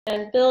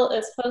And Bill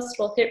is host.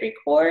 We'll hit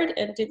record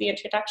and do the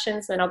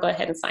introductions, then I'll go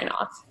ahead and sign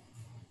off.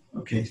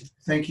 Okay,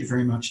 thank you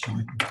very much,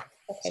 Tony. Okay,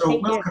 So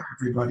welcome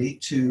everybody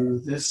to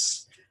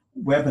this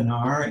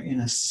webinar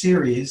in a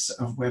series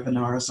of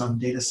webinars on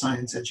data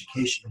science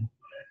education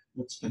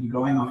that's been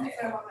going on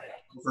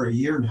over a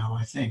year now,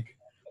 I think.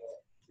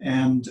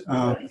 And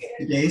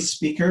today's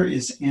speaker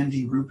is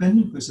Andee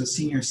Rubin, who's a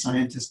senior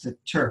scientist at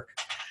TERC.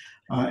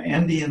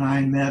 Andee and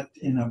I met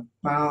in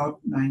about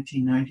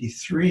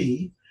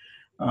 1993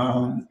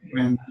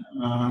 when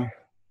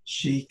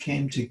she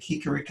came to Key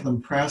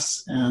Curriculum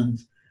Press and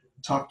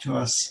talked to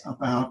us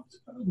about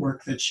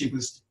work that she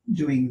was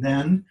doing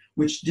then,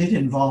 which did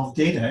involve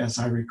data, as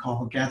I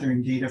recall,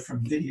 gathering data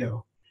from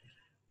video.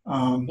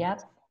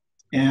 Yep.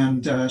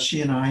 And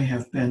she and I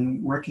have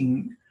been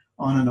working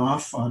on and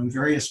off on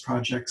various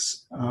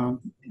projects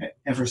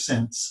ever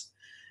since.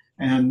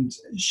 And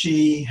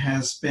she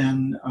has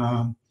been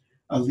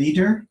a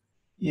leader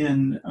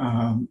in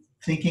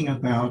thinking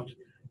about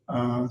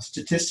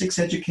statistics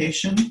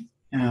education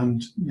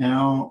and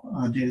now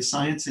data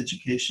science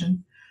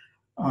education.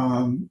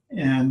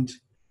 And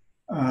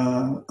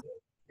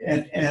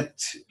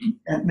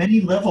at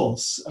many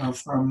levels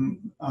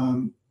from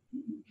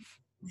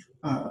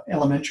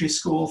elementary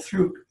school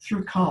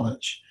through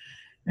college.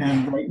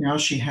 And right now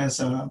she has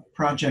a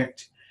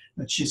project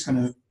that she's going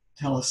to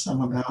tell us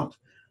some about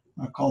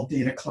called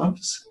Data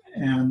Clubs.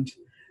 And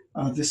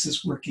this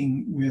is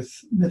working with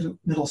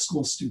middle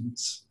school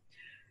students.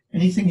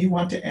 Anything you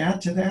want to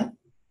add to that?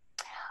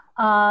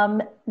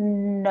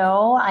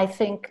 No, I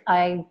think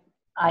I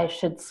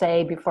should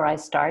say before I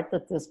start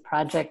that this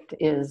project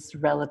is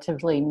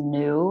relatively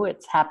new.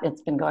 It's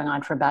been going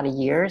on for about a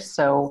year,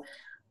 so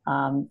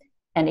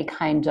any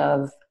kind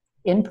of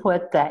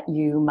input that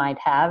you might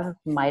have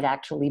might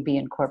actually be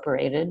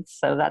incorporated.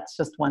 So that's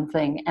just one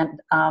thing.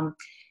 And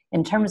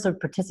in terms of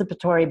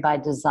participatory by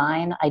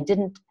design, I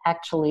didn't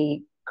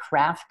actually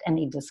craft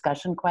any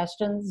discussion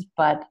questions,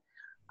 but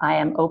I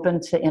am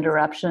open to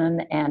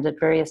interruption, and at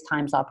various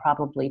times I'll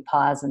probably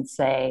pause and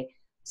say,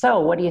 so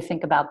what do you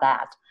think about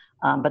that?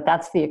 But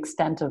that's the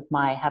extent of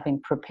my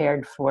having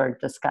prepared for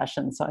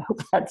discussion, so I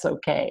hope that's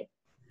okay.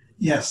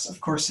 Yes,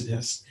 of course it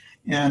is.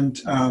 And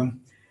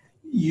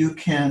you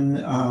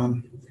can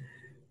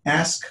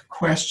ask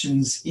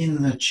questions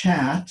in the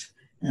chat,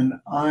 and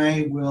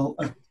I will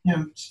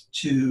attempt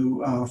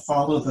to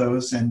follow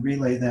those and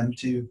relay them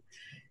to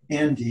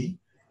Andee.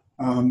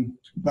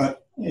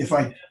 But if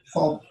I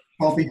fall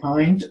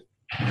behind,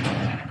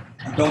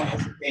 don't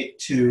hesitate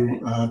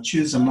to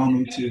choose a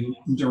moment to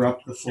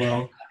interrupt the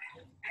flow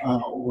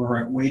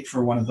or wait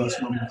for one of those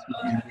moments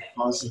between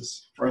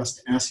pauses for us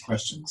to ask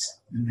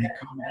questions and make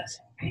comments.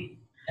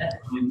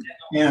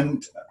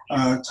 And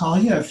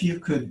Talia, if you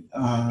could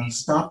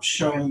stop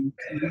showing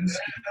this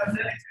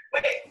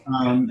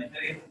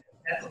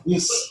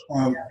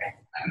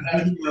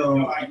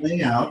video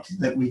layout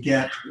that we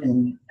get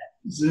in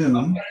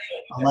Zoom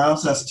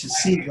allows us to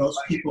see those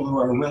people who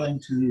are willing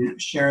to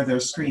share their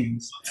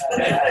screens.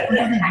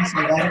 There's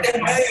a lot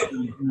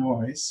of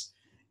noise,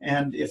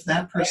 and if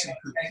that person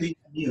could please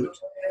mute,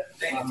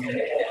 that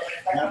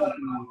would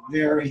be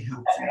very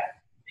helpful.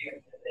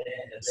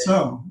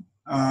 So,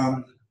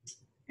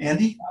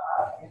 Andee,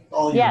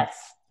 all you.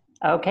 Yes.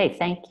 Okay,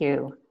 thank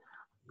you.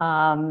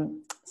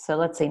 So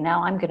let's see,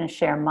 now I'm going to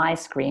share my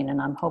screen, and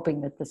I'm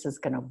hoping that this is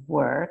going to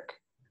work.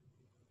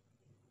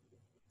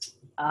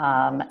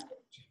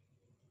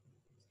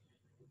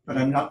 But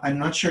I'm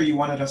not sure you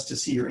wanted us to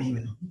see your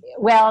email.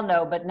 Well,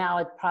 no, but now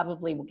it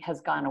probably has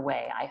gone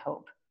away, I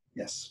hope.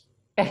 Yes.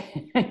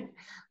 And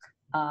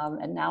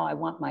now I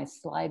want my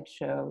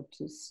slideshow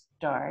to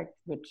start,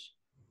 which,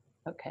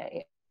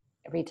 okay,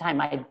 every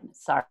time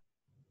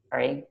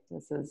sorry,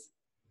 this is.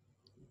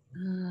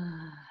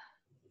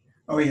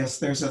 Oh yes,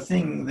 there's a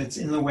thing that's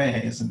in the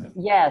way, isn't it?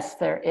 Yes,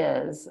 there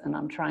is, and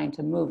I'm trying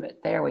to move it.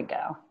 There we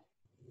go.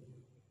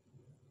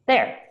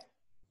 There.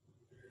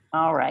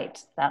 All right,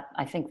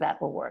 I think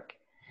that will work.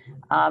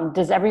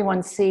 Does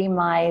everyone see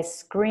my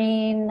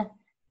screen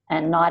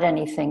and not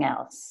anything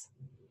else?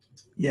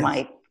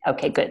 Yes.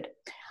 Okay, good.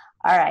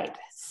 All right,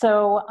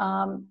 so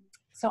I'm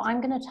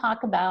going to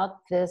talk about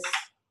this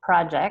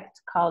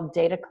project called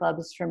Data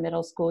Clubs for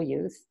Middle School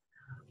Youth.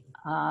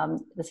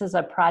 This is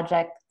a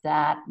project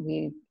that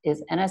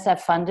is NSF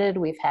funded.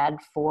 We've had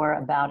for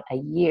about a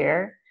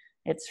year.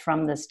 It's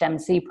from the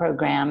STEM-C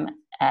program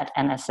at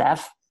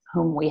NSF,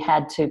 whom we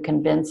had to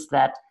convince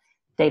that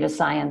data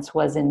science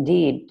was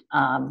indeed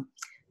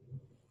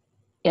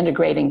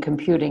integrating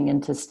computing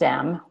into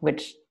STEM,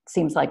 which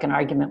seems like an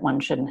argument one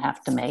shouldn't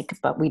have to make,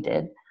 but we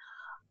did.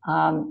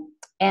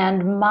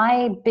 And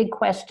my big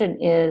question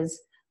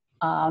is,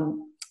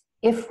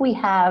 if we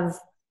have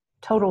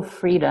total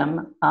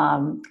freedom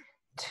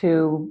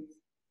to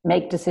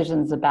make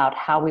decisions about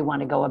how we want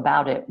to go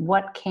about it,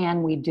 what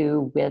can we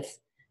do with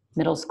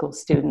middle school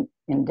students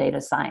in data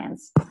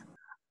science?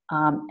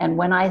 And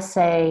when I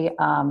say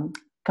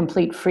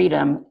complete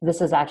freedom, this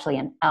is actually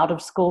an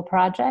out-of-school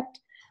project,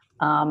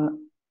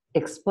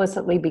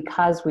 explicitly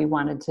because we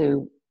wanted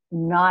to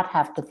not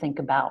have to think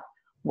about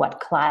what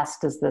class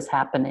does this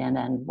happen in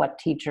and what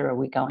teacher are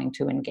we going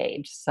to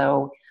engage.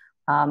 So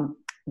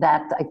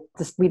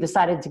we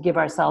decided to give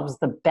ourselves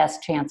the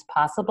best chance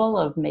possible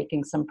of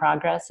making some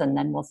progress, and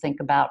then we'll think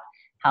about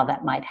how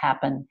that might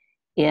happen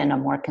in a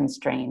more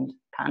constrained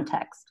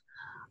context.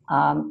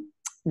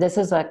 This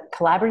is a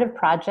collaborative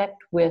project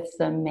with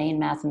the Maine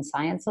Math and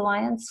Science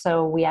Alliance.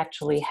 So we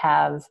actually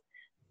have,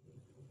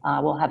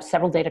 we'll have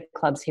several data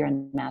clubs here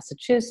in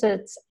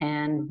Massachusetts,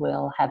 and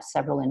we'll have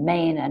several in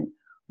Maine. And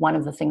one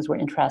of the things we're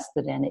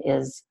interested in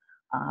is,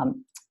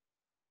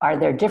 are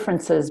there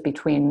differences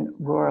between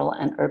rural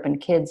and urban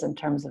kids in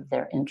terms of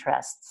their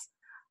interests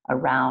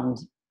around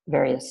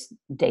various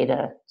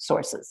data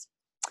sources?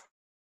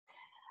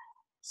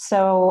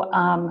 So,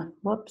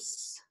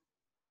 whoops,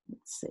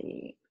 let's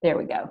see, there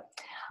we go.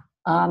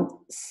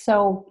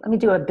 So let me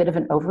do a bit of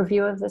an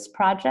overview of this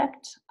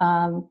project.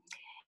 And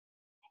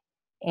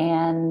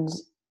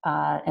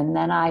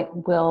then I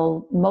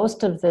will,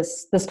 most of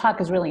this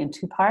talk is really in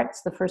two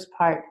parts. The first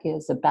part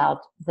is about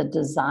the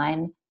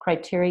design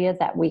criteria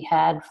that we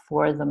had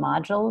for the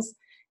modules.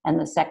 And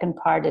the second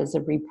part is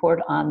a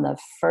report on the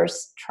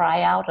first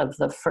tryout of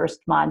the first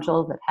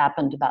module that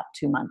happened about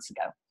 2 months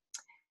ago.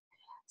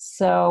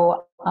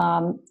 So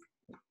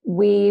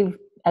we've,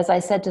 as I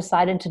said,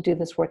 decided to do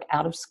this work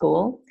out of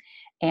school.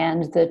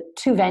 And the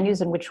two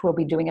venues in which we'll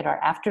be doing it are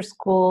after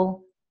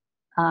school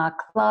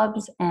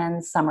clubs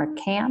and summer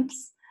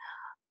camps.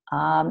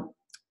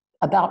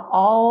 About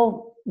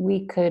all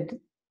we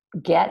could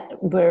get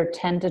were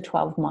 10 to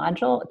 12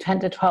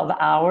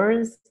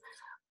 hours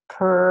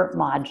per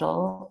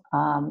module.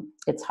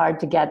 It's hard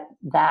to get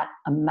that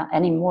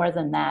any more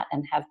than that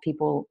and have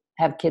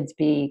kids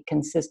be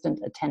consistent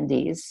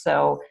attendees.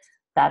 So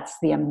that's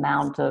the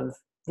amount of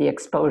the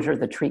exposure,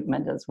 the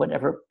treatment, is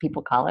whatever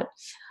people call it.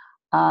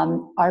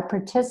 Our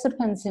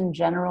participants in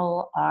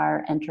general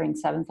are entering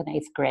 7th and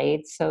 8th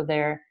grade, so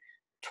they're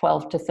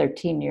 12 to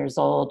 13 years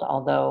old,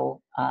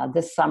 although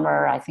this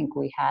summer I think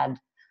we had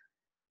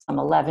some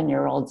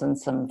 11-year-olds and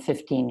some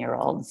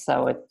 15-year-olds.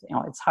 So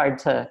it's hard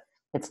to,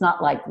 it's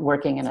not like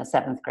working in a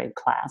 7th grade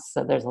class.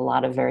 So there's a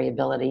lot of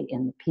variability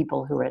in the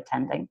people who are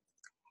attending.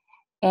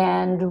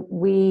 And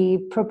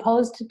we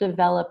proposed to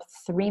develop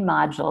 3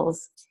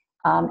 modules,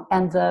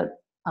 and the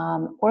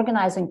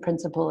organizing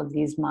principle of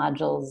these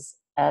modules,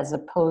 as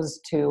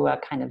opposed to a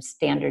kind of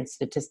standard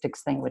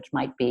statistics thing, which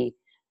might be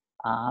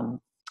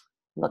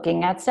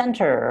looking at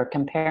center or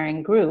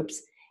comparing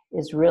groups,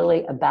 is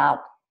really about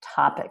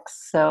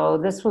topics. So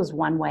this was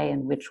one way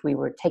in which we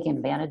were taking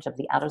advantage of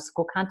the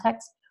out-of-school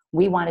context.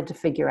 We wanted to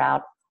figure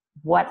out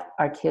what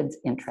are kids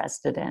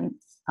interested in,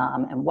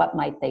 and what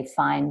might they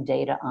find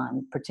data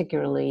on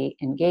particularly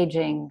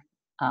engaging,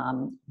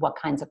 what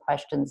kinds of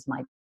questions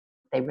might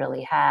they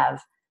really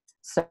have.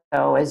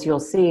 So as you'll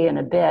see in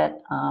a bit,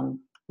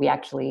 we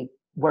actually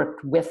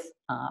worked with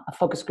a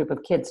focus group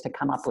of kids to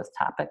come up with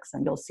topics,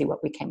 and you'll see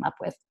what we came up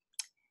with.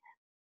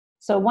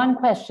 So one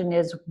question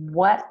is,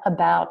 what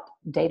about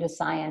data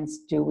science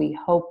do we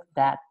hope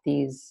that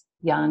these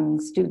young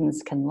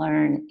students can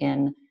learn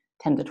in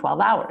 10 to 12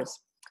 hours?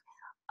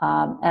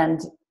 And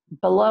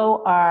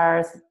below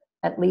are,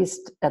 at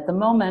least at the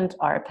moment,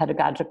 our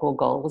pedagogical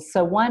goals.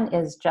 So one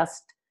is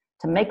just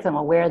to make them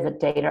aware that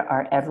data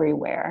are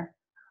everywhere.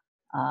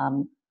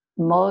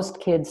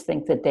 Most kids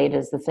think that data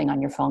is the thing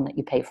on your phone that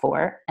you pay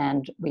for,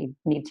 and we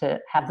need to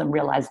have them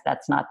realize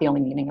that's not the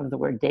only meaning of the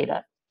word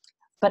data.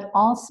 But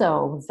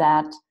also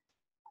that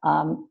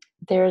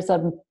there's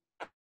a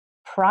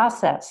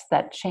process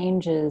that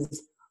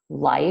changes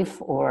life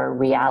or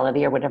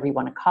reality or whatever you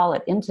want to call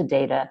it into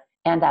data,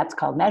 and that's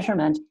called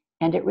measurement,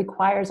 and it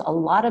requires a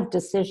lot of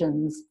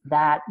decisions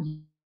that you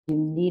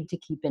need to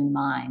keep in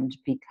mind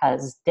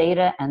because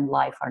data and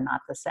life are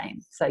not the same.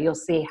 So you'll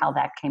see how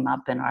that came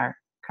up in our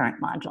current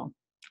module.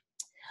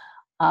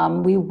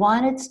 We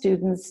wanted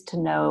students to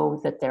know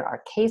that there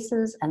are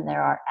cases and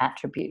there are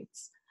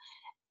attributes.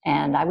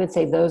 And I would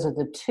say those are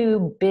the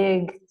two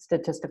big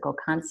statistical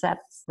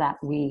concepts that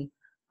we,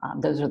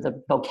 those are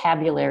the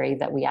vocabulary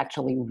that we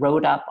actually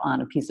wrote up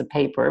on a piece of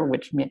paper,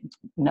 which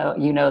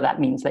that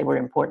means they were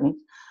important.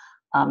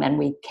 And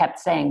we kept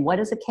saying, what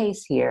is a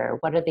case here?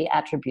 What are the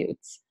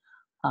attributes?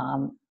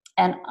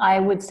 And I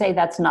would say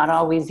that's not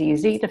always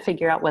easy to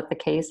figure out what the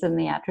case and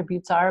the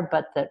attributes are,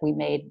 but that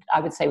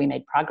I would say we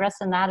made progress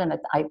in that, and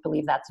I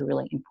believe that's a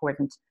really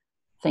important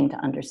thing to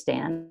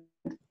understand.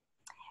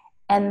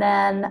 And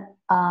then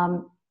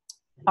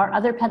our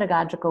other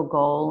pedagogical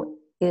goal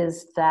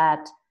is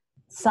that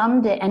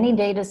any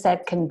data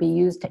set can be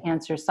used to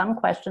answer some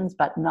questions,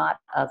 but not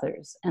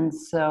others. And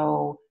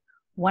so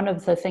one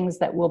of the things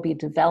that we'll be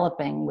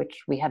developing,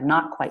 which we have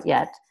not quite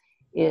yet,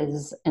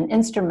 is an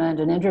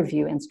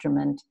interview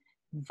instrument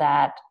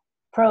that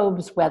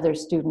probes whether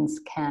students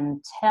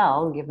can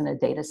tell, given a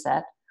data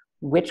set,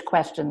 which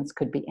questions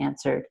could be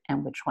answered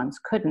and which ones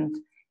couldn't,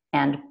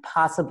 and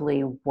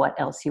possibly what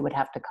else you would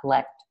have to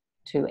collect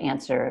to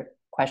answer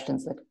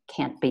questions that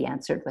can't be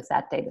answered with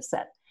that data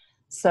set.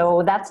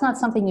 So that's not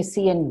something you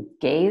see in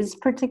GAZE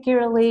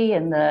particularly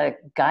in the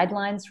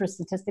guidelines for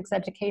statistics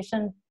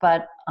education,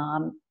 but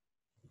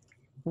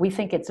we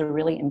think it's a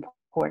really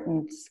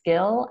important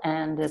skill,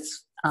 and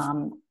it's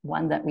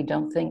one that we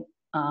don't think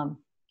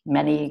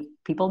many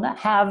people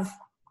have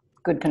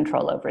good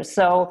control over.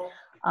 So,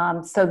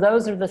 so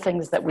those are the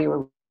things that we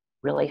were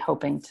really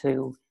hoping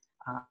to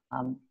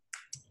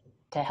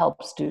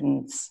help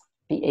students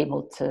be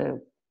able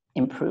to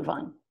improve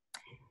on.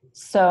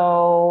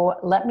 So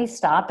let me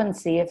stop and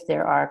see if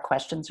there are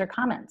questions or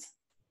comments.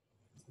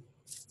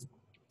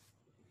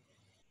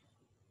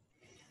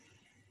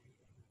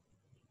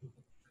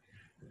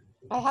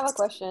 I have a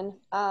question.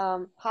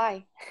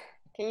 Hi,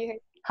 can you hear me?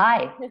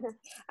 Hi.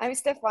 I'm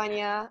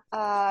Stefania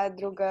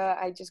Druga.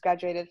 I just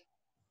graduated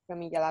from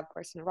Media Lab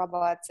course in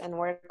robots and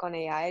work on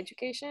AI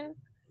education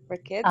for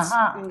kids.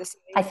 In the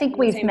same, I think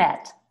we've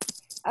met.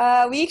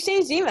 We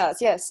exchanged emails,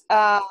 yes.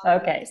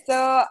 Okay.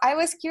 So I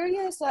was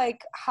curious,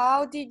 like,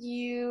 how did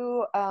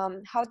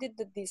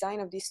the design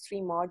of these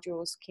 3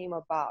 modules came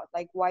about?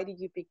 Like, why did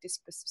you pick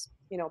this,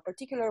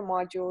 particular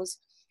modules?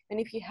 And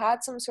if you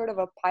had some sort of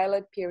a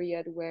pilot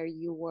period where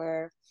you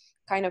were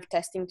kind of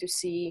testing to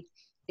see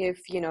if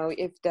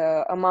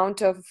the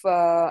amount of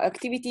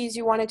activities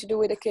you wanted to do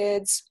with the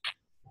kids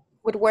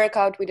would work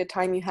out with the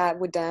time you had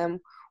with them,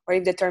 or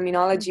if the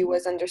terminology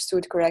was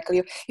understood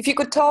correctly. If you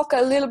could talk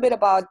a little bit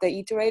about the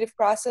iterative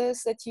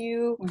process that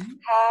you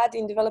had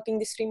in developing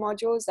these 3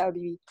 modules, that would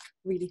be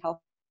really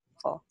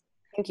helpful.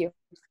 Thank you.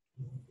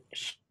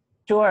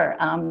 Sure.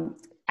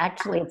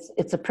 Actually,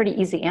 it's a pretty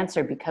easy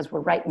answer because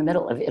we're right in the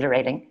middle of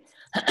iterating.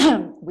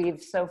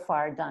 We've so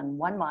far done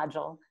 1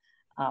 module,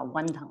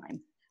 1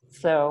 time.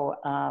 So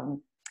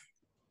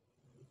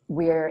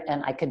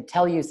and I could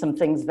tell you some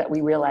things that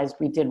we realized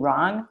we did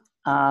wrong,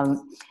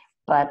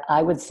 but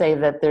I would say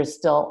that there's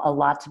still a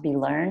lot to be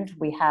learned.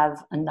 We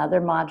have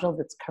another module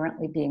that's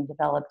currently being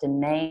developed in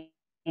May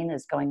and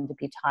is going to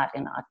be taught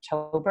in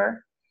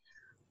October.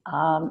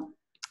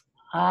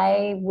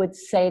 I would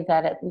say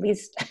that at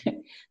least,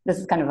 this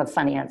is kind of a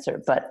funny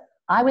answer, but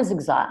I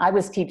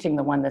was teaching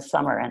the one this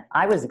summer and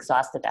I was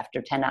exhausted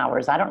after 10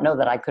 hours. I don't know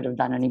that I could have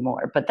done any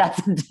more, but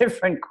that's a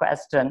different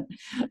question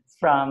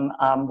from,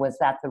 was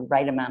that the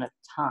right amount of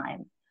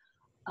time?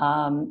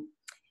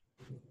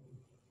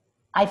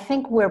 I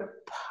think we're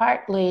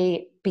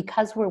partly,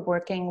 because we're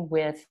working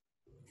with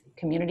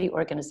community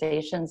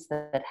organizations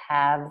that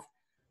have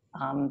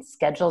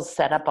schedules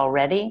set up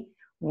already,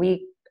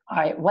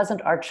 it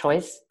wasn't our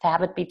choice to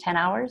have it be 10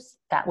 hours.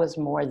 That was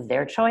more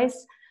their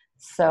choice.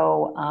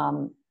 So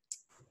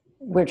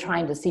we're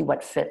trying to see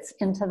what fits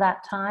into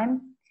that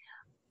time.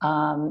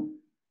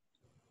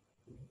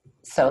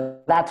 So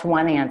that's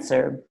one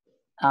answer.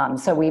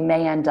 So we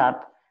may end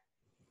up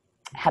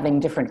having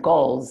different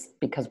goals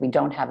because we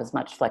don't have as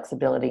much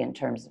flexibility in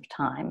terms of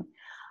time.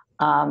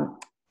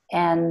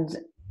 And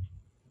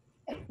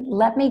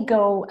let me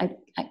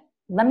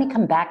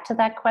come back to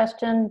that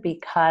question,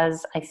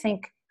 because I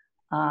think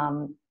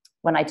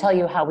when I tell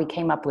you how we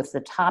came up with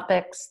the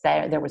topics,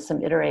 there was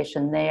some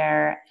iteration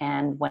there.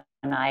 And when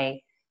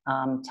I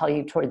tell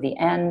you toward the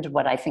end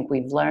what I think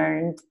we've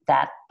learned,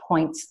 that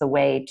points the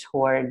way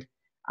toward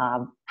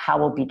how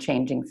we'll be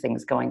changing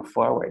things going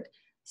forward.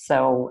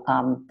 So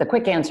the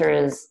quick answer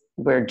is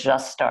we're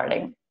just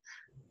starting.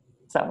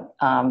 So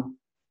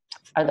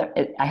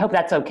I hope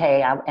that's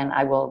okay, and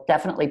I will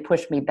definitely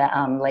push me back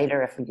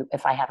later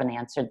if I haven't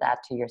answered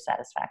that to your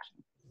satisfaction.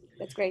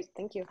 That's great,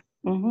 thank you.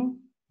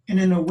 And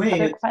in a way,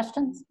 other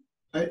questions?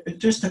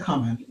 Just a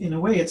comment. In a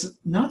way, it's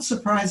not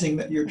surprising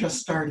that you're just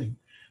starting,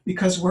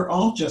 because we're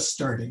all just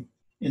starting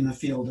in the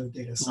field of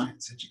data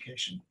science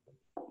education.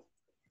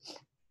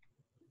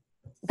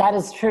 That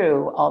is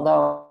true,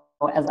 although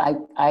as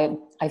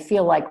I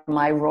feel like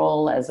my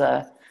role as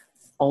a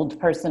old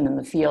person in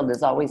the field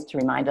is always to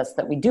remind us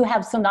that we do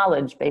have some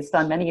knowledge based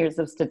on many years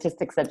of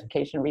statistics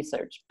education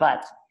research.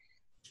 But,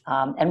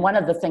 and one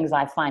of the things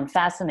I find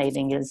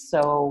fascinating is,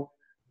 so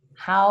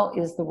how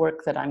is the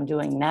work that I'm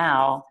doing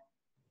now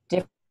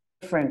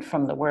different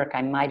from the work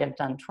I might have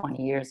done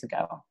 20 years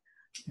ago?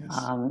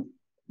 Yes.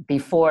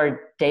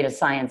 Before data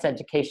science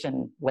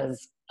education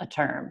was a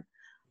term.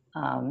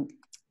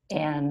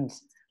 And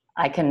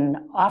I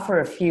can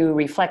offer a few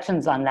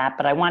reflections on that,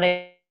 but I want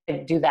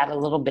to do that a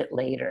little bit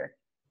later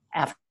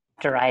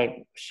after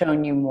I've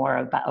shown you more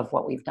of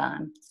what we've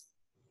done.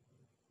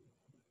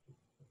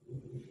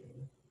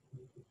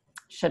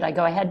 Should I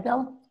go ahead,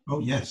 Bill? Oh,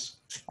 yes.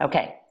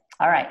 Okay.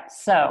 All right.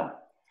 So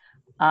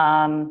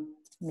let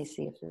me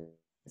see if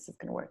this is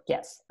going to work.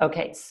 Yes.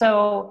 Okay.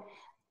 So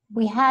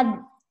we had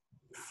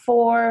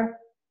 4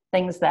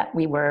 things that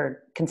we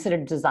were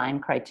considered design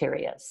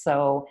criteria.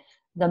 So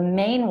the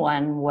main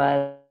one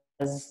was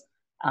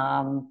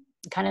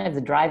kind of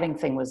the driving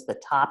thing was the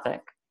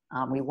topic.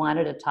 We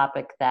wanted a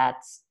topic that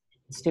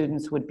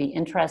students would be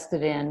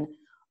interested in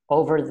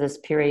over this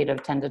period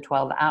of 10 to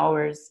 12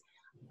 hours,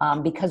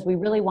 because we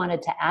really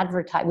wanted to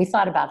advertise. We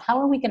thought about how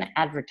are we going to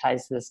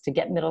advertise this to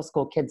get middle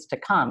school kids to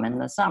come in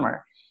the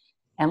summer?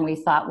 And we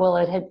thought, well,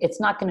 it's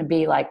not going to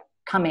be like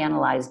come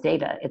analyze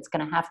data. It's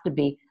going to have to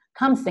be,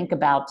 come think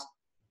about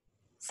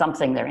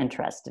something they're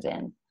interested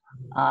in.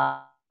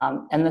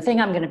 And the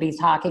thing I'm going to be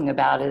talking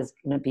about is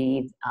going to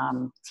be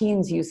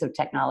teens' use of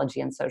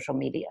technology and social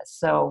media.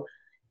 So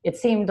it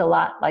seemed a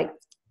lot like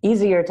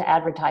easier to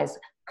advertise,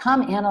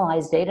 come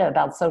analyze data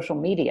about social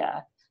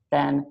media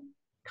than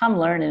come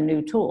learn a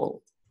new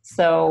tool.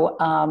 So,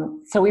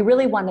 so we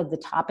really wanted the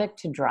topic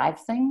to drive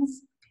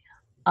things.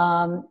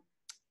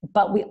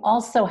 But we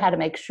also had to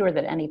make sure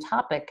that any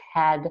topic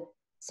had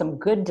some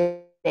good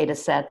data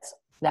sets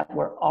that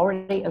were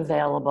already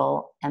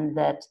available, and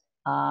that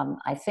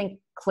I think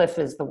Cliff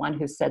is the one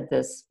who said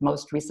this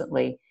most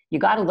recently. You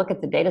got to look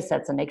at the data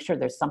sets and make sure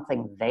there's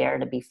something there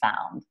to be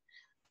found.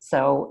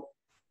 So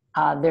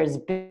there's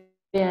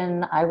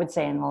been, I would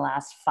say in the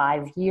last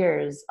 5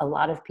 years, a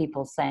lot of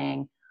people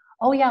saying,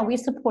 oh yeah, we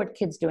support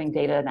kids doing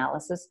data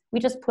analysis. We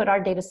just put our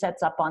data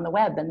sets up on the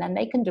web and then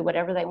they can do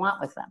whatever they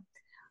want with them.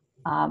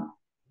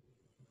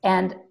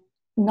 And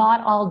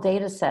not all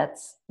data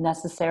sets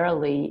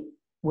necessarily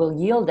will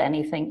yield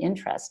anything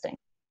interesting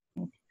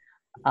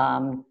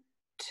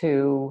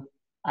to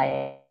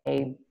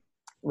a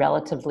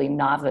relatively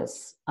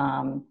novice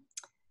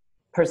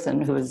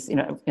person who is,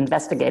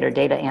 investigator,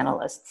 data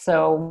analyst.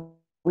 So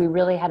we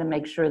really had to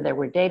make sure there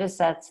were data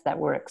sets that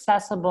were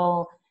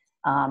accessible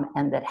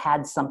and that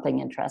had something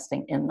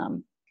interesting in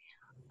them.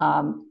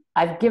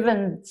 I've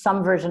given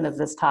some version of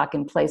this talk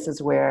in places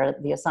where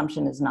the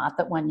assumption is not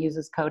that one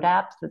uses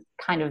CODAP.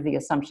 The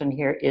assumption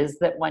here is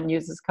that one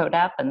uses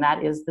CODAP, and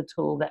that is the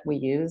tool that we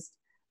used.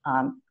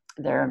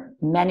 There are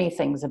many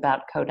things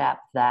about CODAP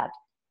that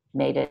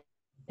made it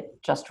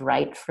just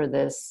right for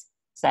this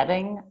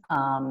setting.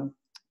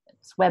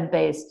 It's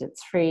web-based,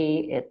 it's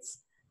free, it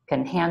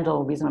can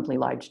handle reasonably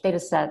large data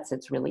sets,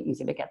 it's really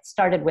easy to get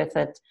started with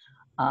it.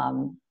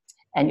 And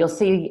you'll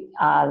see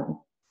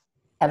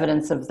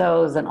evidence of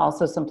those, and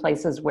also some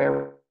places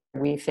where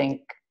we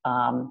think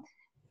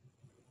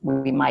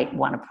we might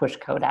want to push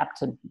CODAP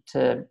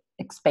to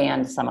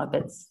expand some of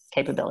its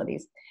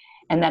capabilities.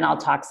 And then I'll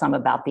talk some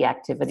about the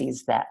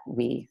activities that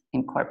we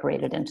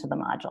incorporated into the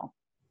module.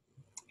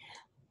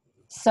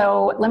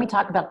 So let me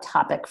talk about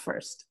topic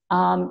first.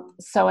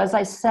 So as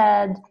I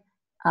said,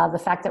 the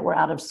fact that we're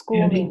out of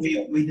school means—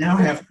 we now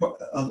have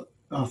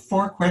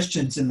 4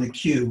 questions in the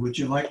queue. Would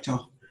you like to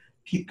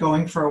keep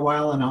going for a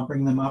while, and I'll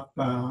bring them up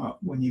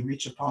when you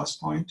reach a pause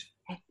point?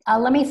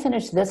 Let me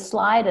finish this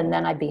slide, and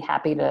then I'd be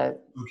happy to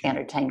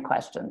entertain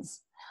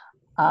questions.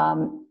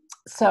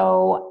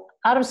 So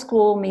out of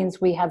school means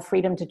we have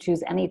freedom to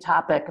choose any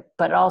topic,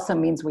 but it also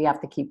means we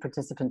have to keep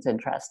participants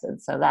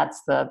interested. So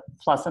that's the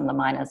plus and the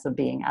minus of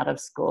being out of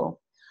school.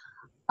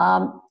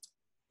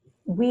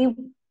 We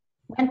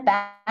went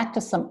back to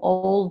some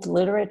old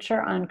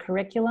literature on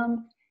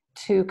curriculum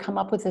to come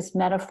up with this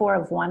metaphor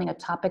of wanting a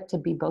topic to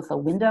be both a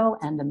window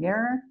and a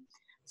mirror.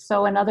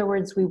 So in other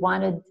words, we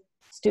wanted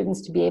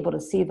students to be able to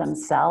see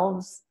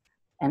themselves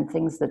and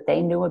things that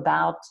they knew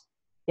about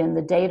in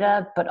the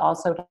data, but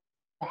also to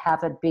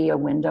have it be a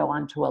window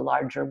onto a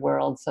larger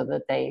world so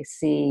that they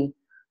see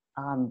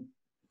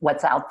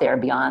what's out there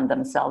beyond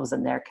themselves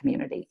and their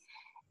community.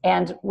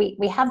 And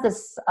we have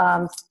this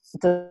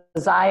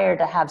desire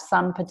to have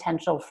some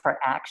potential for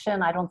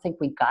action. I don't think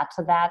we got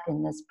to that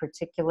in this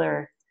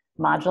particular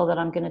module that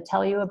I'm going to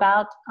tell you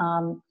about.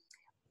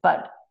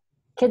 But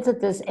kids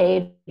at this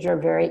age are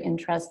very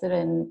interested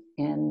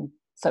in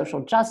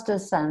social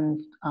justice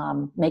and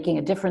making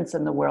a difference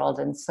in the world.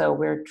 And so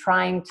we're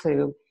trying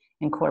to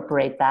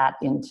incorporate that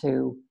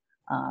into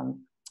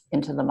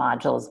the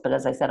modules. But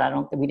as I said,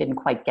 we didn't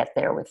quite get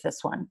there with this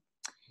one.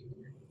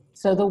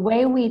 So the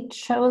way we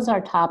chose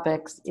our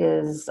topics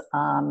is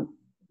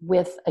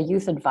with a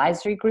youth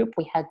advisory group.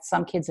 We had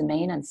some kids in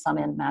Maine and some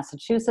in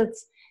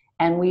Massachusetts,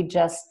 and we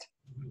just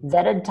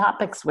vetted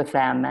topics with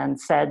them and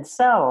said,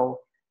 so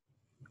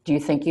do you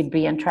think you'd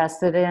be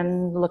interested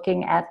in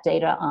looking at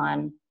data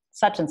on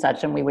such and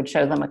such? And we would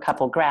show them a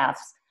couple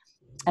graphs.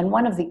 And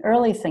one of the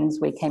early things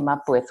we came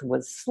up with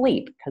was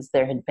sleep, because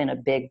there had been a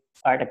big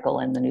article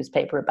in the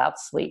newspaper about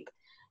sleep.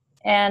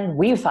 And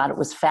we thought it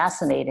was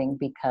fascinating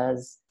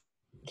because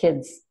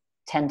kids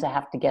tend to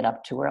have to get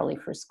up too early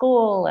for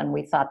school, and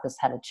we thought this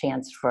had a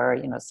chance for,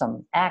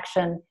 some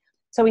action.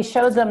 So we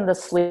showed them the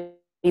sleep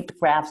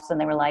graphs,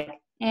 and they were like,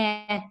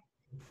 eh.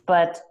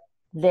 But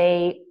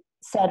they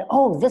said,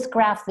 oh, this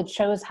graph that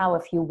shows how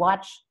if you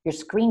watch your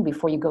screen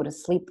before you go to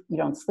sleep, you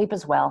don't sleep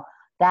as well,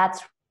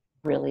 that's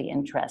really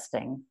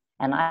interesting.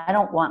 And I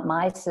don't want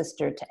my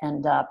sister to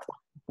end up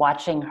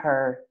watching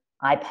her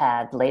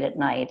iPad late at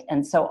night.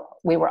 And so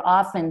we were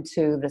off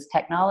into this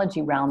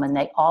technology realm, and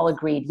they all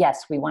agreed,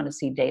 yes, we want to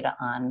see data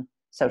on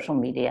social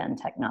media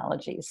and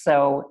technology.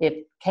 So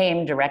it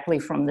came directly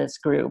from this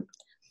group.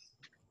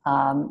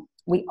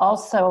 We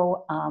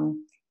also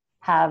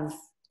have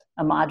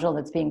a module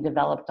that's being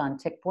developed on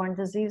tick-borne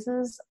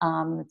diseases.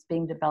 It's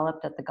being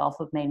developed at the Gulf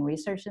of Maine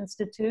Research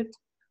Institute.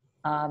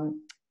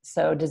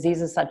 So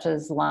diseases such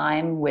as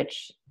Lyme,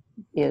 which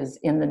is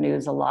in the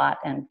news a lot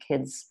and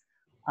kids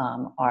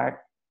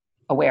are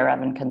aware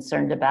of and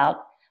concerned about.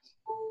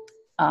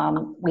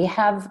 we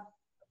have,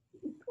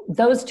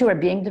 those two are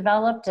being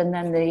developed, and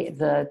then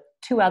the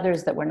two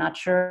others that we're not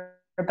sure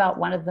about,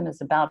 one of them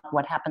is about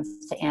what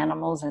happens to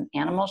animals in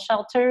animal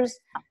shelters,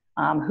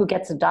 who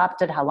gets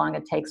adopted, how long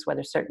it takes,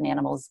 whether certain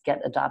animals get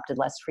adopted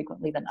less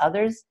frequently than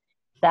others.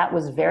 That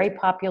was very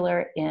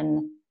popular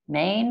in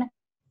Maine.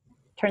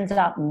 Turns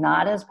out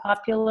not as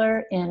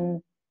popular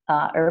in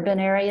urban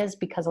areas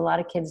because a lot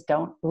of kids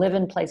don't live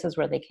in places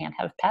where they can't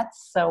have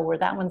pets. So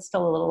that one's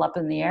still a little up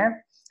in the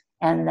air.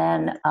 And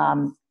then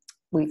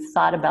we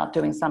thought about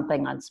doing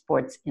something on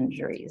sports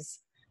injuries.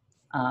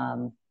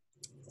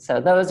 So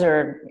those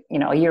are,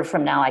 a year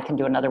from now, I can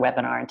do another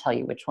webinar and tell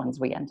you which ones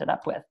we ended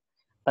up with.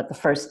 But the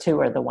first two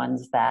are the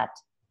ones that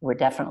we're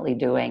definitely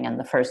doing. And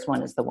the first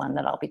one is the one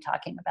that I'll be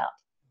talking about.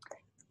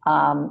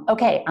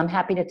 Okay, I'm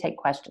happy to take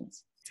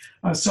questions.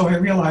 So I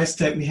realized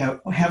that we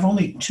have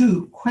only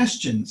 2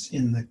 questions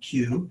in the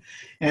queue,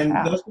 and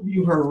those of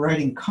you who are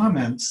writing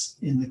comments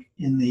in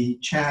the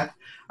chat,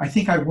 I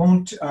think I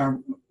won't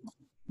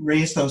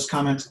raise those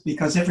comments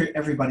because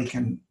everybody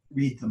can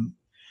read them.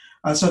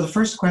 So the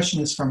first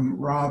question is from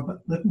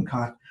Rob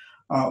Lippincott.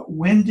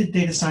 When did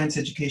data science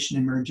education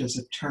emerge as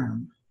a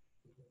term?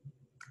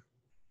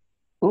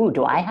 Ooh,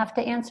 do I have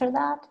to answer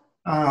that?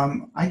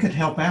 I could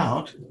help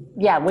out.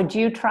 Yeah, would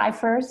you try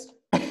first?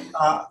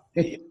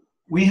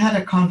 We had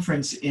a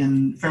conference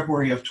in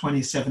February of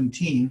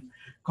 2017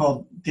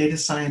 called Data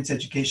Science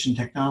Education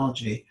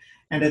Technology.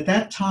 And at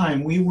that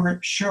time, we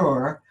weren't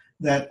sure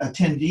that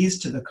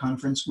attendees to the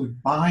conference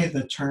would buy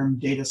the term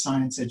data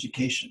science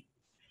education.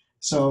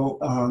 So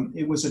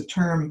it was a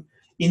term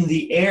in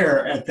the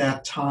air at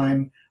that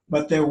time,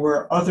 but there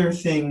were other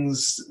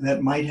things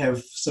that might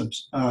have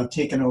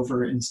taken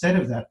over instead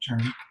of that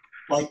term,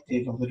 like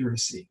data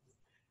literacy.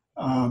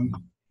 So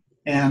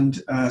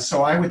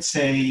I would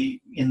say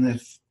in the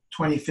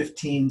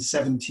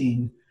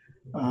 2015-17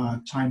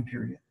 time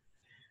period.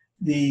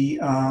 The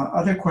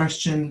other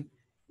question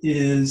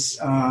is,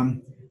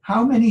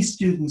 how many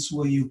students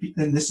will you be,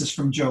 and this is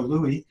from Joe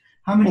Louie,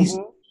 how many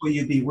students will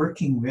you be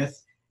working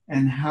with,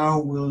 and how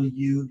will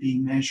you be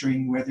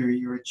measuring whether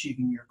you're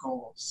achieving your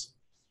goals?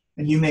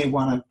 And you may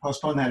want to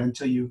postpone that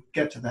until you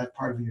get to that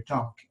part of your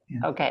talk. Yeah.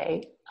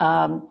 Okay,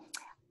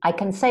 I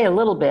can say a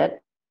little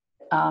bit.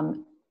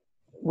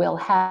 We'll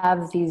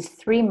have these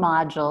 3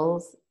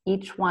 modules.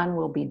 Each one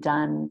will be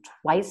done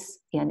twice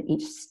in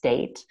each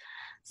state.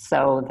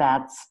 So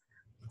that's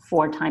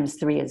 4 times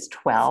 3 is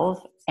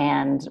 12.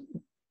 And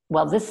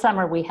well, this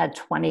summer we had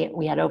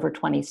over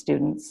 20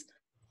 students,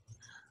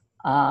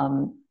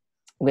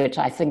 which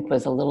I think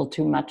was a little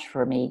too much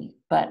for me.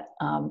 But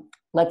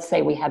let's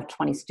say we have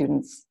 20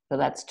 students, so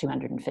that's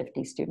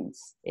 250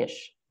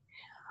 students-ish.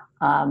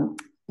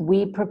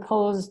 We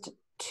proposed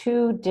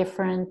 2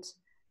 different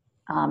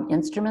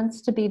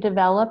instruments to be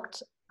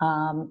developed.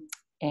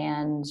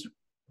 And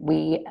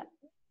we've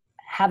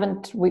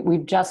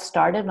just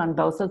started on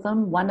both of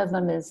them. One of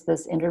them is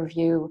this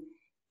interview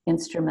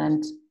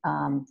instrument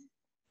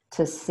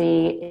to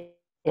see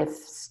if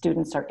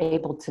students are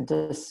able to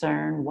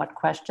discern what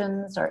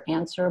questions are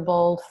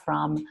answerable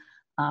from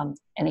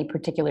any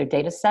particular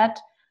data set.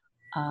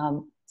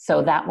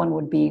 So that one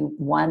would be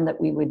one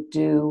that we would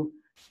do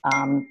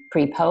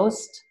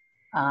pre-post.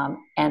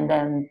 And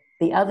then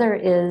the other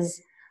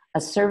is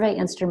a survey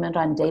instrument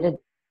on data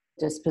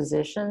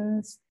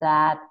dispositions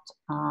that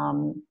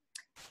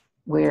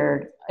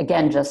we're,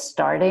 again, just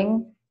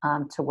starting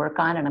to work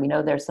on. And we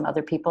know there's some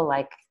other people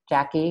like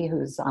Jackie,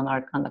 who's on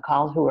the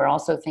call, who are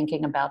also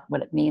thinking about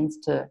what it means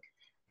to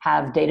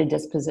have data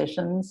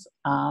dispositions.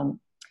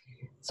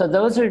 So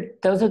those are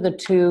the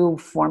 2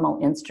 formal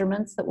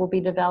instruments that we'll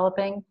be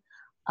developing.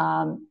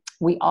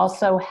 We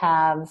also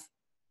have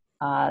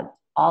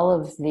all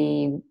of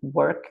the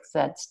work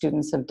that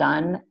students have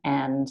done,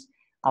 and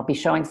I'll be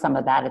showing some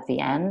of that at the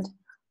end.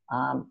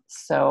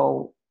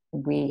 So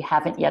we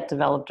haven't yet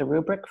developed a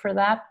rubric for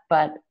that,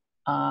 but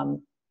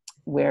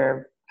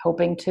we're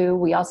hoping to.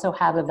 We also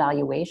have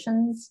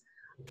evaluations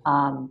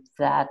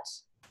that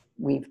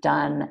we've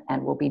done,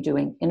 and we'll be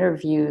doing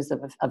interviews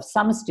of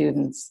some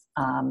students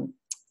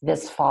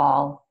this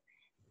fall,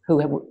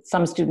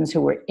 some students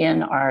who were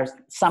in our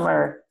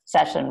summer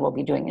session will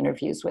be doing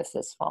interviews with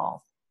this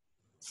fall.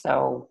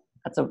 So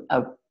that's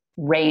a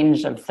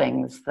range of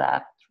things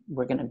that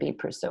we're going to be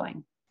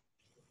pursuing.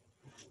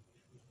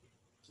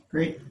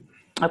 Great.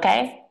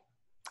 Okay,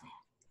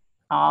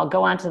 I'll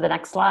go on to the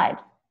next slide.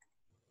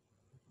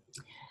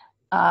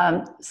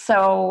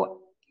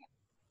 So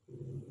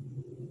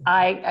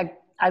I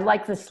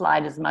like this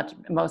slide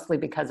mostly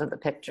because of the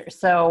picture.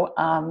 So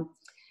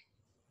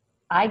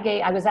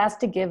I was asked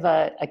to give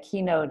a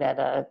keynote at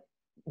a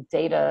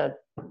data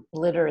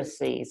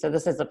literacy. So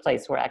this is a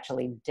place where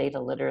actually data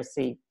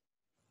literacy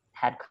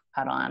had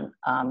caught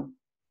on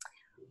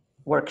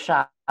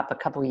workshop a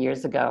couple of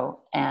years ago.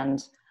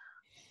 And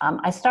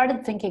I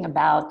started thinking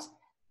about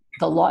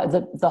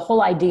the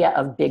whole idea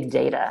of big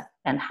data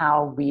and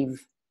how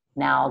we've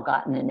now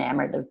gotten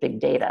enamored of big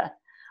data.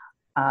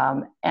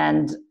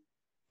 And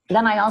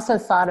then I also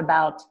thought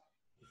about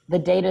the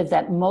data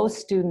that most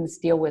students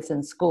deal with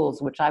in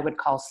schools, which I would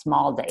call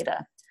small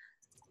data,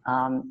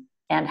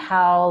 and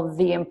how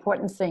the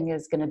important thing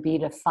is going to be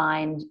to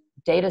find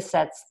data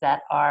sets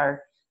that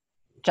are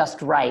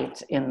just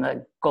right in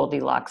the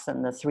Goldilocks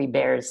and the Three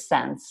Bears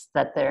sense,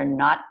 that they're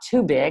not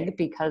too big,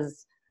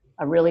 because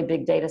a really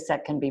big data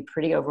set can be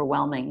pretty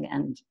overwhelming.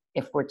 And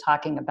if we're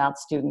talking about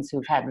students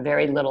who've had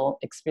very little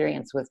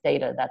experience with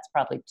data, that's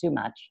probably too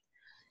much.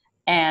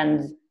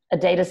 And a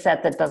data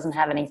set that doesn't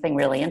have anything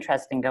really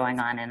interesting going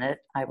on in it,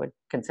 I would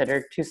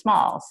consider too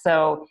small.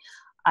 So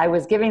I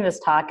was giving this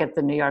talk at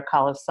the New York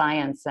Hall of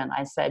Science, and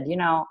I said, you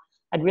know,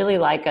 I'd really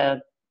like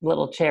a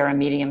little chair, a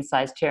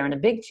medium-sized chair, and a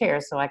big chair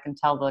so I can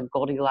tell the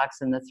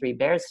Goldilocks and the Three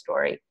Bears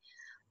story.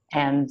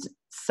 And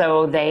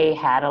so they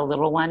had a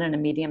little one and a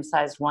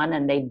medium-sized one,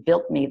 and they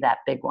built me that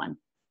big one.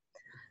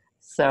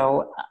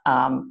 So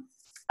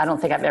I don't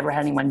think I've ever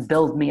had anyone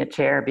build me a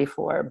chair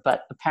before,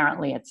 but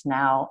apparently it's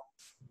now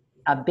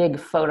a big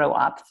photo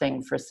op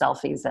thing for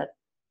selfies at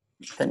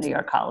the New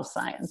York Hall of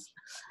Science.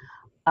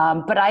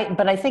 But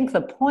I think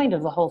the point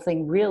of the whole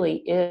thing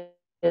really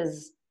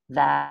is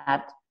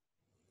that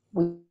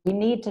we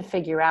need to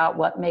figure out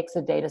what makes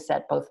a data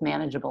set both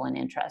manageable and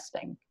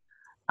interesting,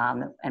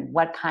 and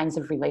what kinds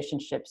of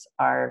relationships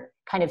are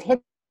kind of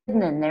hidden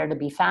in there to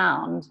be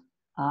found,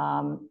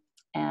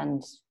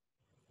 and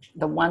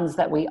the ones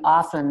that we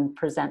often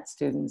present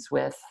students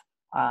with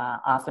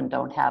often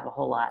don't have a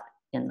whole lot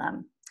in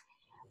them.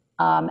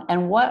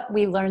 And what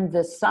we learned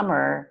this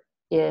summer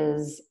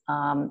is,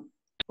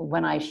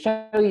 when I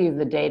show you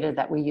the data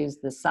that we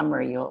used this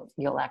summer,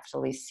 you'll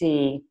actually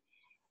see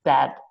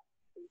that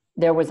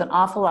there was an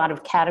awful lot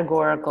of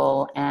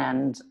categorical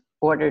and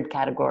ordered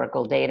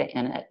categorical data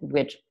in it,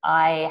 which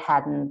I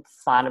hadn't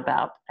thought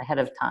about ahead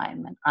of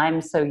time. And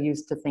I'm so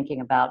used to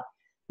thinking about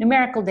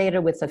numerical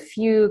data with a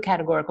few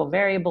categorical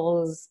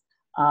variables,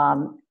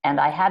 and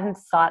I hadn't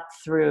thought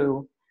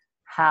through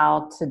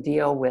how to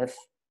deal with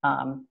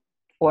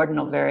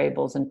ordinal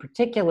variables in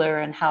particular,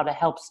 and how to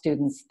help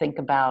students think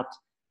about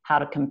how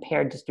to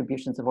compare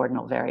distributions of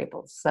ordinal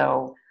variables.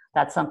 So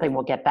that's something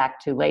we'll get back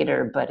to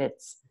later, but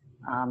it's,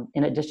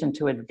 in addition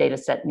to a data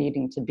set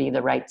needing to be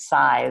the right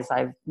size,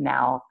 I've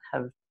now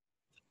have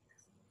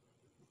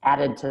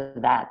added to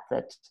that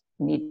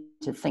need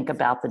to think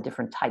about the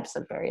different types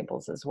of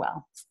variables as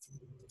well.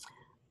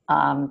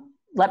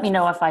 Let me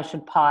know if I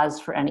should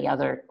pause for any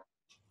other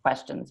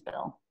questions,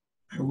 Bill.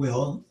 I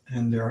will,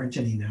 and there aren't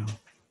any now.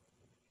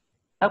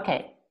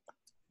 Okay.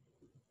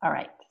 All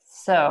right.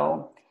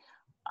 So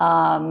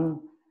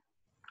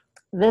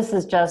this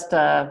is just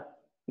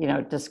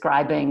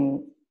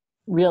describing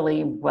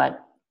really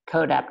what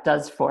CODAP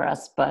does for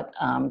us, but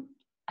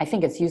I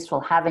think it's useful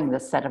having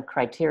this set of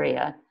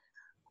criteria.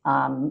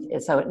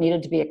 So it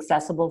needed to be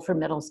accessible for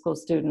middle school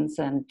students,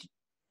 and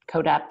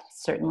CODAP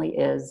certainly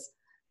is.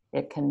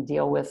 It can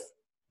deal with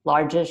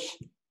largish,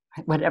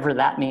 whatever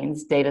that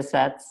means, data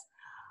sets.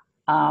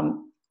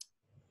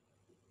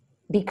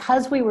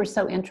 Because we were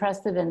so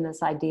interested in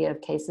this idea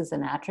of cases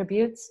and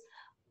attributes,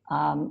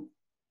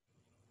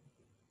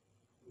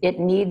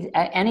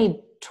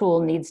 any tool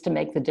needs to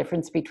make the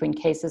difference between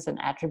cases and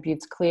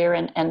attributes clear,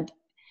 and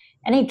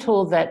any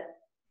tool that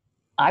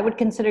I would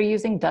consider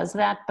using does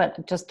that,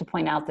 but just to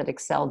point out that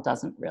Excel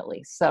doesn't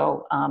really.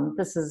 So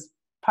this is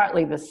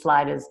partly, this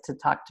slide is to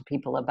talk to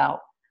people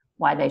about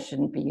why they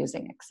shouldn't be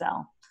using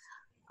Excel.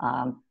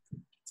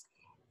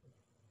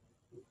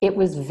 It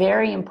was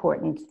very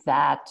important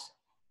that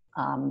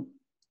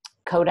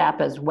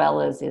CODAP, as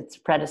well as its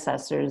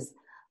predecessors,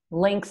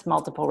 links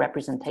multiple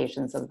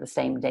representations of the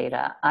same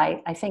data.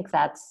 I think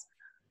that's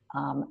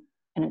an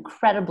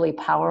incredibly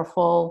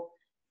powerful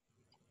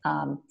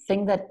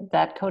thing that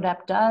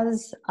CODAP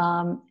does,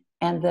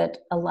 and that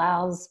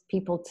allows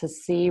people to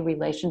see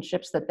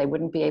relationships that they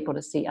wouldn't be able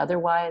to see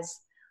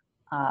otherwise.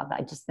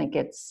 I just think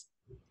it's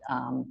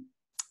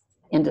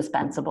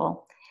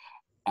indispensable.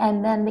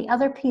 And then the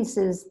other piece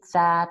is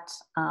that,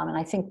 and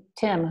I think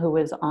Tim, who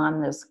is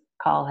on this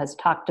call, has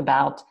talked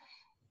about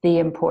the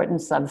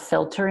importance of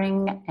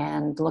filtering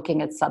and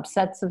looking at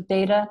subsets of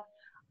data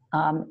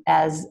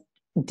as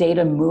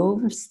data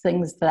moves,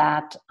 things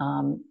that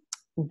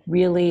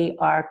really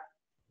are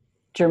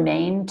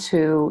germane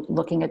to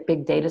looking at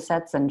big data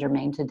sets and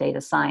germane to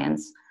data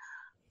science.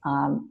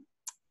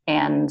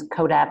 And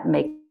CODAP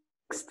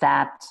makes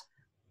that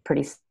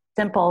pretty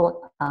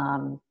simple,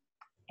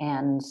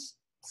 and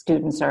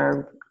students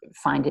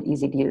find it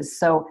easy to use.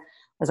 So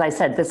as I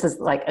said, this is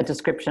like a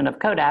description of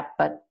CODAP,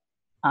 but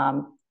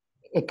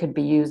it could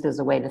be used as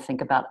a way to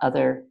think about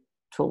other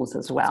tools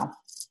as well.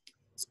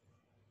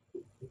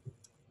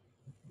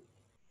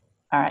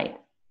 All right.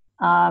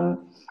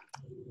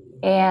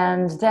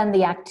 And then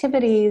the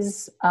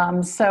activities.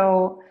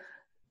 So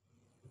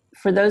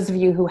for those of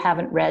you who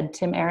haven't read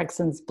Tim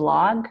Erickson's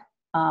blog,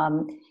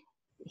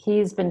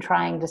 he's been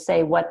trying to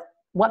say what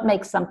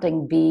makes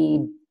something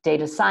be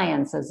data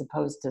science as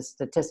opposed to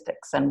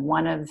statistics. And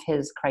one of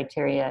his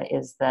criteria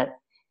is that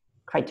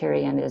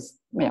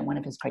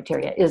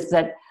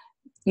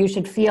you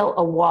should feel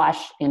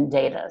awash in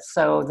data.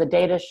 So the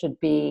data should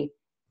be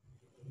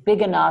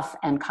big enough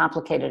and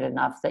complicated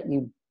enough that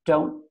you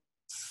don't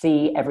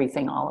see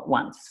everything all at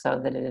once, so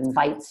that it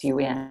invites you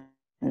in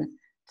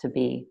to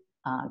be,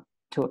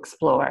 to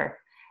explore.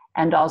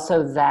 And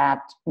also that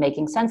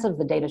making sense of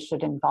the data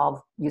should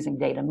involve using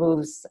data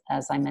moves,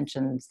 as I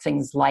mentioned,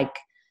 things like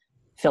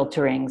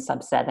filtering,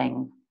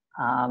 subsetting,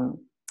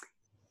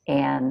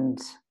 and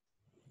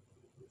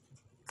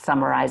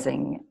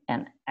summarizing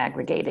and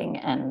aggregating.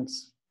 And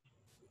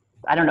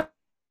I don't know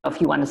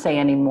if you want to say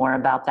any more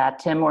about that,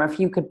 Tim, or if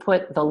you could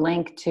put the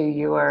link to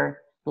your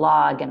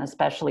blog, and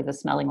especially the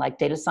Smelling Like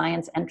Data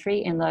Science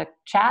entry, in the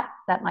chat,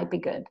 that might be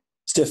good.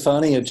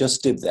 Stefania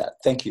just did that.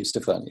 Thank you,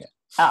 Stefania.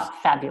 Oh,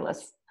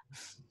 fabulous.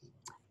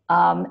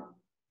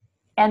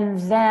 And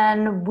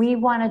then we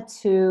wanted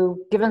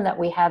to, given that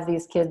we have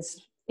these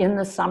kids in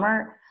the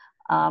summer,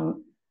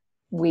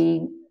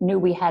 we knew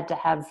we had to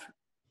have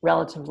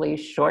relatively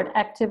short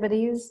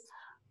activities,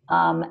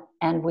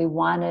 and we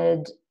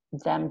wanted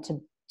them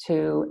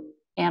to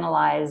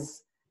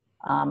analyze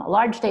a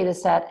large data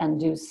set and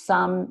do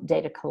some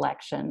data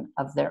collection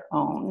of their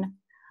own.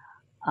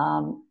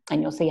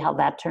 And you'll see how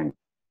that turned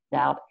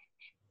out.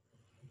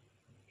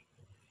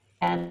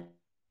 And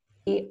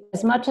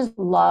as much as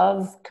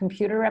love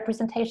computer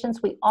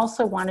representations, we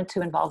also wanted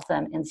to involve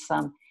them in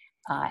some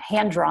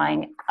hand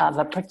drawing of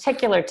a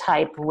particular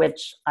type,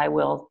 which I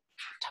will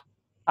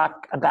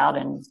talk about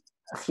in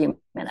a few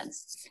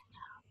minutes.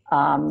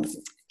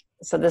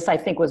 So this, I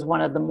think, was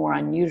one of the more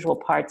unusual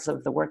parts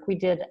of the work we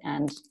did,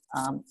 and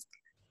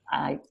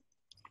I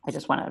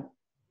just want to,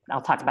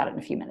 I'll talk about it in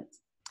a few minutes.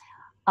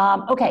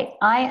 Okay,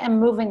 I am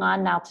moving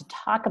on now to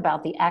talk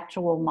about the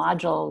actual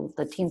module,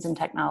 the Teens in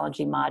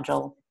Technology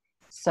module.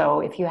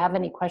 So if you have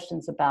any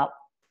questions about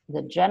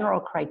the general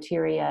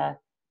criteria,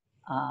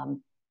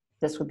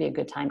 this would be a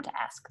good time to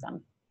ask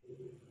them.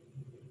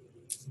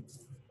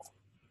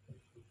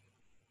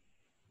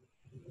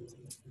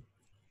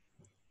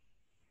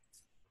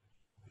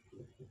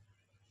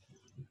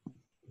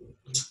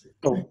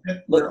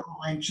 We're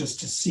all anxious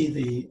to see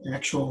the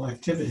actual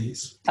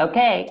activities.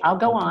 Okay, I'll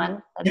go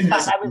on.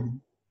 That's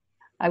fine.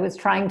 I was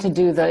trying to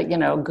do the,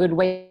 good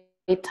wait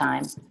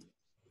time.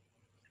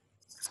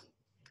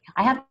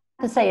 I have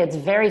to say it's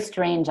very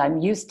strange. I'm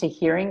used to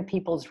hearing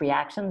people's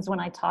reactions when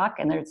I talk,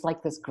 and there's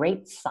like this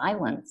great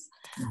silence.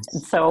 Yes.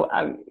 And so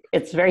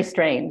it's very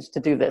strange to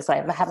do this.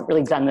 I haven't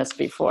really done this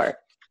before.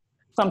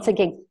 So I'm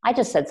thinking, I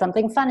just said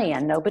something funny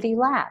and nobody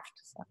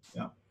laughed. So.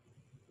 Yeah.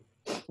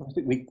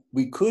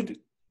 We could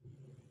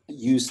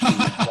use the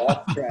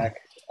laugh track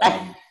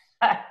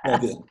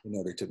plugin in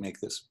order to make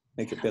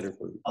it better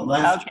for you.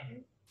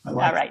 Okay. All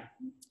right.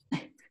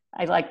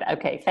 I like that.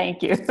 Okay,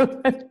 thank you.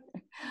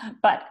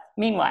 But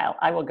meanwhile,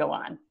 I will go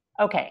on.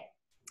 Okay.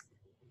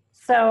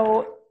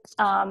 So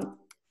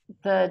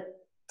the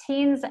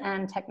Teens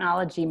and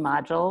Technology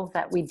module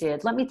that we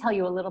did, let me tell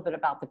you a little bit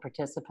about the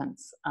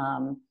participants.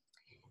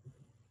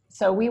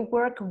 So we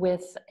work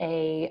with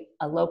a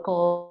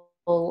local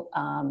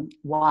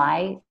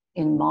Y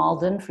in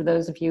Malden, for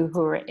those of you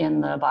who are in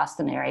the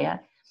Boston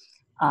area.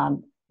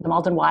 The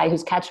Malden Y,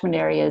 whose catchment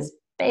area is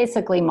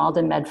basically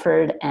Malden,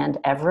 Medford, and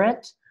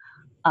Everett.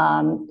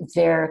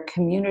 Their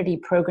community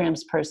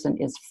programs person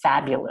is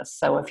fabulous.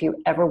 So if you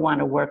ever want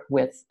to work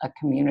with a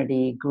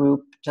community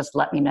group, just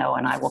let me know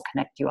and I will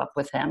connect you up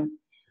with him.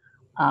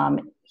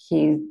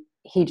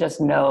 He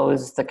just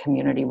knows the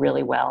community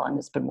really well and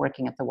has been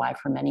working at the Y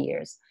for many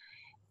years.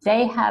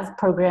 They have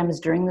programs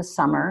during the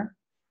summer.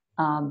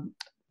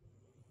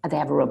 They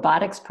have a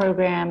robotics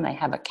program, they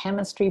have a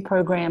chemistry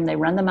program, they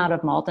run them out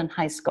of Malden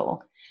High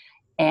School.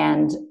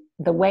 And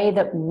the way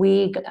that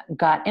we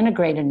got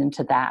integrated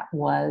into that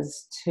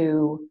was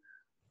to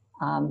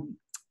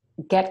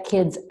get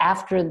kids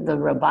after the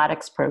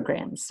robotics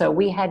program. So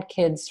we had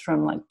kids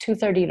from like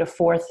 2:30 to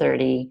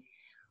 4:30,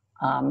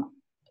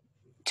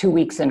 2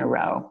 weeks in a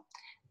row.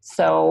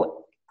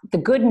 So the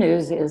good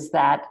news is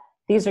that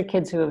these are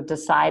kids who have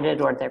decided,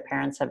 or their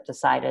parents have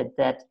decided,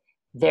 that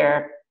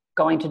they're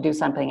going to do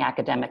something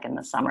academic in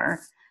the summer.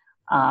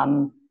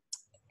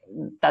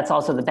 That's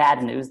also the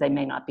bad news. They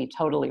may not be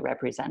totally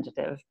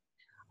representative.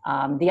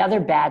 The other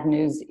bad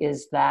news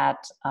is that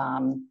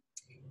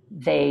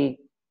they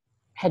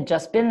had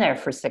just been there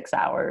for 6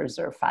 hours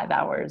or 5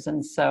 hours.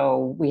 And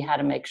so we had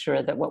to make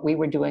sure that what we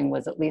were doing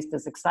was at least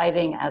as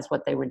exciting as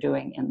what they were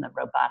doing in the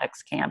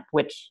robotics camp,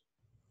 which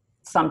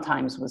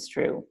sometimes was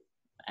true.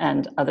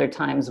 And other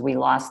times we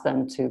lost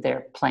them to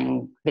their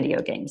playing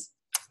video games.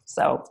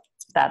 So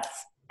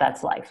that's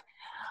life.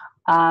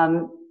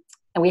 And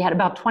we had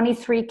about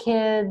 23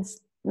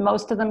 kids.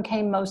 Most of them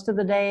came most of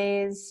the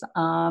days.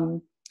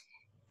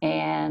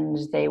 And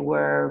they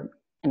were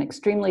an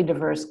extremely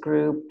diverse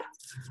group,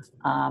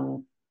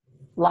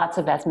 lots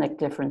of ethnic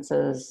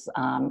differences,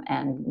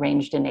 and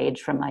ranged in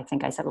age from, I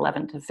think I said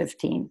 11 to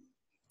 15.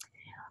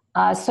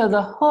 So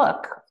the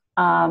hook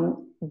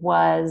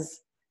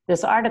was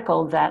this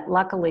article that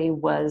luckily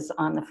was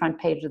on the front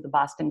page of the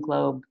Boston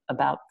Globe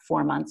about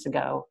 4 months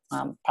ago,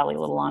 probably a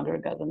little longer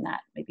ago than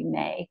that, maybe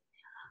May.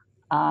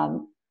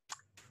 And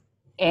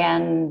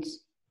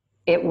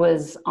it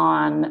was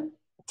on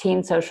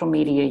teen social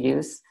media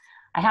use.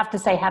 I have to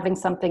say, having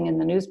something in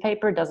the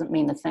newspaper doesn't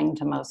mean a thing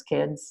to most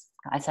kids.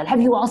 I said,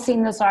 have you all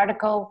seen this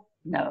article?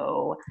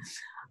 No.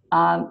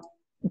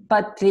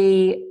 But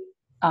the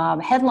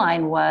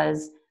headline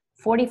was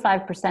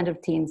 45%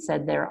 of teens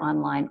said they're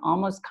online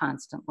almost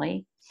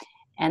constantly.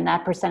 And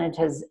that percentage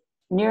has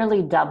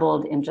nearly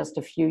doubled in just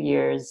a few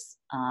years.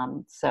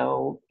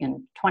 So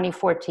in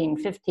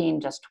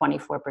 2014-15, just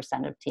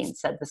 24% of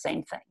teens said the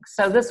same thing.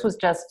 So this was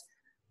just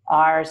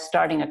our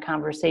starting a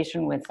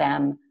conversation with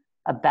them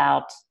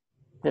about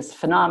this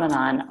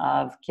phenomenon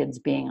of kids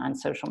being on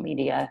social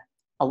media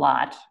a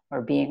lot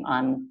or being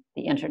on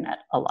the internet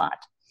a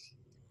lot.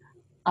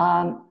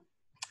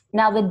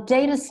 Now the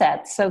data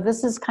set, so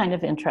this is kind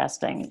of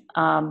interesting.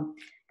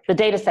 The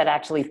data set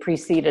actually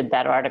preceded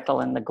that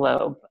article in the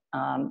Globe.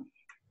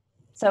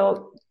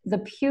 So the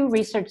Pew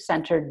Research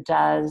Center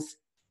does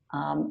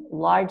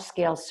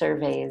large-scale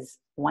surveys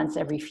once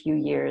every few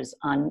years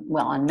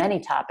on many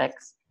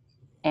topics,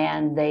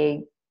 and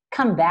they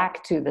come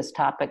back to this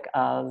topic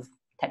of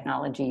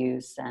technology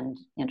use and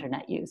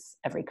internet use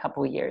every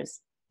couple of years.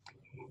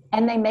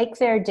 And they make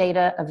their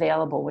data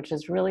available, which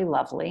is really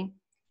lovely.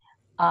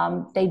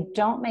 They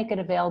don't make it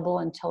available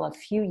until a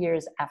few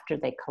years after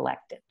they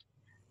collect it.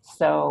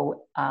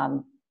 So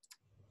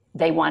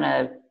they want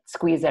to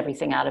squeeze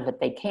everything out of it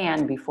they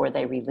can before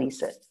they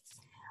release it.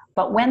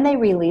 But when they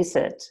release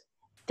it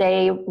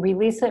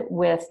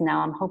with,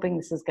 now I'm hoping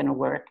this is going to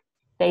work,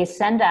 they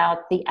send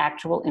out the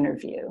actual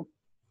interview.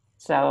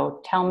 So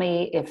tell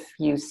me if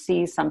you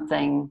see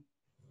something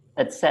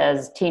that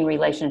says teen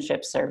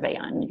relationship survey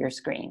on your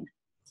screen.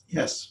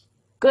 Yes.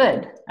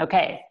 Good.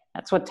 Okay.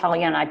 That's what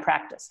Talia and I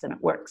practiced, and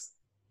it works.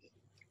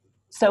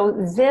 So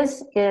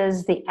this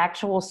is the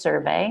actual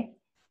survey,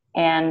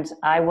 and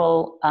I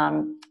will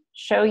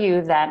show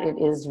you that it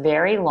is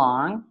very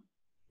long.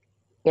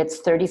 It's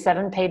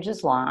 37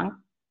 pages long.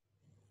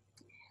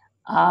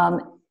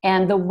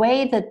 And the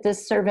way that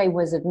this survey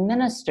was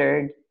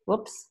administered,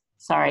 whoops,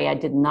 sorry, I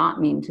did not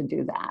mean to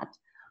do that,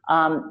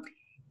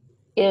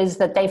 is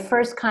that they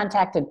first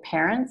contacted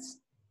parents,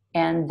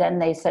 and then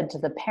they said to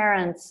the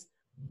parents,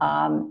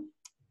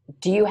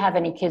 do you have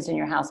any kids in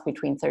your house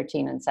between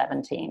 13 and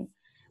 17?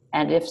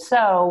 And if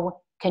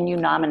so, can you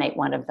nominate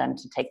one of them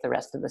to take the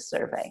rest of the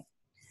survey?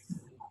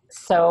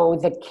 So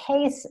the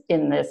case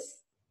in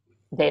this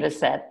data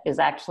set is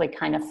actually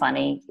kind of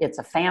funny. It's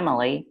a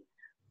family,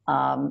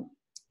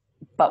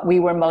 but we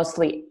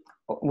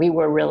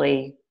were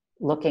really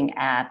looking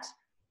at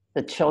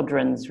the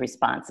children's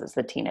responses,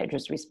 the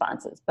teenagers'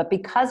 responses. But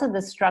because of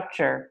the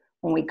structure,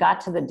 when we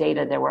got to the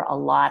data, there were a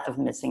lot of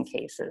missing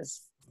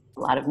cases, a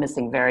lot of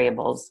missing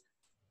variables.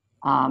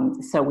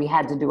 So we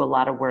had to do a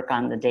lot of work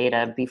on the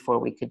data before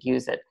we could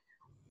use it.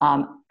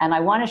 And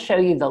I want to show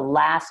you the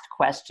last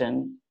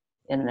question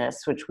in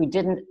this, which we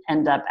didn't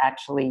end up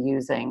actually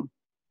using,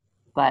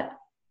 but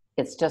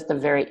it's just a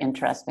very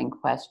interesting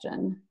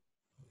question.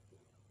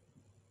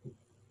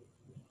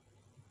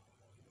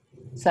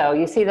 So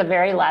you see the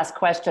very last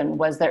question,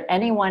 was there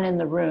anyone in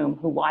the room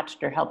who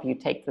watched or helped you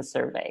take the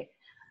survey?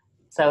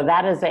 So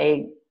that is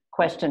a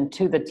question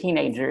to the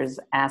teenagers,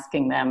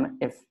 asking them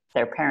if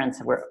their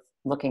parents were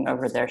looking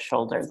over their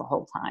shoulder the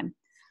whole time.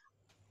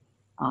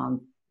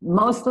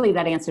 Mostly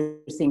that answer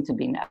seemed to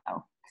be no.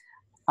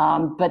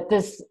 But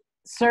this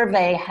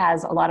survey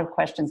has a lot of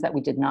questions that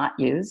we did not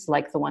use,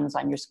 like the ones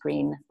on your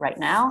screen right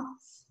now.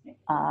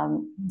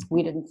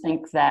 We didn't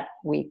think that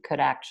we could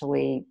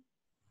actually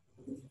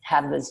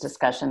have those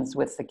discussions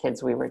with the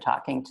kids we were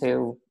talking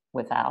to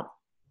without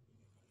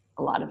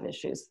a lot of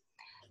issues.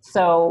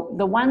 So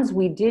the ones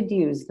we did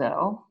use,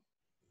 though,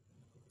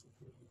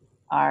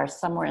 are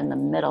somewhere in the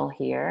middle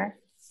here.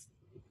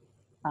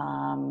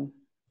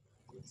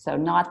 So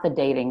not the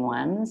dating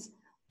ones,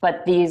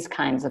 but these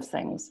kinds of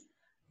things.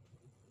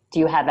 Do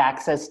you have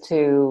access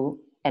to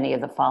any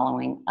of the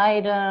following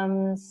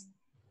items?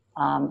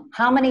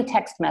 How many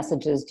text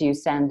messages do you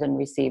send and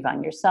receive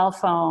on your cell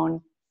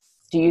phone?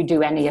 Do you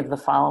do any of the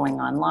following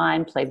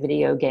online, play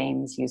video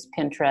games, use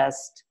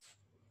Pinterest?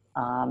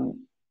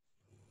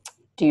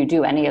 Do you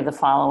do any of the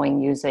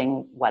following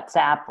using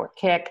WhatsApp or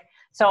Kik?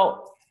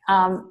 So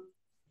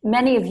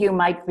many of you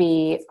might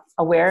be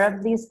aware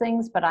of these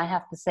things, but I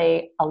have to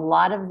say a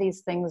lot of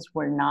these things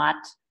were not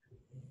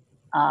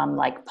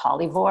like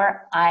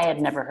Polyvore. I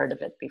had never heard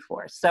of it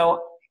before.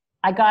 So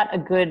I got a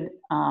good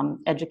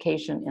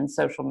education in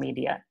social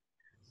media.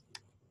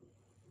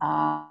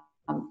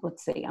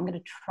 Let's see, I'm gonna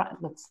try,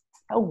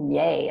 oh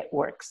yay, it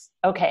works.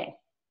 Okay,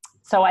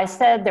 so I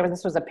said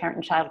this was a parent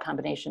and child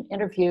combination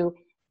interview.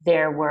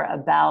 There were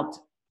about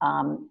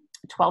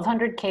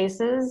 1,200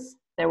 cases.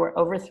 There were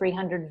over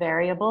 300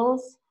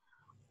 variables.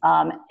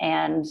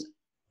 And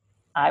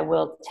I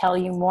will tell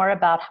you more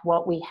about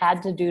what we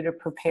had to do to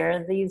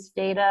prepare these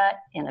data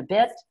in a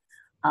bit.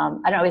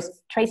 I don't know,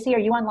 Tracy, are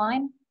you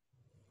online?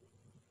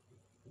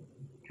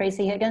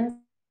 Tracy Higgins?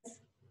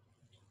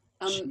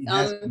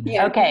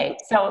 Yeah. Okay,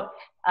 so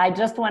I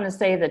just want to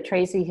say that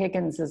Tracy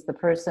Higgins is the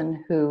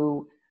person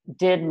who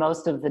did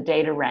most of the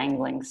data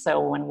wrangling. So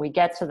when we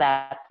get to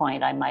that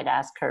point, I might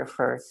ask her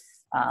for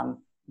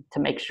to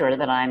make sure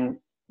that I'm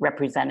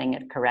representing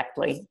it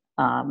correctly.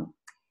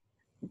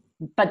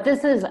 But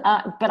this is,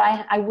 but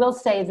I will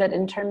say that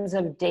in terms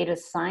of data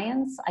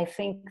science, I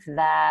think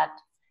that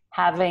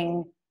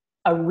having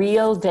a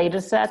real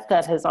data set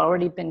that has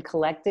already been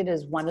collected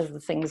is one of the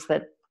things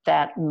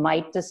that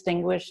might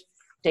distinguish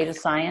data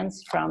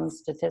science from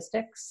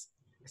statistics.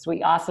 Because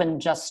we often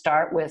just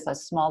start with a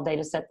small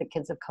data set that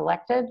kids have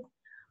collected.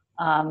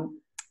 And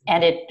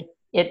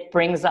it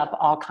brings up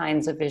all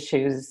kinds of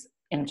issues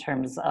in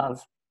terms of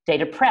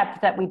data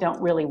prep that we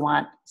don't really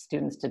want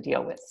students to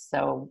deal with.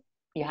 So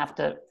you have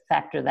to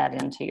factor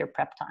that into your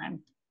prep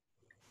time.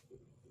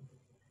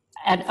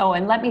 And oh,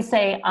 and let me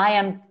say, I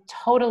am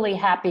totally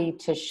happy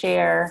to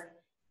share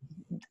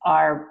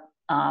our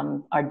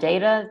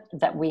data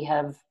that we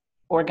have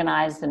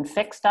organized and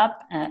fixed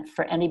up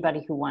for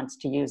anybody who wants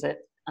to use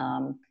it.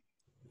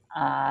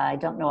 I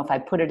don't know if I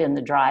put it in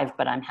the drive,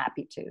 but I'm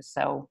happy to.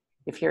 So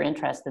if you're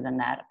interested in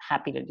that,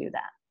 happy to do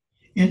that.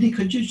 Andee,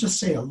 could you just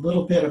say a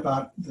little bit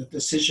about the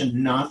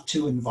decision not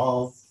to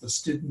involve the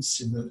students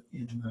in the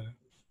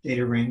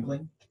data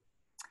wrangling?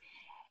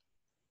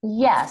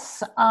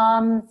 Yes.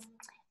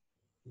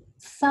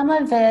 Some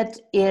of it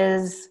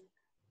is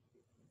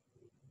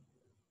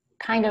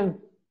kind of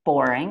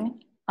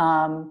boring.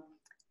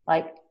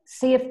 Like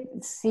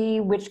see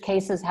which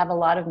cases have a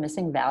lot of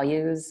missing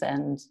values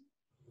and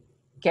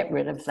get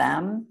rid of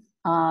them.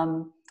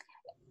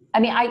 I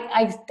mean,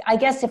 I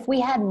guess if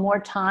we had more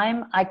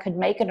time, I could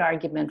make an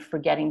argument for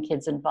getting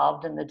kids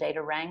involved in the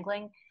data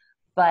wrangling,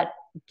 but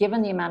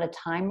given the amount of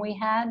time we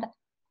had,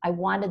 I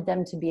wanted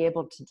them to be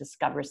able to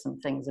discover some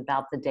things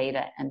about the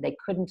data, and they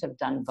couldn't have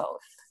done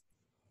both.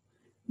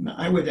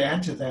 I would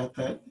add to that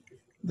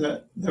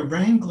that the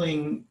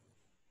wrangling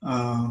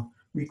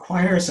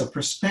requires a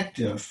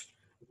perspective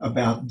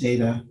about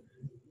data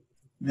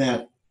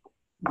that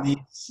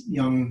these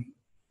young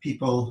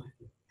people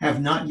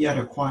have not yet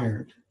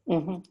acquired.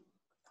 Mm-hmm.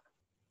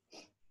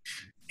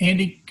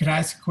 Andee, could I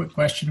ask a quick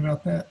question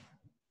about that?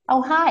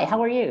 Oh, hi,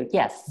 how are you?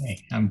 Yes.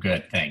 Hey, I'm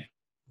good,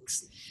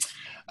 thanks.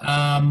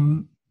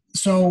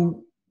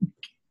 So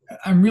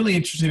I'm really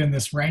interested in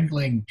this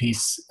wrangling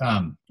piece.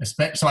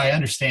 So I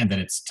understand that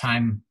it's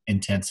time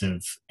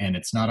intensive and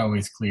it's not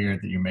always clear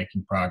that you're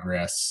making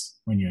progress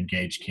when you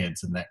engage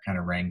kids in that kind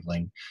of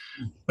wrangling.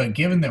 But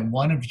given that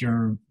one of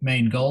your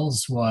main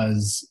goals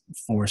was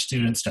for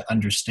students to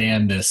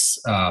understand this,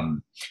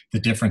 the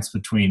difference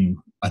between,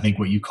 I think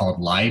what you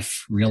called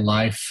life, real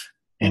life,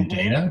 and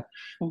data,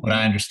 what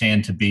I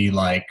understand to be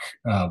like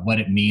what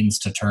it means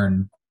to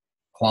turn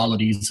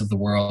qualities of the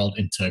world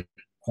into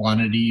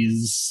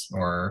quantities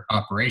or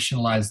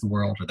operationalize the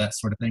world or that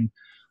sort of thing.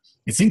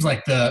 It seems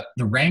like the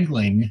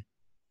wrangling,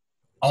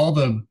 all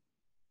the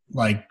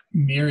like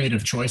myriad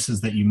of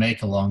choices that you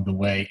make along the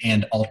way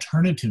and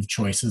alternative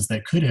choices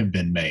that could have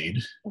been made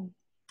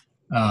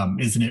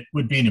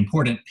would be an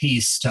important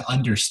piece to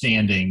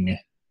understanding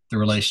the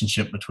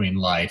relationship between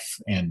life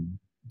and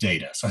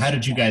data. So how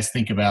did you guys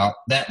think about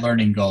that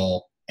learning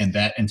goal and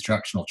that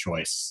instructional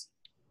choice?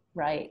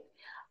 Right.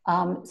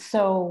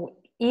 So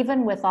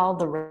even with all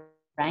the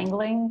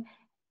wrangling,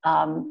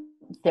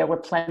 there were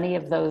plenty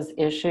of those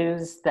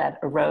issues that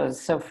arose.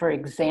 So for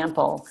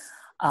example,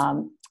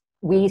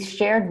 we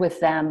shared with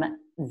them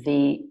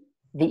the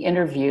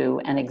interview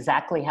and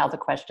exactly how the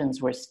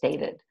questions were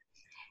stated.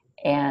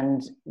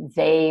 And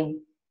they,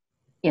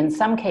 in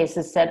some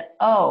cases, said,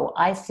 oh,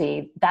 I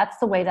see, that's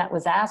the way that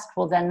was asked.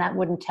 Well, then that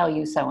wouldn't tell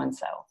you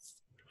so-and-so.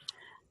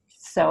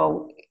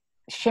 So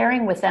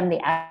sharing with them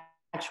the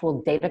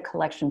actual data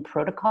collection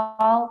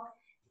protocol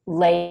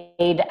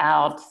laid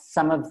out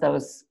some of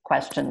those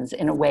questions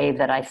in a way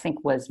that I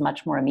think was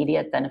much more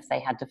immediate than if they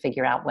had to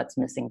figure out what's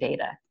missing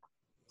data.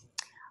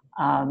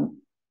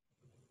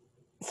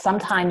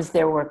 Sometimes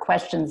there were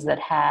questions that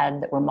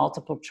were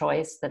multiple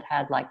choice that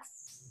had like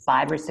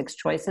 5 or 6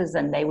 choices,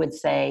 and they would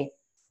say,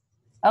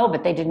 oh,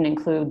 but they didn't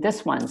include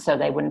this one, so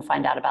they wouldn't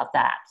find out about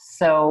that.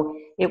 So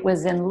it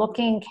was in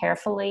looking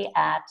carefully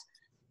at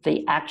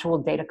the actual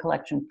data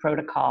collection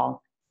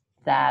protocol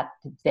that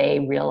they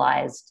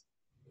realized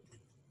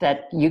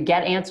that you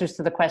get answers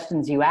to the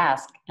questions you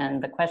ask,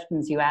 and the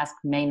questions you ask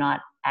may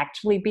not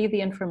actually be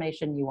the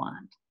information you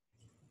want.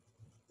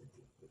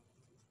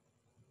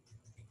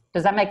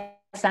 Does that make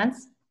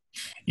sense?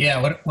 Yeah,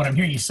 what I'm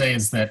hearing you say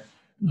is that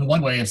the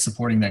one way of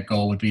supporting that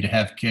goal would be to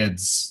have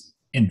kids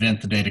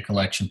invent the data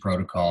collection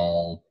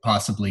protocol,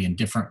 possibly in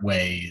different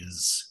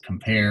ways,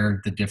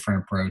 compare the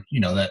different approach,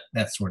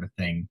 that sort of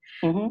thing.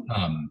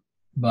 Mm-hmm.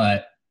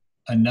 But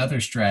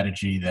another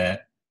strategy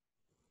that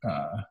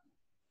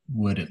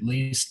would at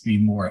least be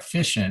more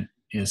efficient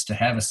is to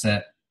have a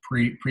set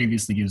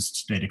previously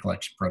used data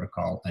collection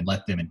protocol and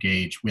let them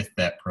engage with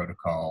that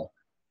protocol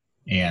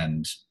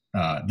and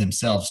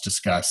themselves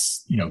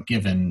discuss,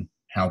 given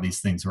how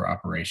these things are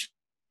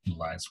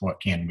operationalized,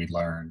 what can we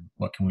learn,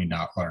 what can we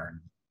not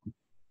learn?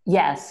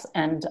 Yes,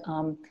 and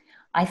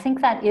I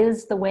think that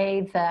is the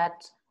way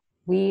that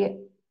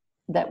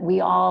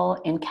we all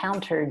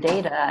encounter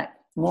data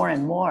more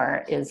and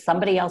more, is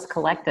somebody else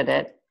collected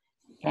it,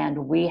 and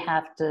we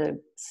have to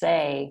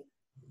say,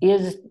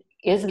 is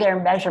their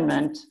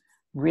measurement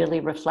really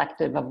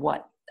reflective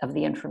of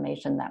the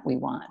information that we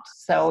want?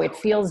 So it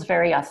feels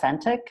very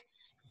authentic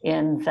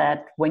in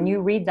that when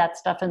you read that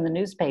stuff in the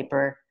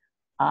newspaper,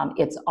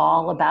 it's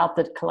all about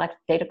the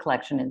data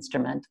collection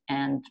instrument,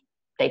 and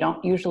they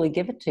don't usually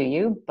give it to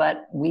you,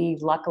 but we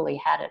luckily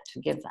had it to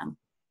give them.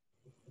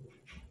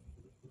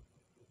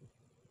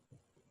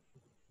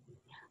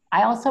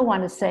 I also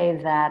want to say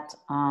that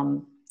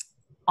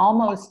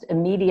almost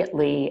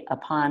immediately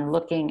upon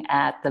looking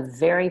at the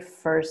very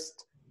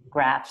first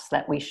graphs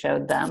that we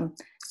showed them,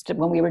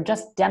 when we were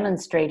just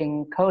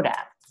demonstrating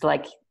CODAP,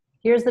 like,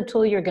 here's the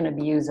tool you're going to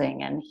be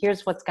using, and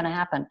here's what's going to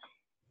happen.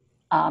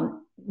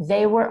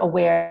 They were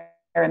aware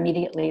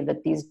immediately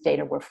that these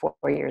data were 4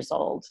 years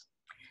old.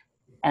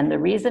 And the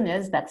reason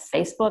is that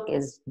Facebook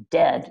is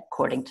dead,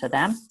 according to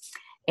them.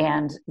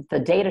 And the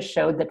data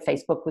showed that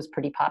Facebook was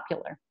pretty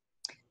popular.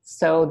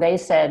 So they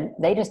said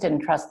they just didn't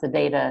trust the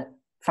data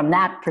from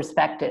that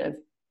perspective.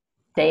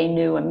 They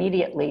knew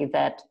immediately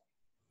that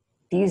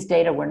these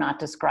data were not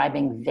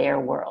describing their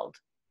world.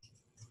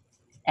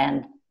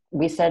 And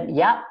we said,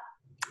 yeah,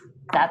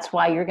 that's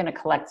why you're going to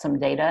collect some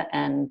data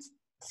and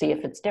see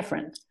if it's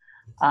different.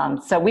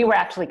 So we were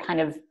actually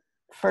kind of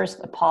first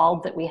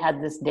appalled that we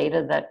had this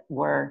data that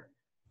were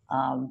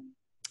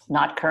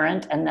not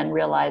current, and then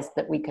realized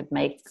that we could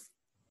make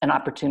an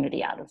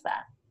opportunity out of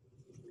that.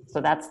 So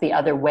that's the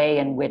other way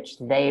in which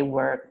they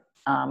were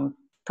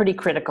pretty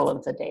critical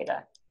of the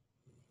data.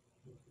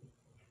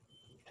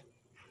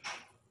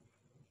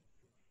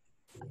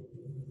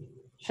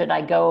 Should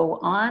I go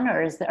on,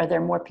 or are there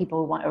more people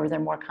who want, or are there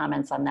more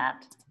comments on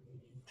that?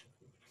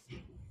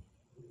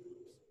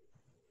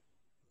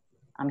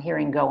 I'm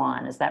hearing go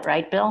on. Is that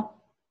right, Bill?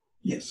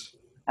 Yes.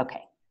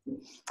 Okay.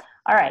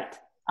 All right.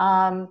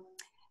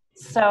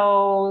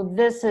 So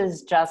this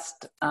is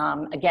just,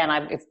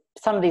 again,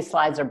 some of these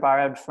slides are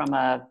borrowed from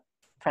a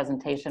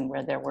presentation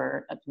where there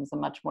was a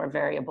much more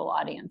variable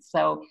audience.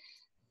 So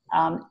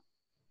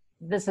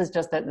this is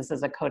just that this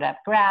is a CODAP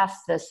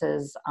graph. This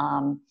is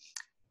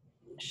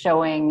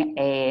showing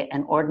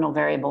an ordinal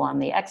variable on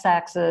the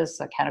x-axis,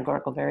 a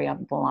categorical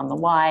variable on the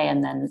y,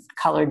 and then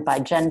colored by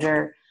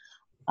gender.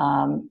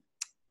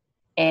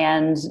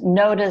 And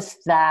notice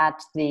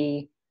that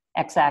the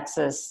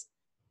x-axis,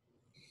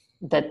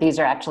 that these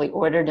are actually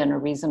ordered in a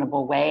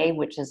reasonable way,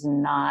 which is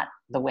not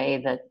the way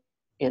that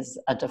is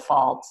a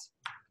default.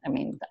 I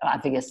mean,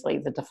 obviously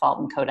the default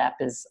in CODAP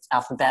is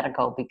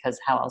alphabetical, because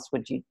how else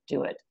would you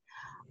do it?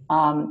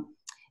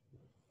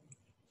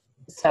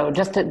 So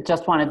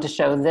just wanted to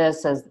show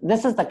this as,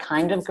 this is the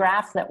kind of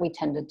graph that we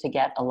tended to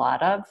get a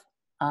lot of,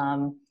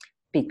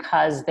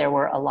 because there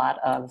were a lot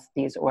of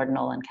these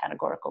ordinal and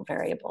categorical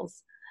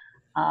variables.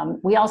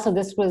 We also,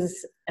 this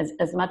was,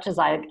 as much as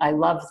I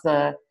love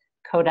the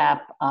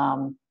CODAP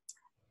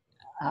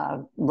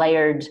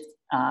layered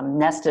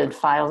nested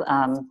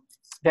file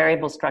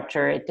variable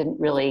structure, it didn't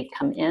really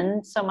come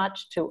in so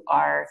much to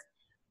our,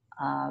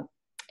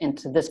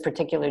 into this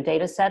particular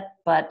data set,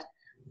 but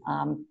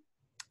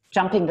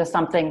jumping to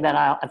something that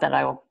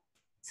I'll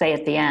say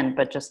at the end,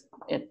 but just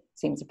it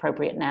seems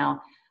appropriate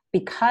now.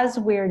 Because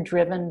we're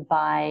driven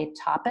by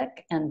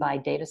topic and by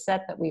data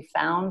set that we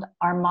found,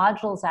 our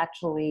modules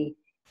actually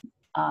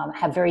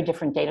have very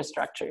different data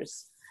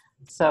structures.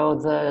 So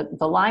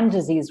the Lyme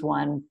disease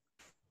one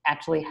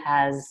actually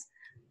has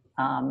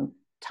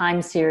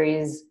time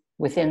series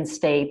within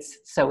states.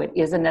 So it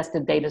is a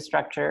nested data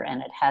structure,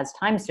 and it has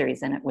time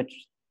series in it,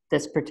 which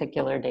this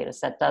particular data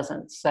set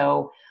doesn't.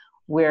 So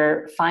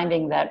we're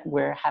finding that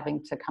we're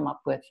having to come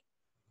up with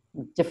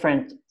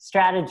different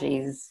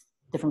strategies,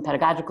 different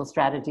pedagogical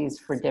strategies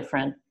for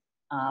different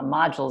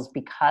modules,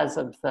 because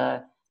of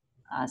the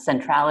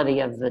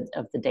centrality of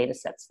the data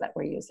sets that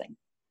we're using.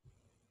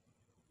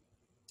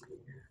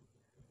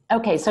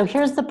 Okay, so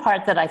here's the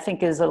part that I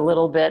think is a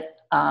little bit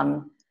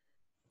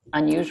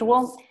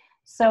unusual.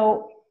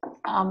 So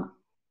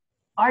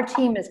our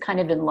team is kind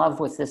of in love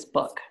with this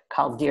book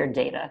called Dear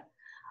Data.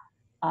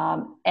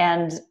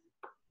 And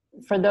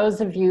for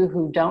those of you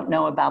who don't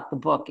know about the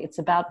book, it's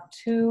about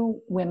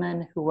two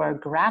women who are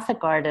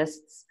graphic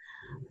artists,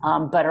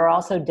 but are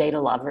also data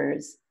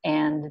lovers.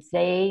 And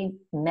they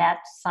met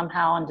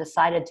somehow and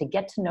decided to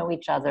get to know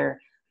each other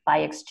by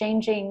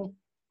exchanging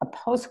a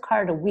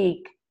postcard a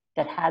week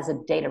that has a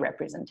data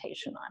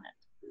representation on it.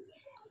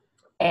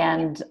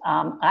 And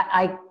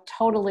I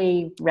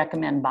totally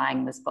recommend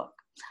buying this book.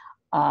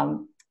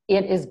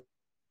 It is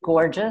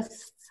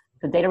gorgeous.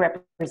 The data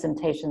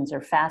representations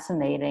are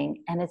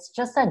fascinating, and it's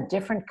just a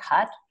different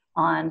cut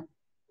on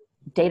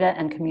data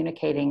and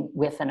communicating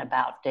with and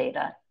about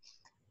data.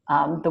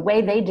 The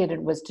way they did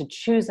it was to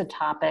choose a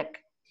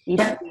topic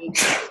each week,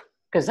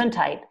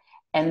 Gesundheit,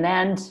 and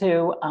then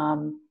to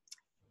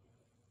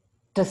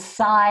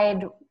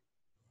decide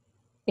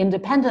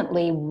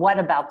independently what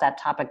about that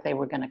topic they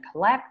were going to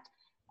collect,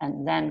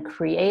 and then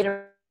create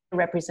a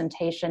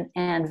representation,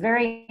 and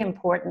very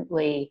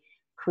importantly,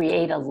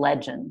 create a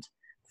legend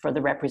for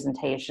the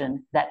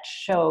representation that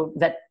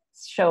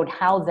showed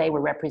how they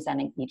were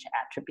representing each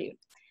attribute.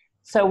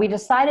 So we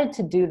decided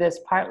to do this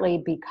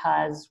partly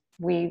because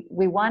we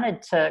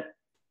wanted to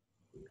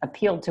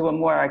appeal to a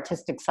more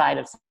artistic side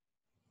of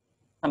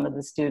some of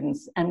the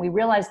students, and we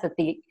realized that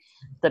the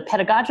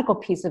pedagogical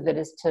piece of it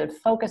is to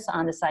focus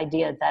on this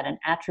idea that an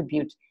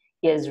attribute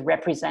is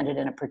represented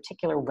in a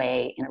particular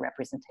way in a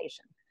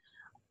representation.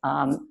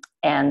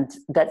 And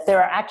that there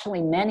are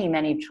actually many,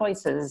 many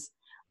choices.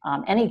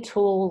 Any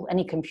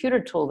computer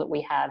tool that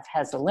we have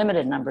has a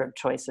limited number of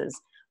choices,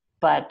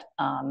 but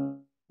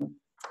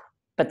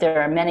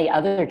there are many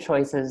other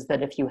choices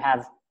that if you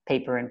have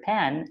paper and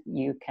pen,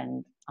 you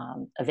can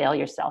avail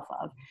yourself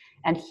of.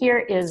 And here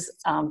is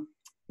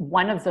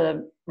one of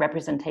the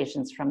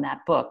representations from that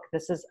book.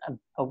 This is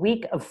a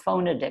week of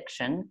phone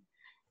addiction.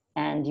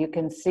 And you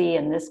can see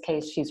in this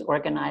case, she's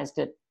organized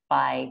it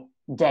by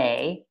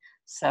day.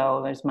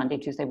 So there's Monday,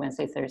 Tuesday,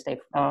 Wednesday, Thursday,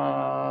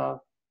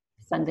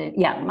 Sunday.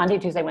 Yeah, Monday,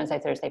 Tuesday, Wednesday,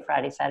 Thursday,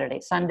 Friday, Saturday,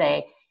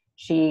 Sunday.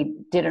 She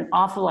did an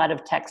awful lot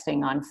of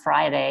texting on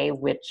Friday,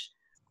 which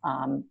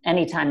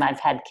anytime I've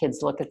had kids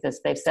look at this,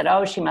 they've said,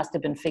 oh, she must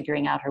have been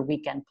figuring out her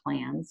weekend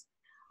plans.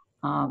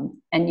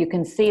 And you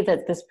can see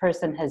that this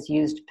person has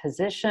used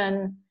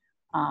position,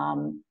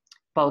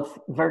 both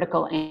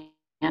vertical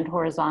and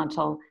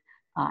horizontal,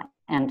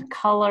 and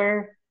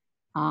color.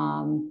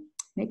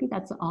 Maybe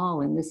that's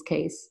all in this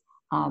case,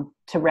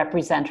 to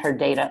represent her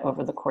data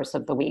over the course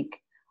of the week.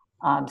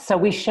 So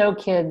we show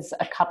kids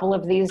a couple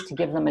of these to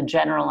give them a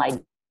general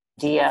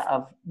idea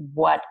of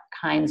what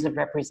kinds of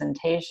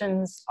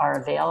representations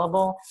are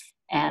available.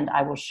 And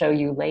I will show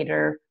you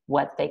later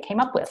what they came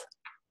up with.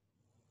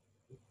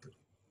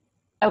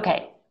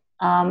 Okay,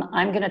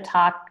 I'm going to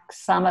talk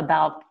some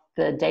about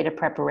the data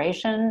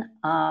preparation.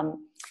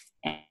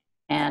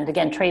 And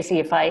again, Tracy,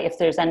 if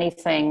there's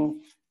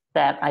anything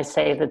that I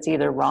say that's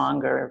either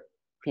wrong or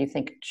you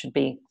think it should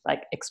be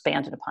like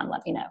expanded upon,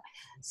 let me know.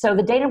 So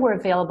the data were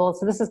available.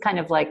 So this is kind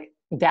of like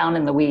down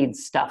in the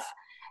weeds stuff,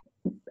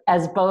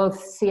 as both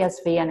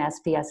CSV and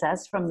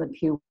SPSS from the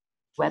Pew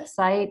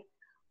website.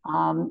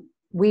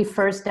 We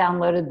first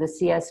downloaded the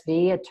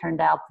CSV. It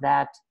turned out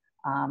that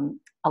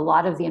a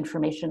lot of the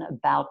information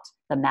about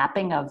the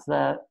mapping of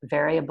the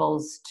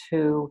variables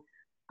to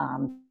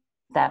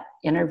that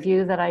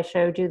interview that I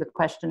showed you, the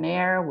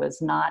questionnaire,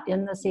 was not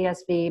in the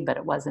CSV, but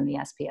it was in the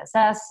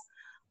SPSS.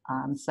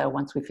 So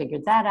once we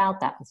figured that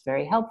out, that was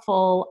very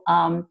helpful.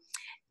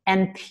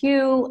 And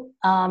Pew,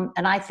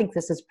 and I think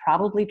this is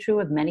probably true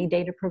of many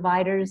data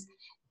providers,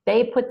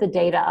 they put the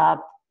data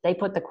up, they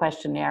put the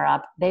questionnaire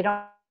up, they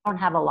don't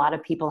have a lot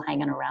of people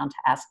hanging around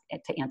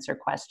to answer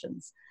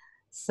questions.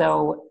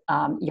 So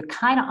you're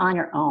kind of on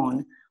your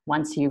own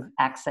once you've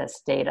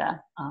accessed data.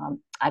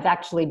 I've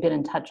actually been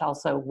in touch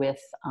also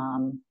with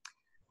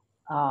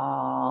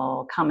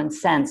Common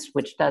Sense,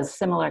 which does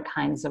similar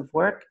kinds of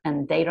work,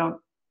 and they don't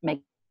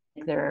make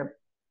their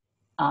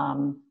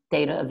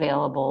data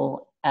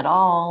available at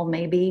all,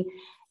 maybe.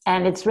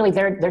 And it's really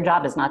their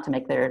job is not to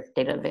make their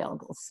data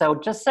available. So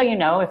just so you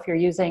know, if you're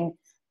using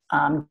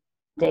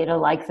data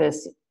like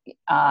this,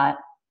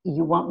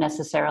 you won't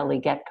necessarily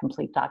get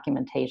complete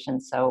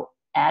documentation. So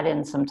add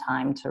in some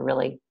time to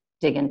really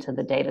dig into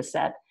the data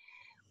set.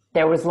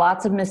 There was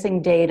lots of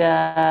missing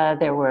data.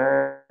 There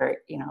were,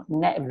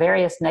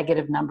 various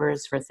negative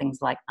numbers for things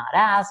like not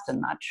asked and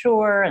not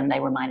sure, and they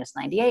were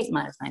 -98,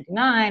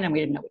 -99, and we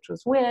didn't know which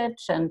was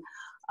which. And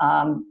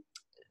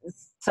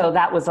so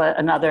that was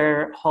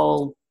another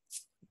whole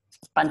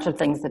bunch of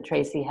things that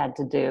Tracy had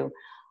to do.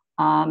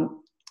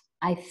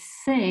 I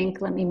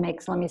think, let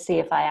me see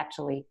if I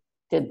actually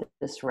did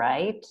this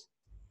right.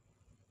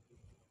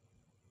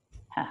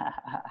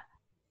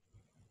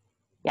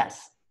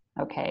 Yes,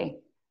 okay.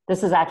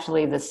 This is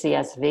actually the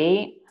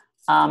CSV.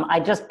 I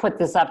just put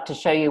this up to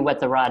show you what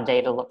the raw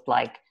data looked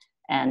like.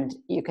 And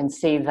you can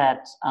see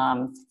that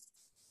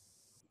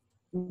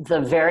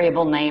the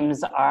variable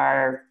names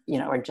are,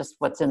 are just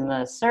what's in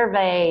the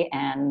survey.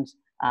 And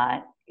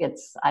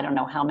it's, I don't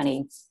know how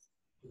many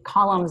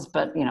columns,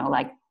 but,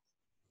 like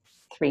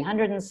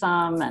 300 and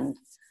some. And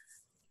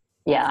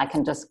yeah, I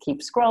can just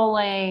keep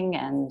scrolling.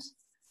 And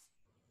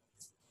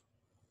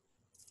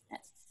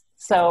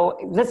so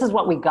this is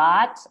what we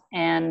got,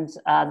 and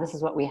this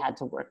is what we had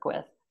to work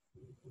with.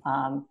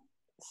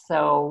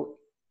 So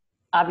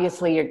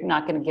obviously you're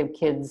not going to give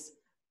kids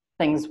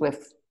things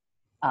with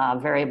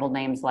variable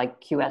names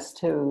like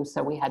QS2,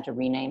 so we had to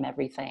rename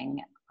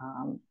everything.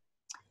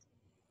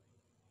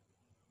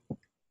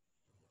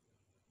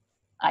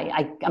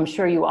 I'm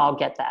sure you all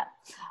get that.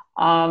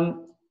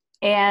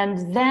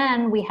 And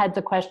then we had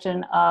the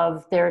question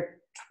of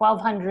their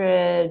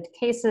 1,200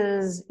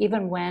 cases,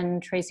 even when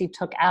Tracy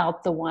took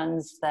out the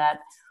ones that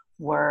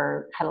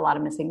had a lot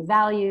of missing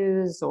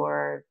values,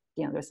 or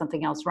there's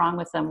something else wrong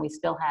with them, we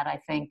still had,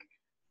 I think,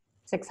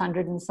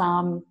 600 and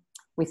some.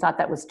 We thought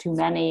that was too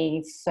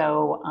many.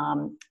 So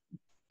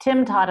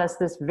Tim taught us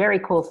this very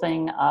cool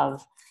thing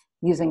of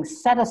using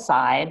set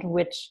aside,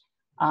 which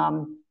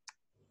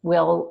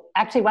we'll,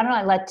 actually, why don't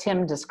I let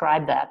Tim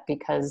describe that,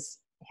 because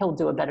he'll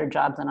do a better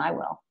job than I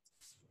will.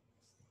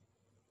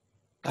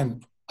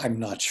 I'm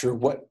not sure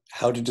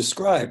how to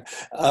describe.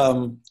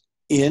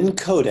 In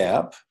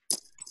CodeApp,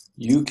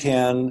 you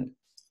can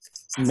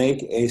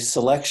make a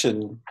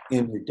selection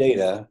in your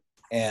data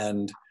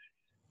and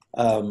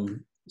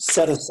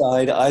set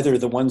aside either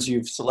the ones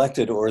you've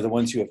selected or the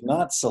ones you have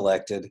not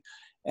selected,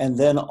 and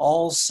then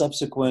all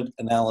subsequent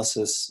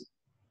analysis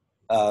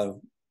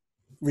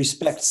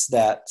respects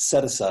that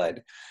set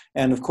aside.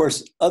 And of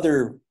course,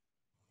 other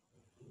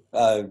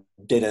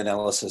data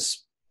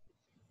analysis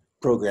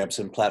programs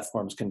and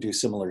platforms can do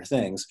similar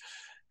things.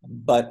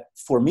 But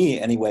for me,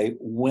 anyway,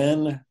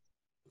 when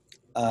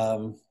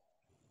I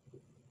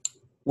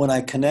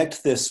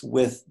connect this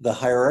with the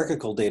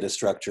hierarchical data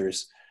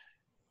structures,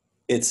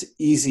 it's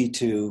easy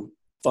to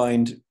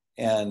find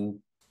and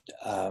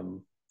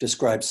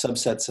describe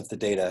subsets of the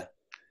data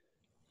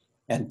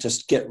and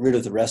just get rid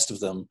of the rest of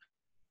them.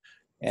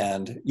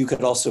 And you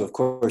could also, of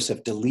course,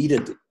 have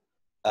deleted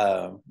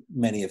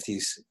many of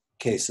these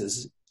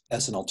cases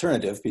as an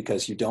alternative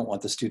because you don't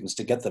want the students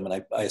to get them.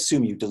 And I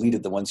assume you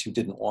deleted the ones you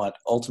didn't want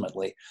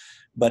ultimately.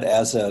 But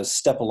as a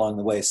step along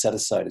the way, set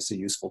aside is a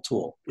useful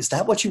tool. Is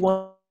that what you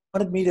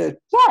wanted me to?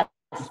 Yes,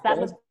 that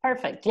was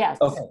perfect, yes.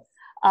 Okay.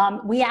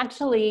 We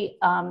actually,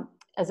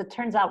 as it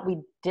turns out, we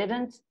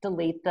didn't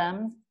delete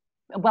them.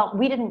 Well,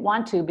 we didn't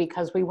want to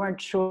because we weren't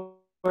sure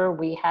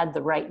we had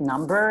the right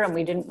number, and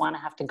we didn't want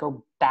to have to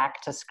go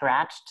back to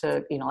scratch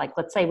to, you know, like,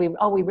 let's say we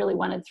really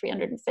wanted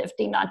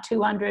 350, not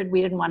 200.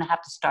 We didn't want to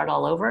have to start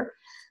all over.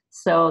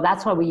 So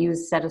that's why we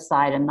used set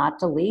aside and not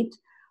delete.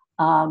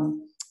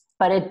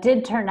 But it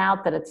did turn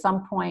out that at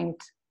some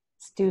point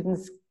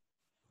students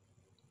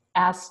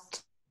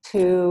asked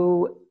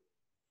to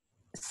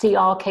see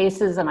all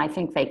cases, and I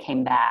think they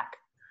came back.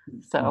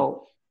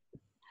 So,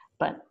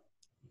 but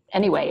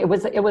anyway, it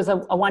was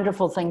a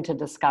wonderful thing to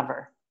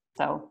discover.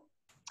 So.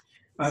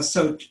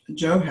 So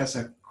Joe has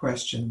a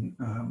question.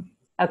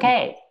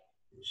 Okay.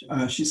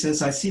 She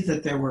says, I see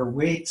that there were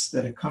weights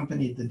that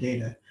accompanied the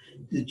data.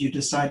 Did you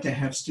decide to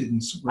have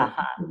students work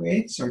with the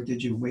weights, or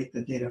did you weight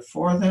the data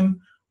for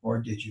them, or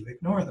did you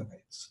ignore the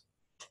weights?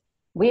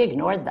 We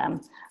ignored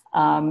them.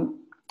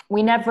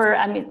 We never,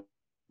 I mean,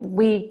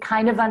 we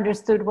kind of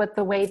understood what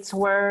the weights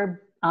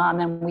were,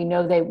 and we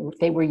know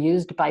they were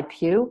used by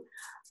Pew,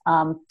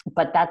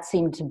 but that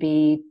seemed to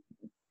be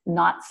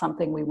not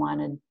something we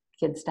wanted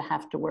kids to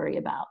have to worry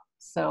about.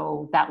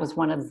 So that was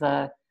one of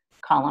the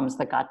columns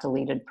that got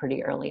deleted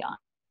pretty early on.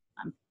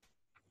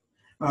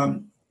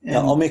 Now,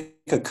 I'll make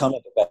a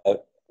comment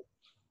about.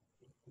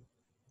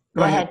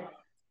 Go ahead.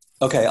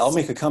 Okay, I'll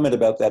make a comment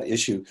about that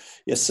issue.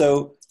 Yeah,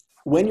 so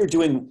when you're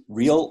doing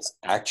real,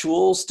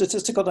 actual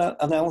statistical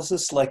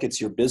analysis, like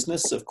it's your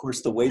business, of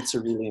course, the weights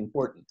are really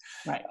important.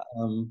 Right.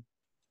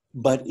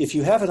 But if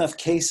you have enough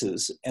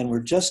cases and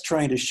we're just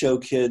trying to show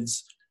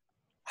kids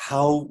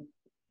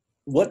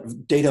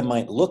what data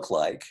might look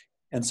like,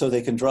 and so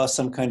they can draw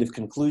some kind of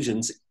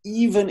conclusions,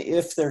 even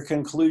if their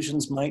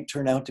conclusions might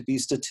turn out to be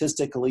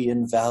statistically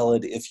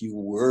invalid if you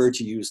were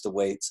to use the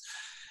weights,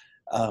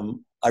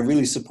 I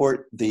really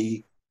support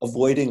the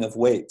avoiding of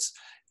weights.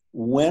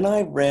 When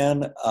I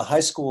ran a high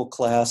school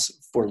class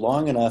for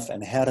long enough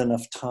and had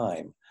enough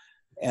time,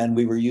 and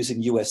we were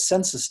using US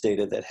Census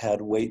data that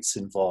had weights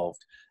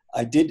involved,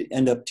 I did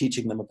end up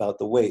teaching them about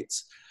the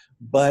weights.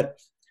 But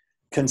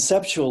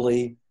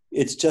conceptually,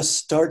 it just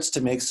starts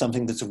to make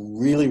something that's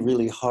really,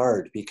 really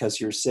hard,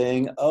 because you're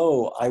saying,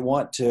 oh, I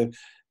want to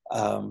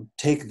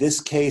take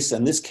this case,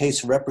 and this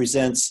case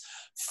represents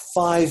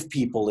 5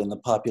 people in the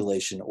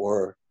population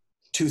or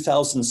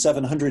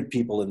 2,700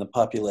 people in the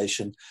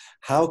population.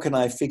 How can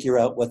I figure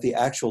out what the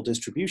actual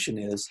distribution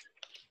is?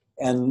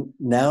 And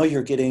now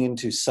you're getting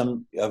into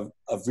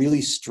a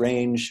really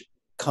strange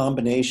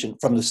combination,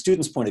 from the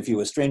student's point of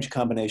view, a strange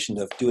combination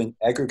of doing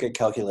aggregate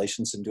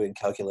calculations and doing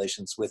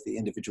calculations with the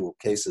individual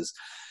cases.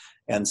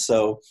 And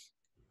so,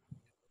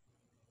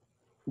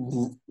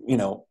 you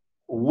know,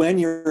 when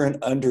you're an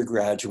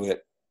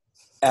undergraduate,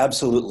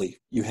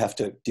 absolutely, you have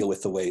to deal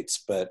with the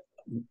weights, but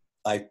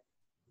I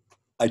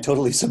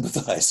totally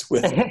sympathize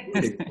with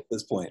it at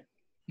this point.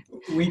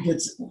 We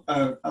did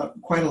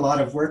quite a lot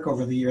of work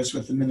over the years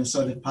with the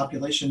Minnesota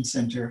Population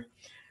Center,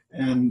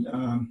 and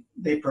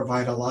they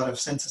provide a lot of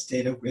census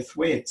data with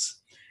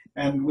weights.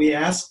 And we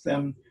asked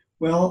them,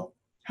 well,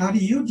 how do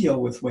you deal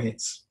with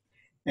weights?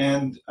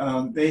 And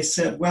they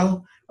said,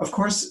 well, of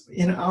course,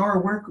 in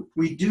our work,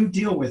 we do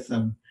deal with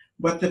them,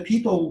 but the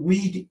people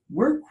we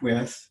work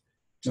with,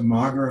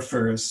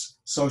 demographers,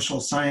 social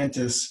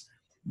scientists,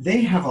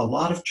 they have a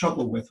lot of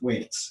trouble with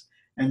weights.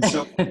 And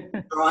so we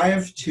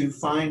strive to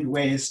find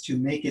ways to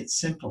make it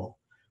simple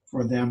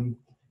for them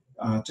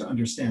to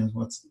understand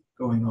what's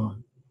going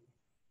on.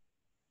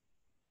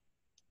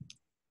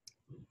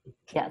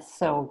 Yes,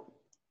 so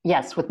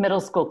yes, with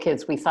middle school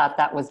kids, we thought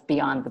that was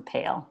beyond the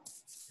pale.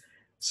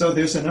 So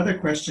there's another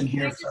question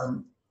here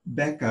from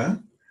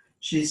Becca.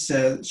 She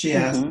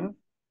asked,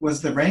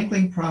 was the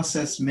wrangling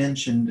process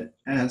mentioned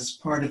as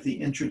part of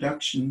the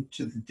introduction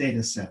to the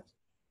data set?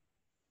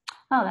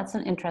 Oh, that's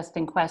an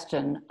interesting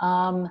question.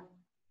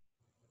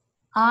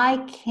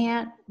 I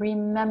can't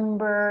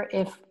remember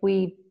if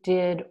we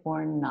did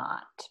or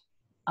not.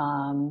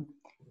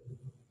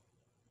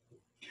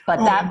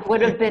 But that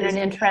would have been an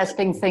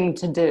interesting thing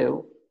to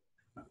do.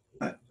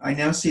 I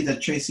now see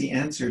that Tracy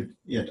answered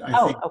it.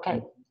 I think.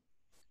 Okay.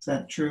 Is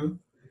that true?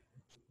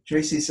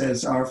 Tracy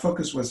says, our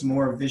focus was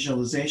more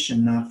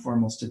visualization, not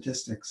formal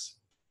statistics.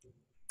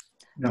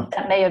 No.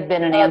 That may have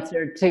been an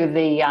answer to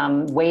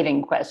the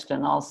weighting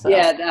question also.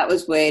 Yeah, that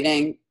was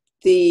weighting.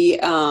 The,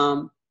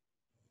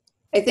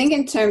 I think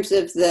in terms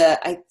of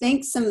I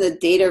think some of the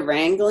data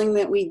wrangling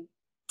that we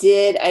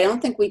did, I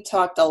don't think we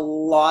talked a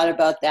lot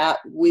about that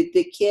with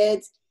the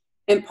kids.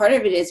 And part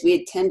of it is we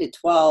had 10 to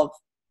 12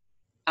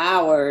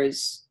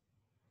 hours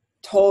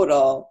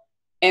total,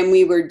 and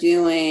we were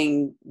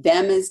doing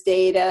them as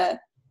data.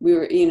 We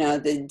were, you know,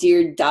 the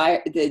dear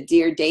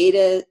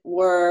data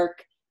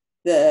work,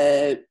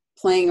 the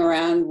playing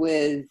around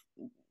with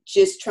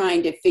just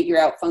trying to figure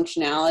out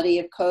functionality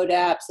of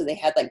CodeApp. So they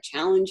had like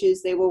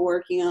challenges they were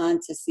working on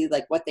to see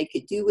like what they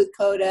could do with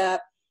CodeApp,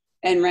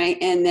 and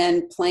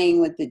then playing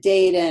with the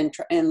data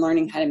and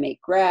learning how to make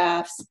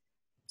graphs.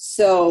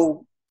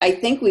 So I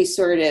think we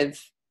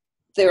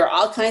there were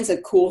all kinds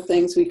of cool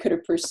things we could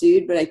have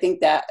pursued, but I think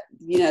that,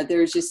 you know,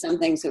 there was just some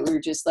things that we were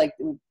just like,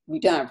 we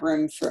don't have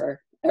room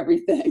for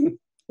everything.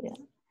 Yeah.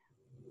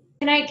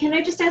 Can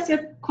I just ask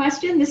a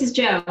question? This is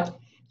Jo.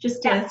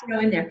 Just to throw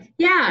in there.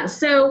 Yeah,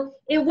 so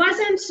it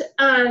wasn't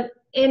an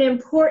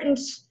important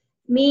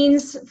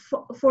means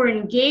for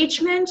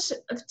engagement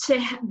to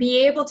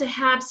be able to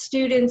have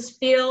students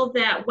feel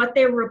that what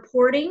they're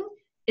reporting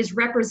is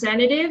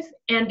representative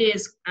and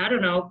is, I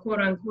don't know,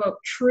 quote unquote,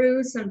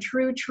 some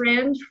true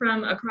trend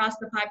from across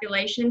the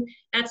population.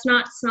 That's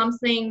not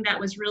something that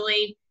was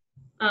really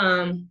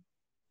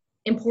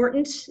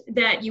important,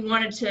 that you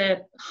wanted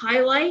to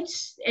highlight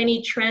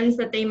any trends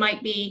that they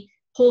might be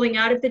pulling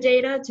out of the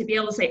data, to be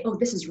able to say, oh,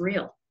 this is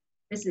real.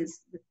 This is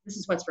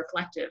what's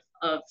reflective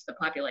of the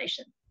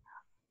population.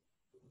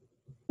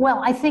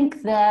 Well, I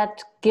think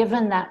that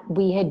given that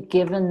we had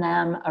given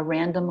them a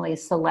randomly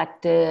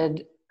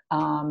selected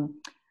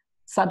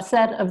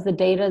subset of the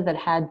data that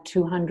had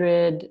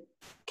 200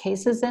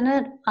 cases in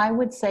it, I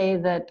would say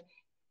that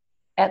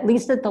at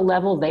least at the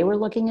level they were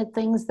looking at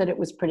things, that it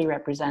was pretty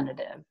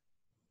representative.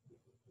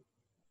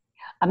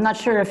 I'm not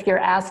sure if you're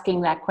asking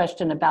that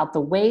question about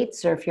the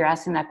weights or if you're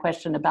asking that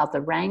question about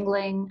the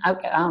wrangling.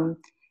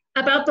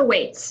 About the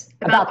weights.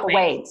 About the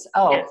weights.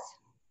 Oh. Yes.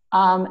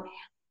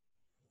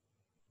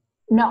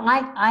 No,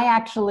 I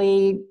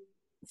actually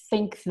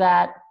think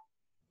that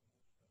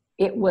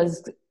it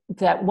was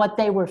that what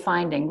they were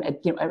finding,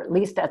 at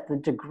least at the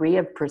degree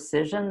of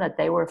precision that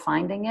they were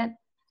finding it,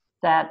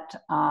 that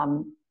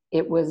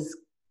it was,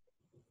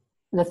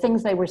 the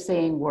things they were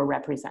seeing were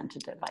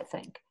representative, I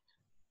think.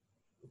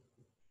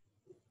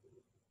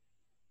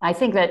 I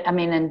think that, I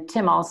mean, and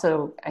Tim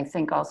also, I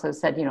think also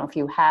said, you know,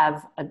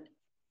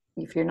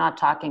 if you're not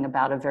talking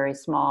about a very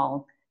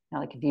small, you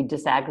know, like if you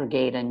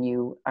disaggregate and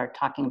you are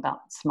talking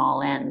about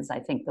small n's,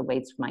 I think the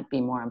weights might be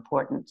more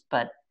important.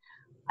 But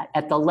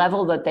at the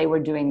level that they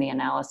were doing the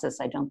analysis,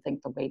 I don't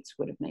think the weights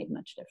would have made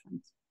much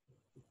difference.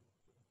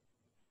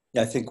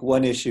 Yeah, I think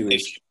one issue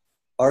is,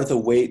 are the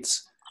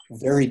weights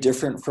very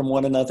different from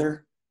one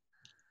another,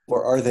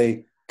 or are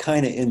they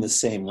kind of in the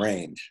same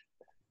range?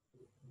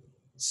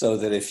 So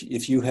that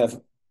if you have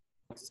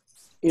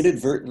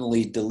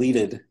inadvertently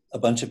deleted a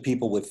bunch of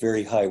people with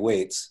very high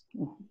weights,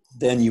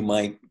 then you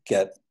might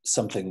get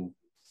something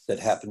that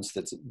happens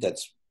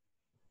that's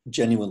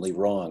genuinely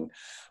wrong.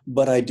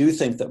 But I do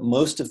think that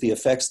most of the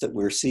effects that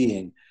we're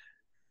seeing,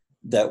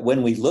 that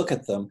when we look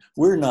at them,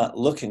 we're not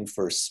looking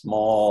for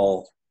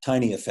small,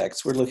 tiny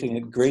effects. We're looking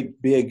at great,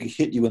 big,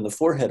 hit you in the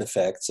forehead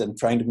effects and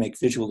trying to make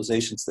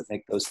visualizations that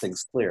make those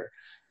things clear.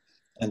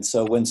 And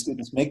so when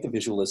students make the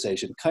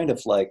visualization, kind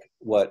of like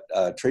what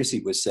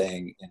Tracy was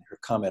saying in her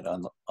comment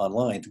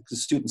online, the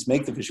students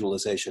make the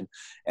visualization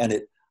and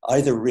it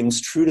either rings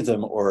true to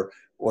them or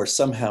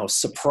somehow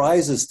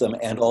surprises them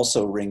and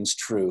also rings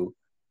true.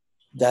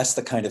 That's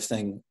the kind of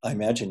thing I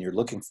imagine you're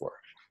looking for.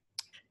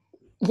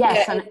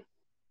 Yes, Yeah. and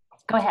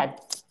go ahead.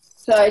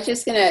 So I was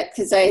just gonna,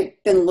 because I've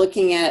been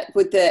looking at,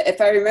 if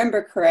I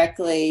remember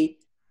correctly,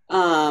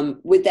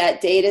 with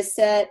that data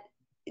set,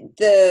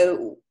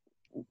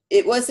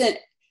 it wasn't,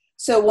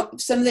 so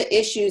some of the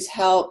issues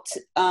helped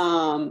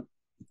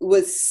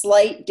with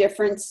slight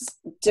differences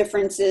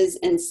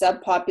in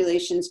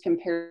subpopulations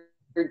compared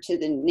to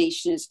the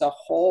nation as a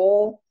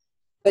whole,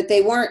 but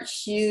they weren't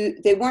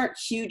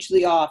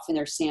hugely off in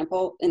their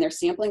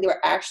sampling. They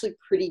were actually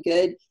pretty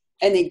good,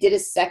 and they did a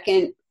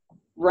second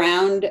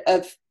round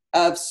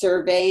of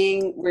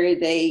surveying where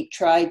they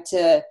tried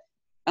to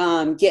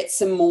get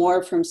some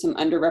more from some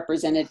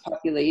underrepresented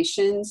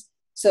populations.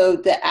 So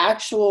the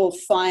actual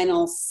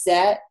final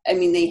set, I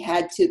mean, they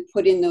had to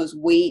put in those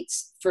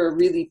weights for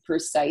really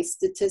precise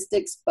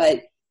statistics,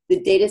 but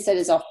the data set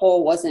as a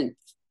whole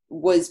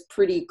was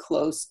pretty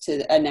close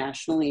to a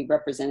nationally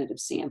representative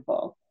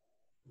sample.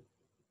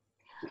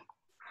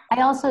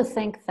 I also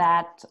think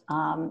that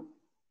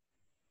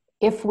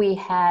if we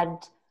had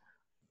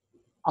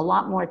a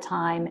lot more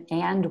time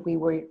and we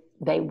were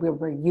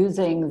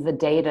using the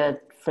data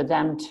for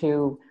them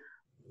to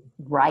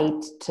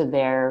write to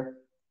their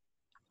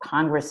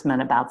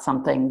congressman about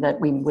something, that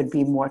we would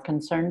be more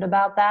concerned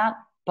about that.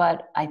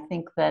 But I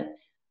think that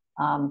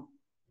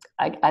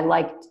I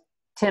liked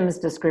Tim's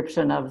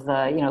description of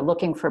the,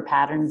 looking for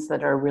patterns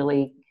that are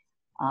really,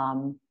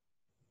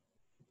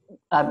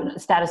 a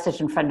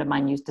statistician friend of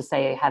mine used to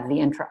say, have the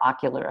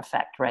intraocular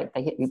effect, right?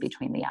 They hit you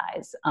between the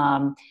eyes.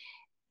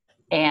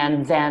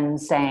 And then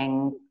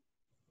saying,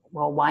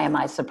 well, why am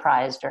I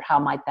surprised, or how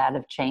might that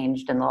have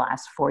changed in the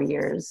last 4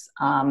 years?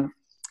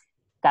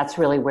 That's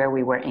really where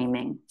we were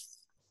aiming.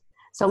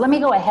 So let me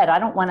go ahead. I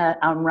don't want to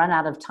run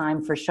out of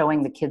time for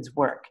showing the kids'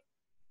 work.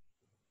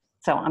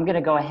 So I'm going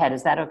to go ahead.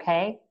 Is that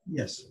okay?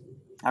 Yes.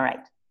 All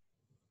right.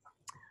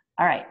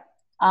 All right.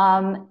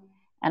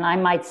 And I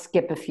might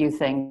skip a few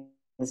things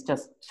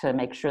just to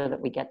make sure that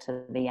we get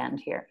to the end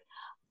here.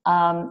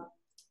 I'm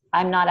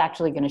not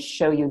actually going to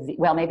show you,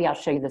 well, maybe I'll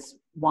show you this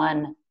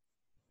one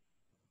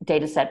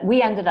data set.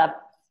 We ended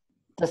up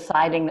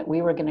deciding that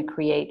we were going to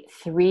create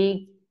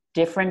 3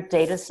 different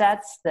data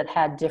sets that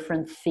had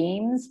different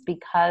themes,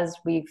 because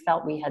we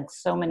felt we had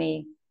so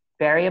many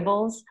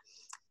variables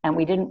and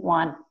we didn't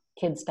want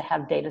kids to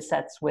have data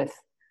sets with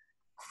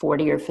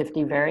 40 or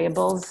 50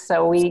 variables.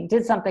 So we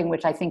did something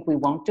which I think we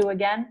won't do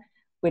again,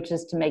 which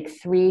is to make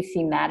 3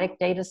 thematic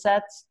data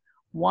sets,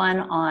 one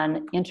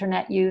on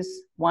internet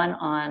use, one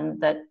on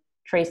that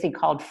Tracy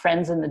called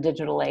Friends in the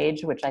Digital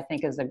Age, which I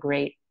think is a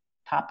great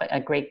topic,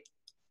 a great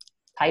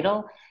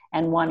title,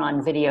 and one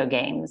on video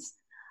games.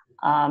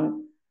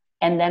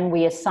 And then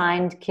we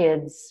assigned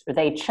kids, or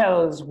they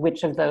chose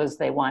which of those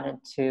they wanted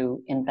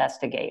to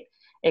investigate.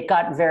 It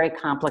got very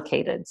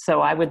complicated.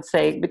 So I would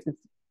say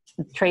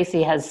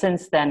Tracy has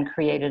since then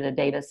created a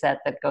data set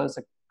that goes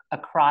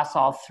across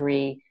all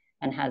 3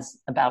 and has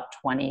about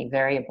 20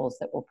 variables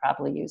that we'll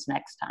probably use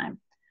next time.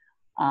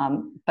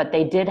 But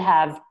they did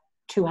have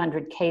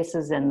 200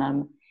 cases in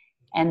them.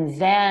 And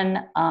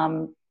then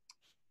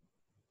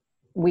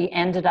we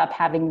ended up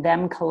having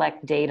them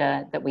collect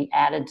data that we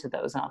added to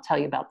those, and I'll tell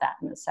you about that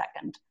in a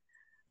second.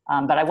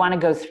 But I want to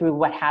go through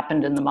what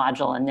happened in the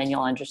module, and then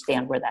you'll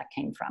understand where that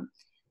came from.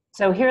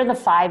 So here are the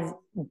 5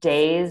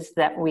 days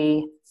that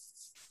we,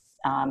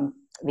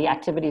 the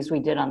activities we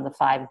did on the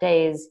 5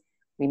 days.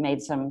 We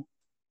made some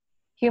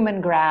human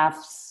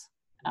graphs.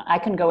 I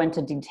can go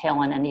into detail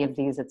on any of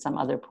these at some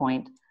other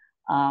point.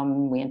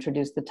 We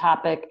introduced the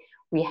topic.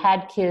 We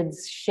had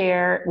kids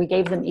share, we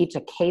gave them each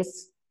a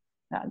case,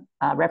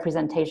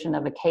 representation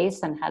of a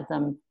case, and had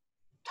them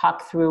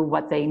talk through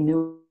what they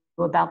knew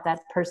about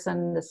that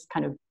person. This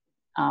kind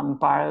of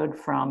borrowed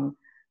from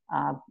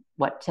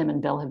what Tim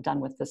and Bill have done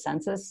with the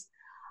census.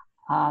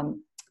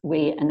 And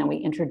then we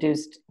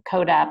introduced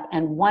CODAP,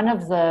 and one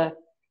of the,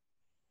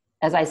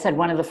 as I said,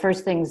 one of the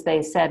first things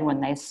they said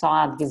when they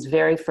saw these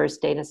very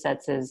first data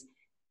sets is,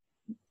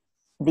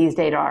 these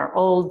data are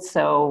old,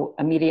 so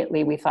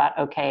immediately we thought,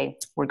 okay,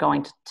 we're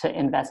going to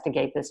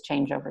investigate this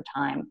change over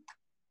time.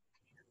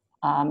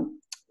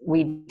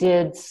 We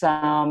did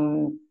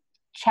some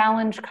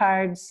challenge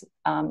cards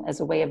as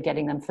a way of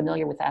getting them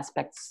familiar with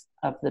aspects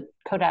of the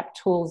CODAP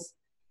tools.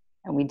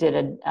 And we did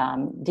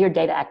a Dear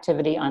Data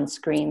activity on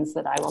screens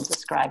that I will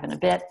describe in a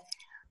bit.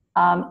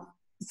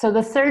 So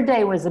the 3rd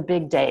day was a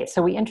big day.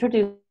 So we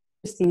introduced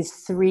these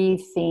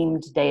 3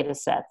 themed data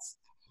sets.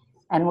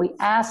 And we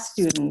asked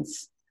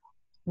students,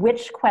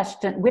 which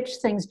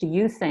things do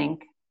you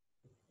think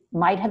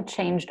might have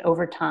changed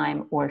over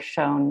time or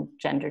shown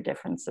gender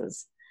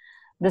differences?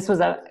 This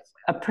was a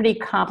pretty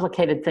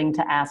complicated thing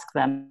to ask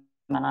them,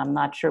 and I'm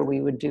not sure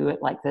we would do it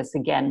like this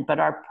again, but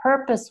our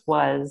purpose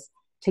was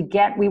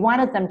we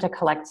wanted them to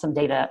collect some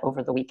data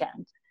over the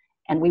weekend,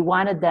 and we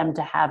wanted them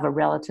to have a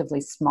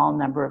relatively small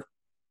number of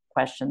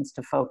questions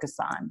to focus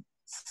on.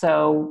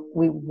 So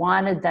we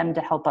wanted them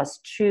to help us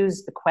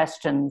choose the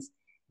questions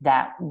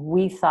that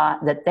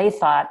they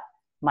thought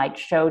might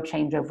show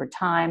change over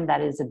time,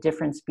 that is a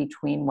difference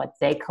between what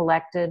they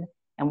collected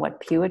and what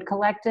Pew had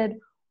collected,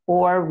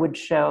 or would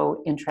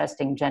show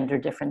interesting gender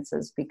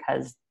differences,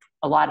 because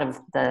a lot of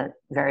the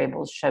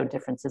variables show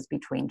differences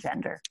between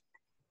gender.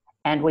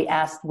 And we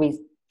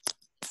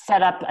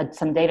set up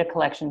some data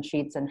collection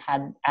sheets and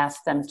had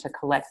asked them to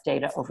collect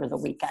data over the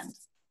weekend.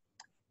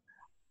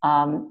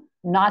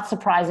 Not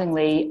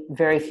surprisingly,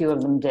 very few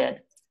of them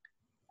did,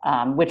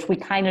 which we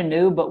kind of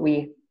knew, but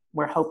we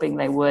were hoping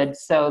they would.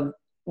 So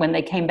when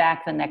they came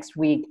back the next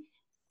week,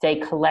 they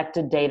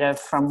collected data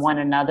from one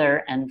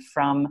another and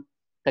from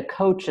the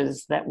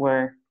coaches that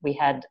we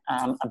had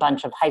a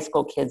bunch of high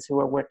school kids who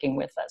were working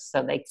with us.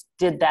 So they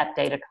did that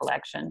data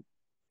collection.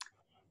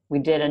 We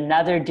did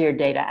another Dear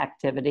Data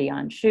activity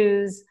on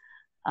shoes.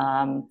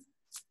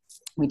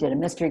 We did a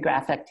mystery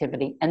graph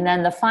activity. And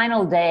then the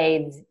final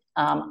day,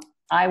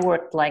 I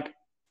worked like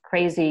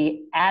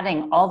crazy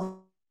adding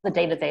all the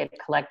data they had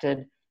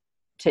collected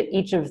to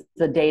each of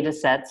the data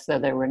sets. So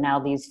there were now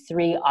these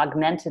 3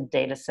 augmented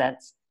data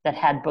sets that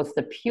had both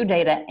the Pew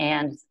data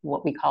and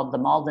what we called the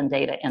Malden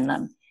data in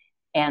them.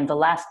 And the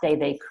last day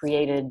they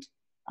created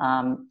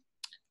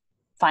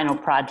final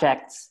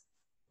projects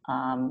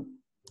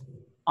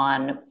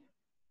on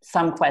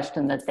some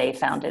question that they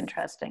found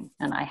interesting.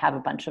 And I have a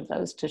bunch of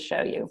those to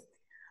show you.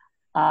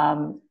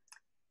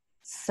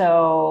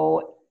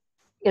 So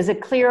is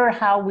it clear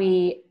how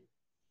we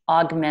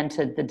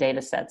augmented the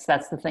data sets?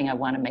 That's the thing I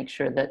want to make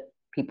sure that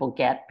people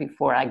get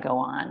before I go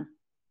on.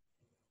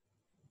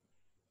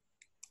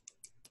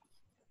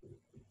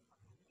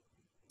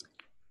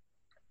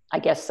 I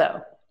guess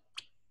so.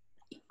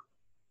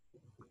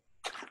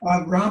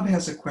 Rob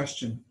has a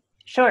question.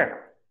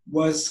 Sure.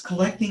 Was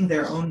collecting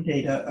their own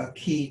data a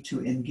key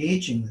to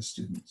engaging the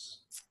students?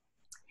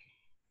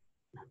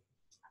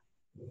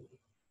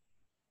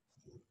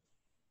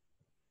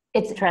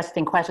 It's an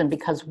interesting question,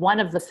 because one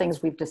of the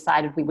things we've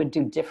decided we would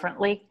do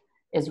differently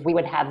is we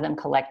would have them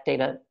collect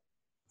data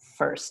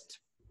first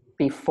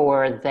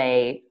before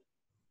they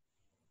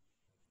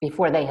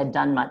had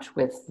done much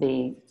with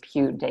the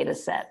Pew data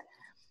set.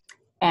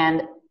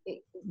 And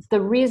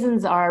the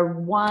reasons are,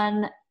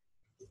 one,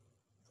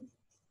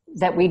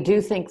 that we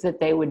do think that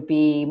they would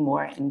be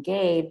more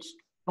engaged,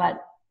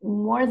 but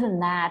more than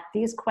that,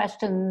 these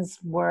questions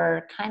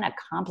were kind of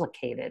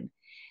complicated.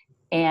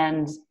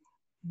 And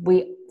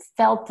we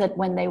felt that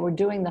when they were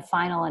doing the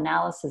final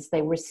analysis,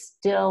 they were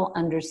still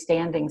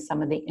understanding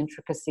some of the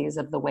intricacies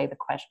of the way the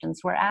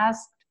questions were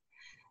asked.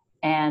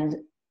 And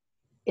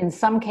in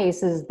some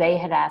cases, they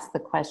had asked the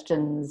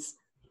questions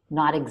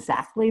not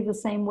exactly the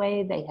same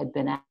way they had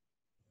been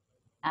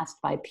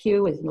asked by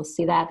Pew, as you'll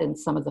see that in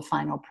some of the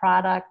final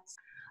products.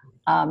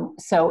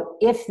 So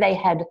if they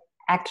had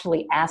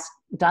actually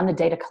done the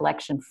data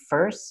collection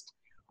first,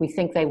 we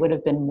think they would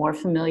have been more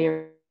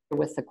familiar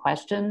with the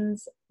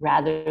questions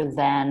rather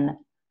than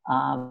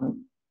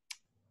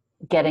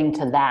getting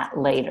to that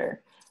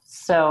later.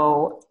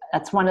 So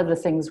that's one of the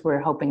things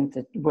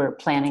we're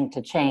planning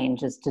to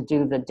change, is to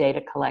do the data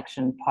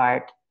collection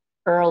part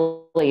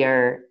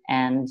earlier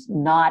and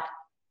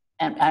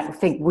I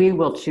think we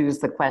will choose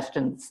the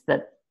questions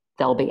that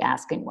they'll be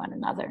asking one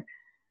another.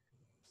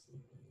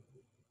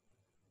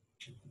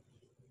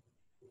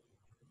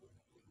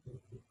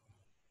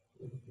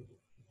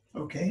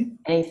 Okay.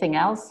 Anything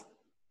else?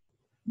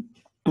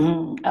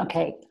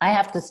 Okay, I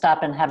have to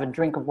stop and have a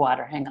drink of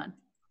water. Hang on.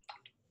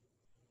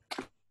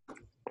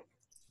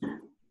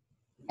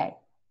 Okay.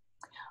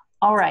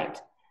 All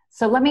right.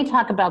 So let me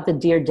talk about the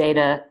Dear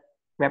Data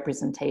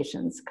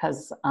representations,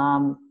 because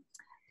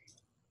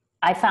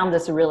I found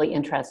this a really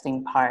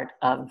interesting part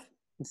of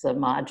the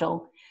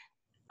module.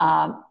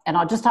 And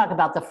I'll just talk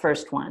about the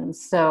first one.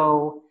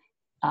 So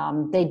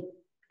they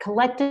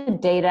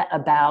collected data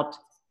about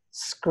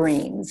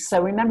screens.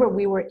 So remember,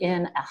 we were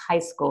in a high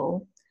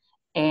school,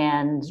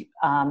 and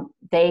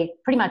they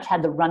pretty much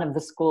had the run of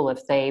the school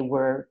if they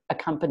were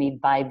accompanied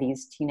by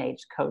these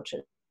teenage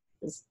coaches.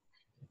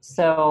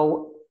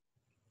 So,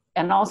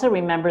 and also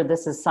remember,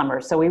 this is summer,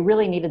 so we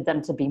really needed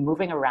them to be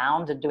moving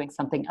around and doing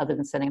something other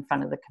than sitting in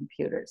front of the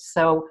computers.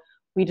 So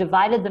we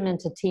divided them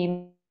into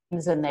teams,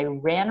 and they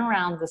ran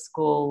around the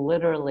school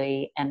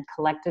literally and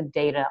collected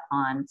data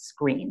on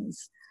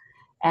screens.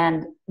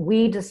 And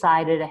we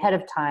decided ahead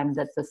of time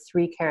that the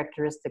 3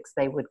 characteristics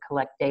they would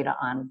collect data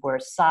on were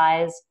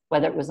size,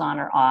 whether it was on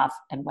or off,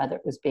 and whether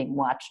it was being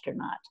watched or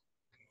not.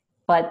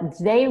 But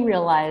they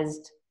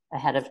realized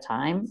ahead of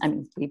time, I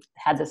mean, we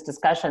had this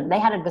discussion, they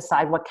had to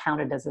decide what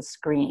counted as a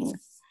screen.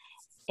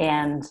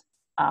 And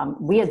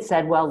we had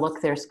said, well,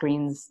 look, there are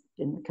screens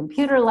in the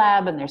computer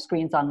lab and there's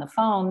screens on the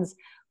phones.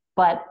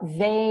 But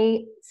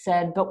they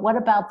said, but what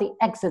about the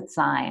exit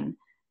sign?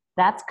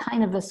 That's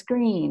kind of a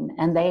screen.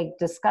 And they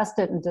discussed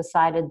it and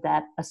decided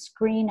that a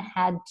screen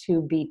had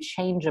to be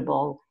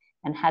changeable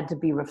and had to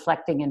be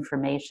reflecting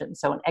information.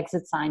 So an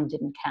exit sign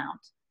didn't count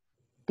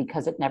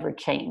because it never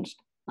changed.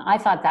 I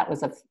thought that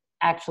was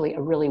actually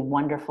a really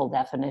wonderful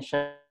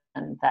definition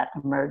that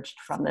emerged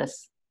from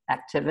this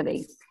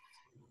activity.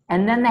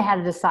 And then they had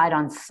to decide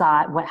on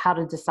size, how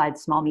to decide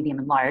small, medium,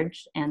 and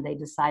large. And they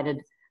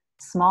decided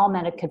small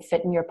meant it could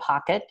fit in your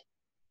pocket,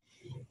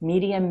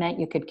 medium meant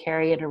you could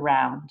carry it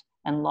around,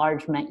 and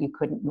large meant you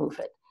couldn't move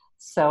it.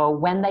 So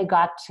when they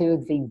got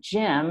to the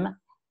gym,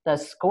 the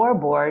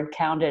scoreboard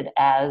counted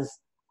as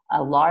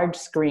a large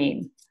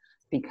screen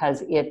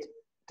because it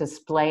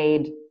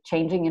displayed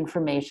changing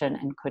information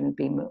and couldn't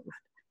be moved.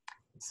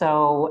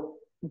 So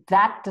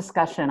that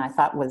discussion I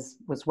thought was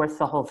worth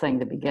the whole thing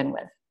to begin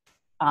with.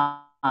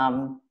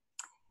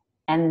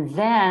 And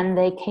then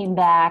they came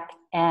back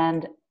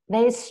and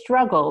they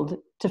struggled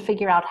to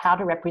figure out how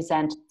to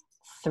represent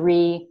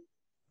 3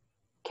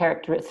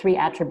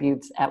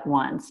 attributes at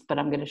once, but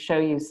I'm going to show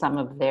you some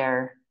of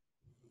their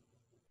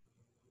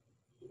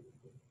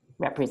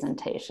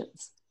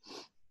representations.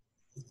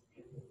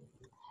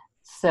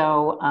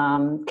 So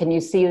can you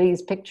see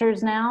these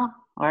pictures now,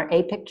 or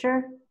a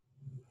picture?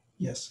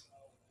 Yes.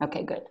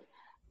 Okay, good.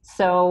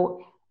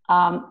 So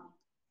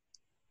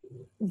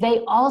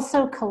they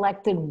also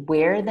collected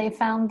where they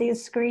found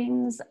these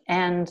screens,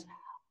 and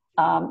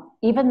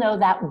even though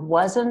that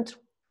wasn't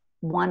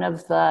one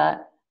of the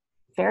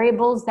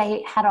variables,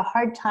 they had a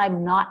hard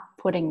time not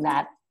putting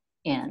that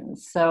in.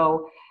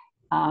 So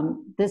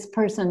this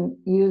person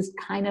used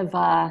kind of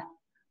a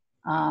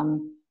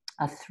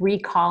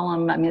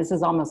 3-column, I mean, this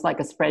is almost like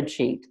a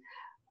spreadsheet,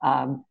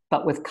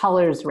 but with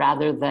colors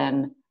rather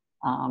than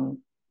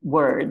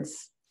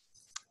words.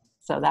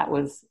 So that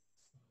was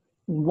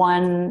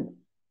one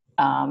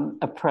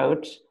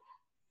approach.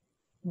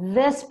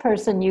 This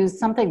person used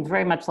something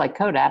very much like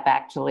CODAP,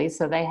 actually.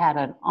 So they had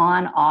an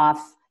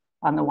on-off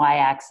on the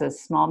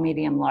y-axis, small,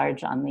 medium,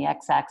 large on the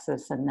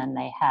x-axis, and then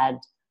they had,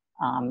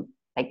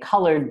 they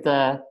colored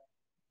the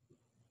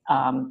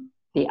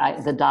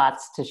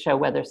dots to show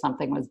whether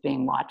something was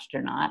being watched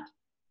or not.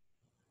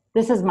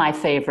 This is my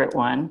favorite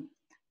one.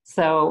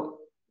 So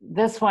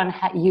this one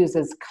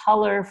uses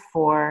color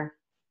for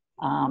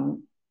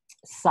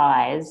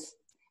size,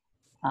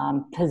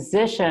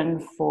 position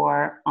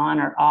for on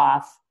or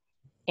off,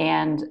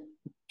 and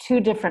 2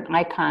 different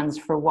icons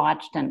for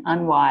watched and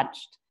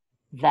unwatched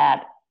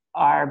that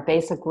are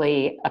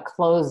basically a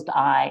closed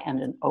eye and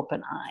an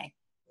open eye.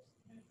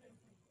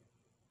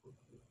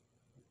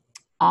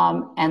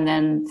 And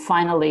then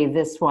finally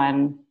this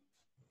one,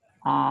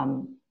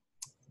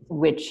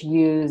 which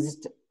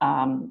used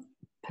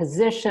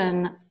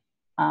position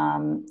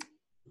on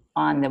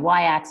the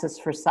y-axis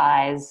for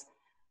size,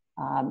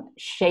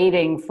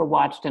 shading for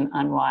watched and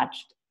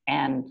unwatched,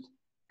 and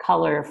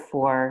color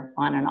for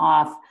on and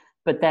off.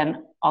 But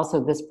then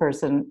also this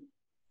person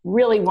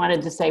really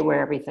wanted to say where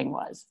everything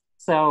was.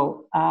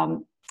 So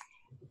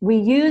we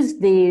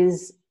used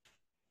these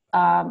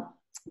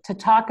to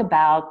talk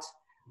about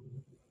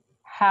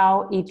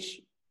how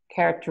each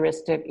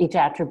characteristic, each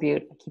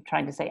attribute, I keep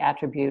trying to say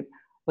attribute,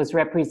 was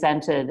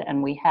represented.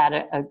 And we had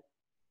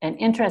an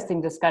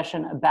interesting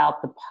discussion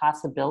about the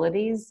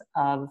possibilities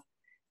of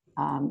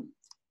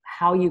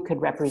how you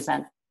could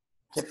represent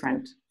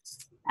different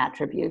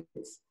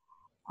attributes,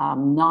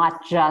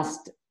 not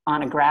just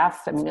on a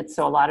graph. I mean,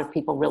 so a lot of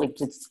people really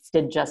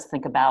did just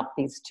think about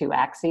these 2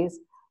 axes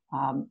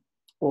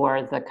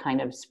or the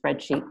kind of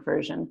spreadsheet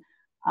version.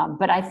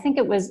 But I think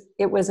it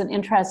was an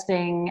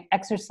interesting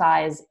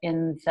exercise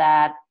in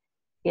that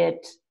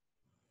it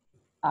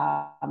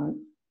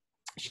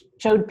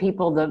showed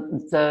people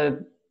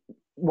the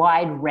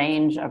wide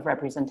range of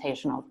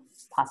representational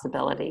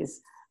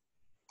possibilities.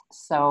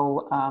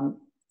 So are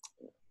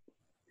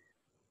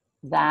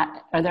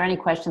there any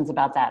questions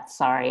about that?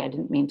 Sorry, I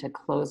didn't mean to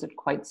close it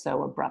quite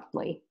so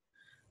abruptly.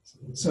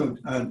 So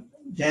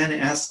Dan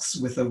asks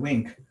with a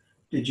wink,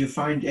 did you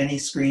find any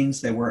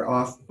screens that were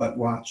off but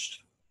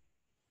watched?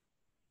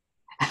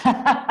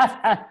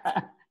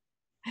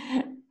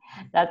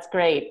 That's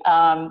great.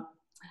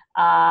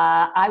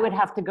 I would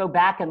have to go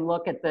back and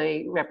look at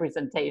the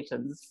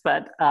representations,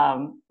 but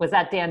was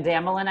that Dan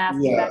Damelin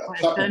asking that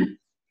question?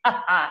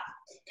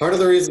 Part of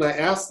the reason I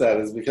asked that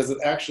is because it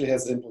actually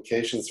has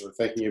implications for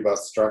thinking about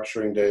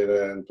structuring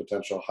data and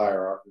potential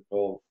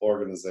hierarchical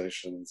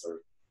organizations or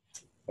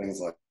things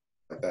like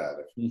that.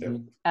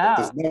 If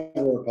there's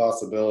never a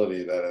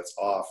possibility that it's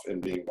off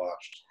and being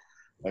watched,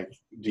 like,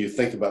 do you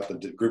think about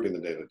grouping the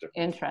data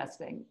differently?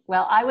 Interesting.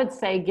 Well, I would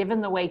say,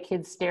 given the way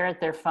kids stare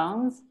at their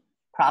phones,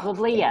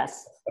 probably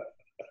yes.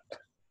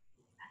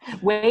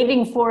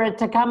 Waiting for it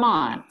to come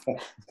on.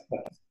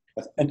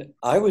 And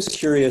I was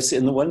curious,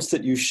 in the ones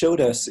that you showed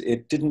us,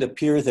 it didn't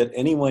appear that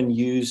anyone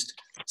used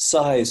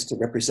size to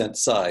represent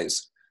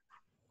size.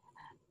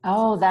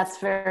 Oh, that's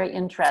very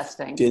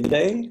interesting. Did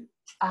they?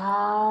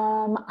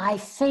 I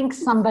think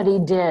somebody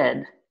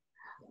did.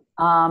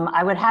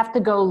 I would have to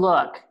go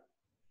look.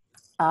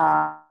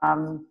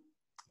 And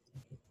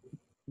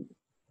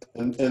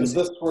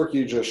this work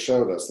you just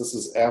showed us, this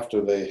is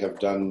after they have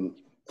done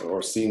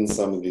or seen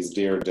some of these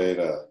Dear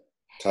Data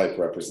type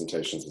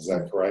representations, is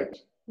that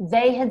correct?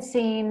 They had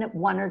seen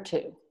 1 or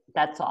 2,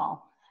 that's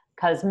all.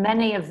 Because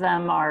many of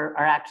them are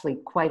actually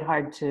quite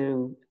hard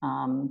to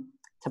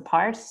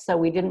parse, so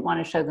we didn't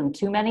want to show them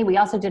too many. We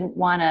also didn't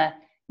want to,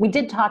 we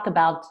did talk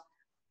about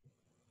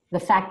the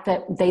fact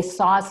that they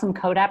saw some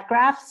CODAP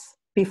graphs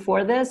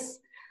before this,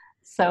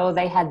 so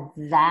they had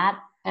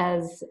that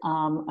as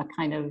a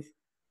kind of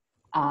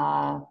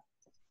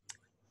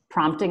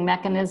prompting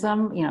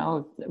mechanism, you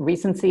know,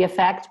 recency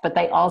effect, but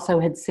they also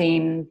had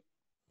seen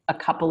a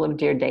couple of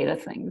Dear Data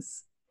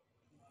things.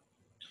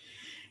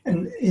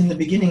 And in the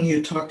beginning,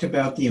 you talked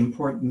about the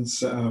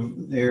importance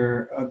of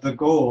the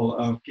goal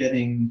of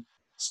getting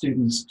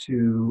students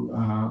to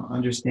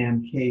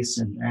understand case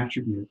and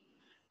attribute.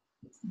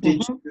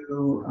 Did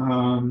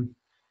you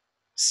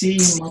see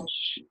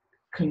much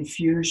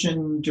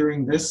confusion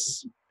during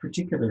this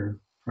particular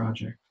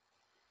project?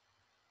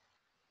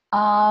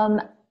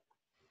 I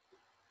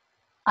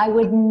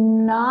would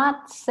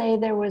not say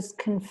there was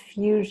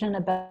confusion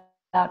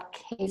about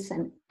case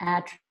and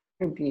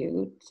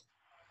attribute.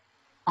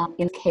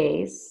 In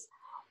case,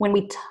 when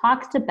we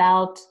talked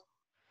about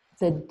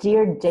the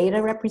Dear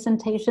Data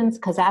representations,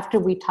 because after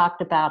we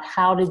talked about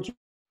how did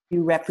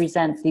you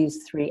represent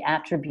these 3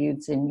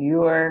 attributes in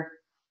your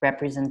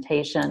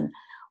representation,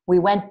 we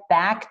went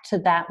back to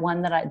that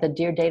one the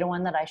Dear Data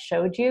one that I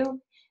showed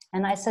you.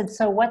 And I said,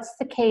 so what's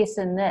the case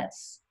in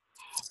this?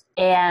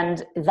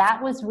 And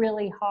that was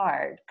really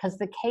hard because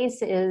the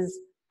case is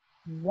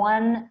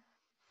one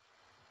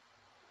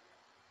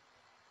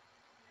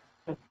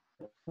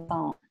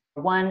phone,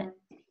 one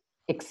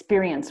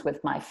experience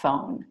with my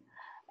phone.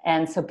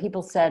 And so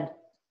people said,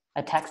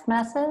 a text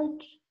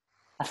message,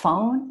 a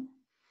phone,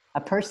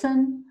 a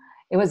person?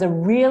 It was a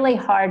really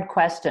hard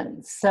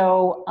question.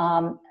 So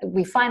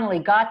we finally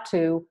got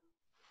to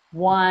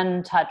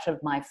one touch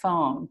of my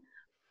phone,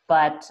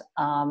 but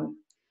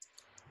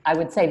I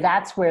would say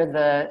that's where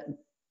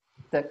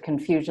the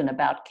confusion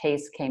about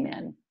case came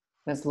in,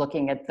 was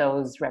looking at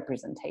those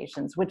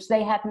representations, which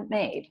they hadn't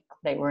made,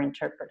 they were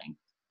interpreting.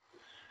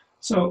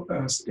 So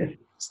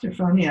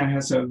Stefania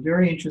has a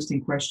very interesting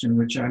question,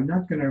 which I'm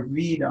not going to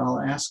read. I'll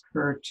ask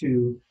her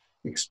to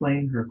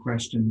explain her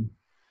question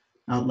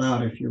out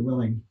loud if you're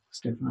willing,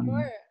 Stefania.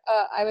 Sure.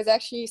 I was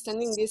actually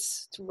sending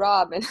this to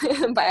Rob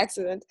and by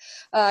accident.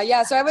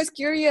 Yeah, so I was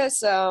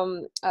curious,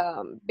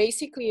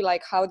 basically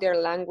like how their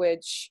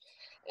language,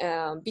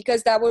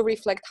 because that will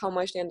reflect how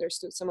much they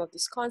understood some of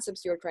these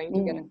concepts you're trying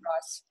to get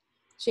across,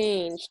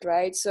 changed,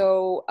 right?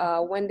 So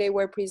when they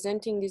were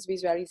presenting these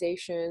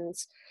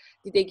visualizations,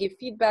 did they give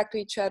feedback to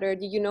each other?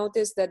 Did you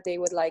notice that they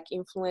would like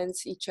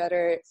influence each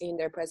other in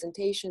their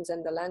presentations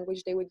and the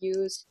language they would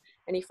use?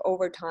 And if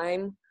over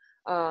time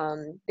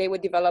they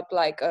would develop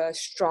like a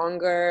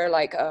stronger,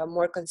 like a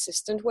more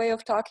consistent way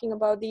of talking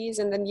about these?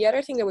 And then the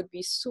other thing that would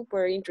be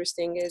super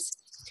interesting is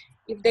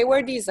if they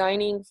were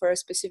designing for a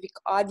specific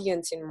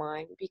audience in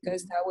mind,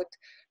 because that would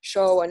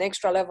show an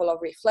extra level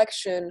of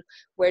reflection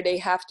where they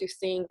have to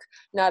think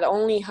not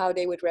only how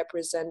they would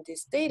represent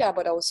this data,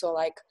 but also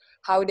like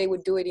how they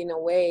would do it in a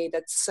way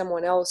that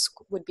someone else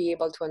would be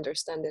able to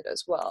understand it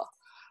as well.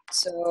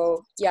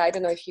 So yeah, I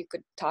don't know if you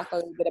could talk a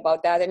little bit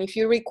about that, and if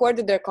you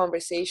recorded their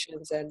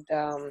conversations and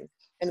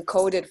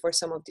coded for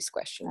some of these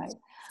questions. Right.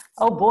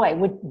 Oh boy,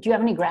 do you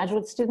have any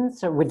graduate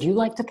students, or would you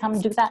like to come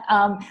do that?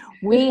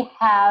 We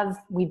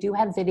do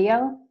have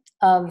video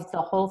of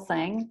the whole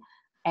thing,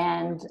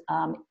 and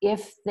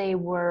if they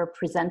were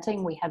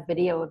presenting, we have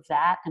video of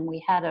that, and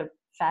we had a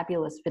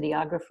fabulous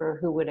videographer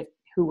who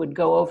would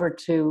go over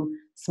to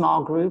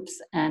small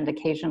groups and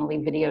occasionally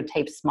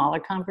videotape smaller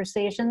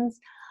conversations.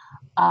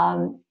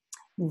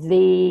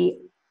 The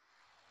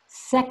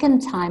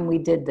second time we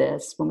did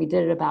this, when we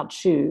did it about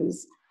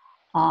shoes,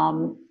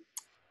 I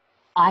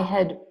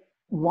had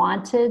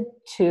wanted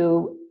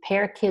to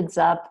pair kids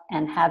up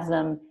and have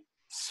them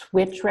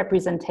switch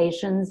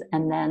representations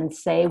and then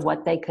say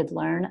what they could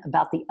learn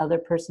about the other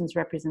person's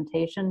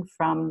representation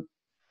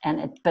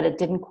but it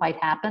didn't quite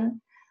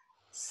happen.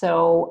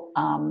 So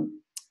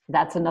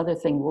that's another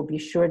thing we'll be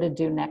sure to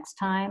do next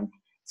time.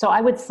 So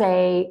I would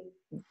say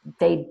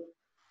they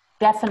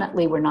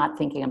definitely were not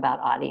thinking about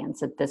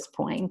audience at this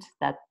point.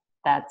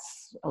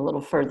 That's a little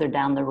further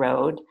down the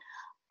road.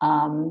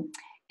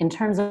 In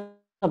terms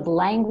of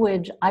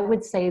language, I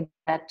would say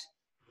that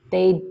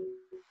they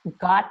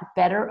got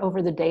better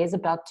over the days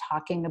about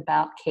talking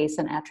about case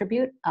and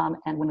attribute.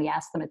 And when we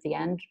asked them at the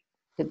end,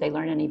 did they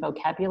learn any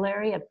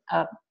vocabulary?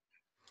 A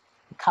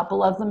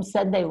couple of them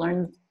said they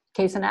learned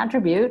case and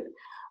attribute.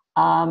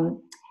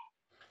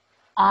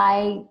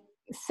 I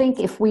think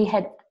if we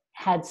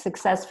had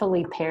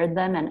successfully paired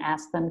them and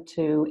asked them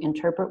to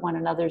interpret one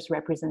another's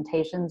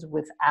representations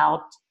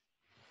without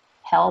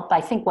help,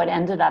 I think what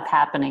ended up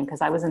happening,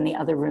 because I was in the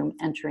other room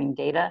entering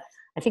data,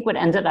 I think what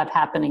ended up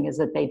happening is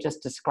that they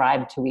just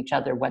described to each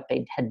other what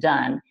they had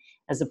done,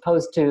 as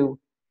opposed to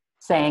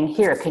saying,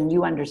 here, can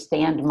you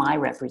understand my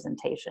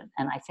representation?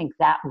 And I think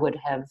that would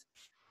have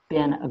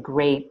been a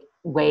great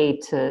way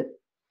to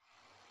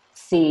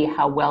see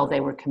how well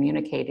they were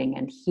communicating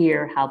and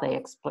hear how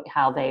they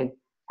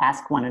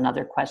ask one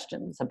another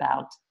questions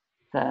about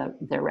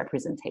their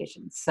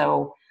representations.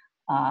 So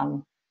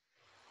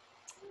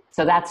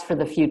so that's for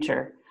the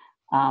future.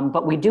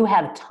 But we do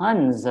have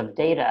tons of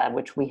data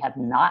which we have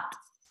not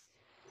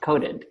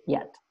coded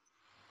yet.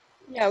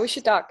 Yeah, we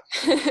should talk.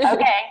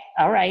 Okay,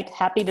 all right,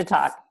 happy to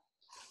talk.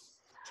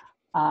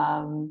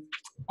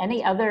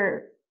 Any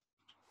other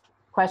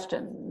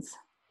questions?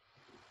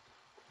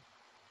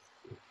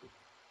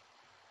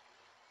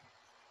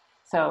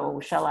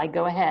 So shall I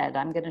go ahead?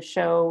 I'm going to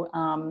show,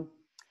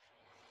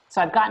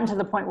 so I've gotten to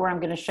the point where I'm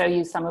going to show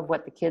you some of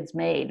what the kids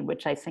made,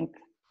 which I think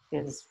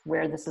is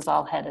where this is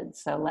all headed.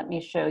 So let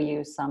me show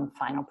you some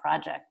final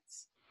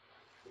projects.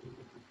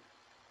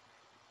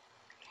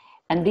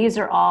 And these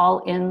are all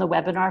in the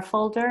webinar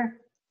folder.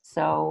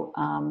 So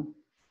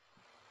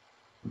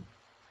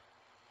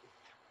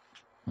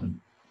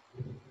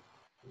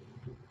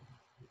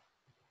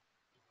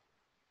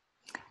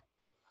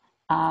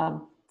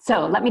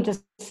so let me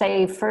just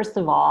say, first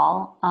of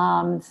all,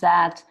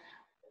 that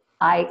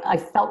I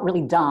felt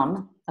really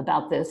dumb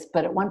about this,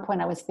 but at one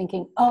point I was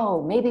thinking,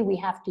 oh, maybe we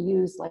have to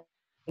use like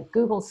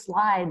Google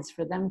Slides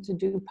for them to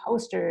do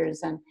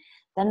posters, and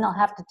then they'll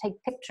have to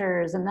take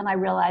pictures. And then I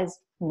realized,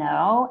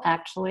 no,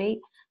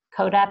 actually,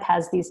 CODAP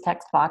has these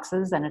text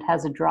boxes and it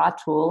has a draw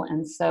tool,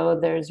 and so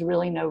there's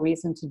really no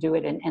reason to do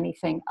it in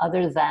anything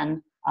other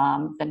than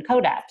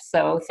CODAP.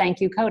 So thank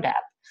you,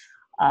 CODAP.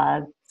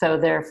 So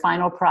their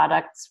final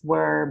products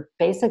were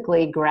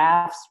basically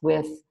graphs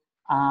with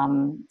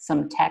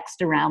some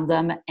text around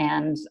them,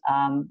 and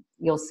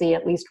you'll see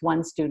at least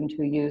one student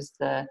who used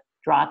the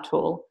draw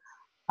tool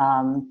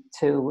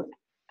to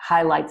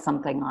highlight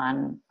something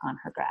on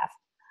her graph.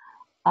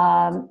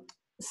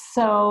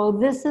 So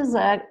this is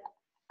a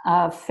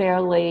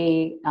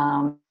fairly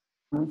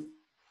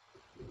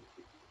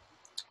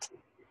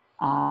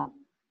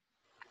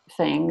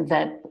thing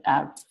that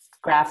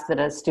graph that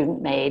a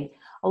student made.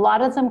 A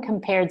lot of them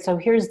compared, so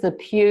here's the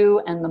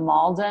Pew and the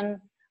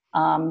Malden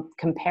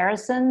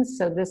comparisons.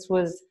 So this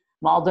was,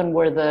 Malden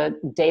were the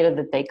data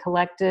that they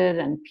collected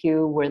and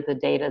Pew were the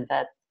data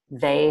that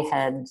they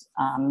had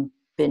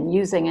been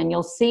using. And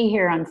you'll see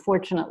here,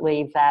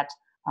 unfortunately, that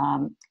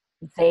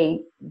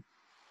they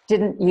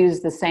didn't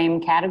use the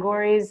same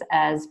categories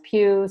as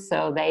Pew.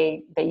 So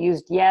they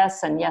used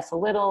yes and yes a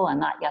little and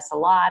not yes a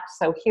lot.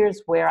 So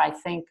here's where I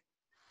think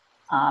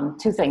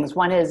two things.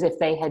 One is if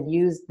they had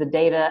used the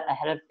data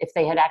ahead of, if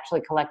they had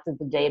actually collected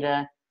the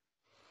data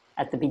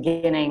at the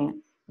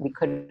beginning, we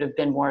could have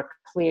been more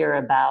clear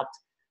about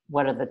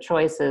what are the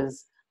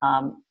choices.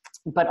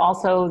 But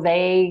also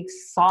they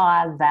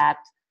saw that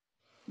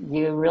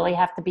you really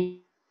have to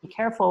be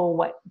careful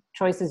what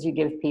choices you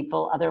give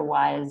people,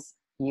 otherwise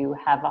you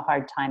have a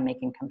hard time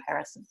making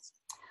comparisons.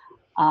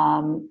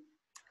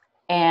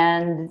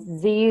 And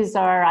these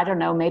are, I don't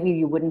know, maybe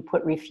you wouldn't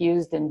put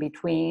refused in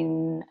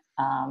between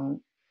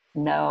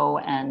no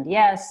and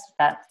yes.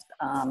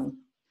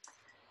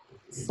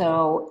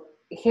 So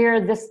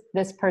here,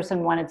 this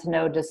person wanted to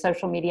know, does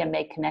social media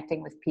make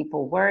connecting with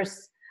people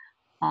worse?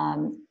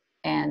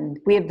 And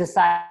we have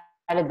decided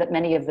that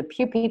many of the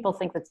Pew people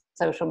think that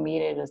social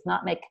media does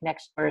not make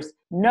connections worse.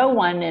 No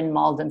one in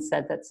Malden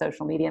said that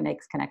social media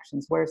makes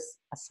connections worse.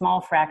 A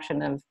small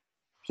fraction of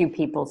Pew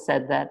people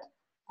said that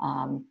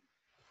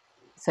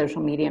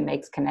social media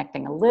makes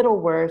connecting a little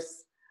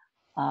worse.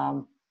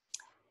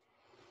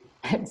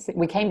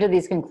 We came to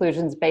these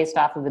conclusions based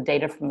off of the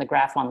data from the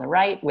graph on the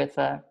right with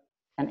an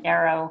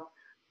arrow.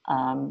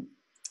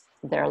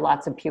 There are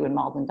lots of Pew and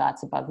Malden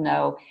dots above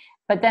no.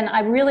 But then I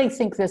really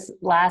think this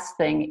last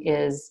thing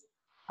is,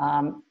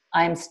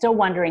 I'm still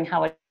wondering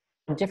how a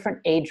different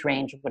age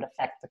range would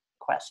affect the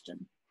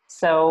question.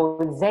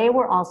 So they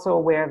were also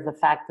aware of the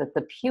fact that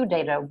the Pew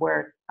data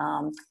were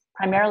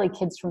primarily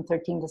kids from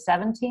 13 to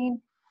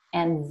 17,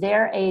 and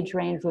their age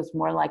range was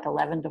more like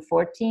 11 to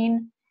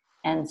 14.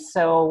 And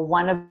so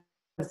one of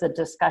the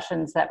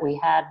discussions that we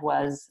had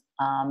was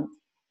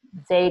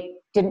they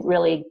didn't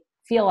really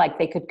feel like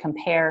they could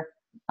compare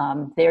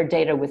their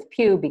data with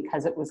Pew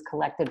because it was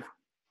collected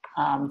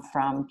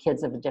from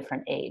kids of a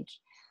different age.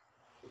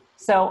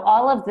 So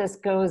all of this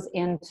goes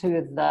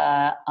into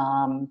the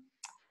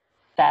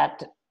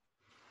that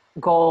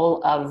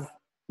goal of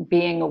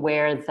being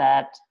aware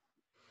that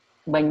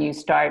when you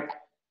start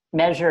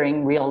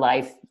measuring real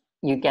life,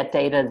 you get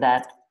data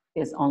that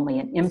is only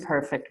an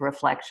imperfect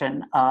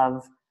reflection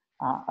of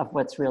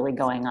what's really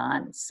going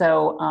on.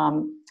 So,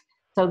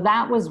 so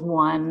that was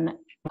one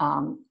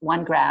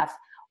graph.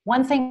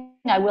 One thing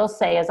I will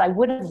say is I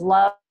would have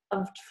loved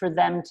for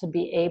them to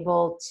be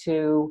able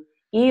to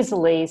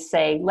easily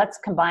say, let's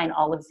combine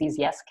all of these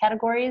yes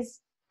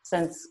categories,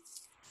 since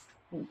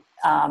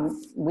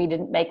we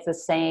didn't make the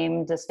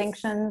same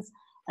distinctions.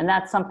 And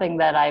that's something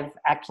that I've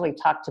actually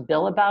talked to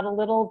Bill about a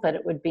little, that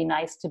it would be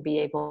nice to be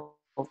able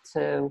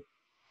to,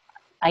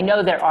 I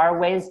know there are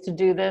ways to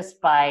do this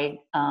by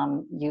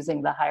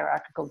using the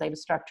hierarchical data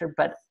structure,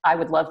 but I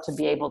would love to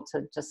be able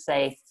to just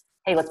say,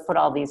 hey, let's put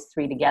all these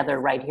three together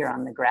right here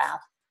on the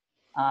graph.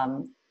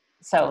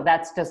 So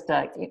that's just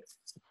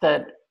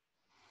the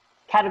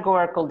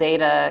categorical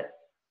data.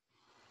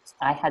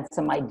 I had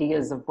some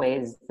ideas of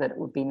ways that it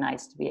would be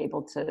nice to be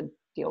able to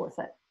deal with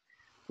it,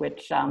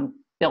 which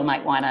Bill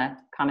might want to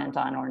comment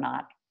on or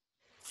not.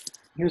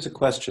 Here's a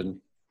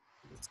question.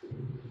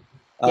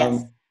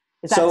 Yes.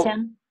 Is that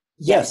Tim?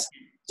 Yes.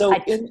 So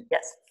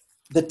yes.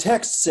 The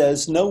text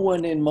says, no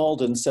one in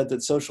Malden said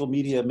that social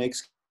media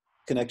makes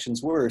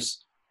connections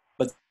worse,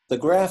 but the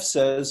graph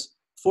says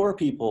 4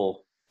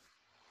 people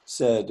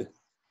said.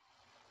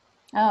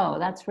 Oh,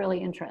 that's really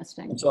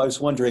interesting. And so I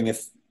was wondering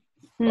if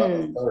about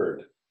a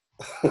third.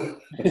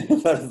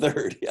 about a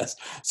third, yes.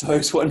 So I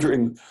was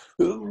wondering,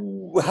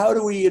 how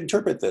do we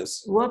interpret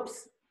this?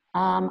 Whoops.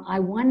 I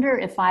wonder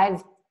if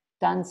I've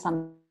done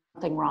something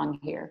wrong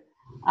here.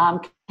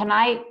 Can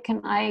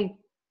I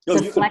Oh, you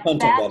can deflect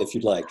punt that? on that if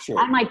you'd like, sure.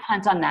 I might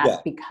punt on that, Yeah.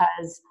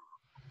 because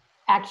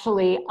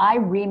actually I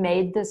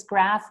remade this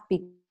graph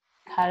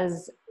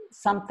because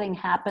something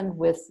happened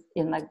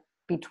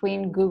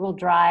between Google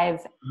Drive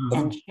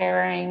and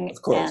sharing,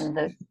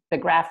 and the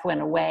graph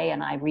went away,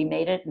 and I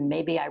remade it, and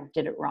maybe I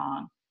did it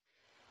wrong.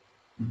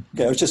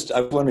 Okay, I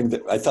was wondering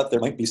that I thought there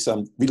might be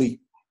some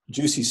really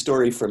juicy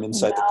story from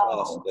inside the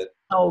class.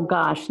 Oh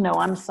gosh, no,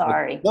 I'm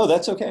sorry. No,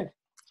 that's okay.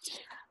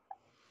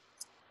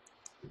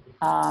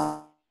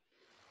 Um,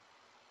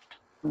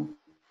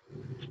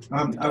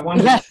 I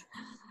wanted to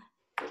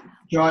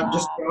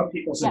just draw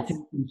people's yes.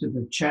 attention to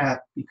the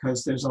chat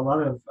because there's a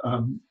lot of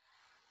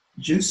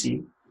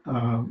juicy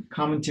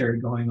commentary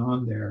going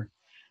on there,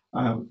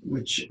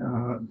 which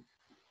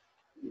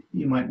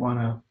you might want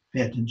to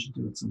pay attention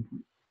to at some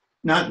point.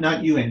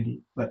 Not you,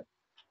 Andy, but.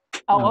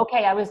 Oh,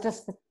 okay. I was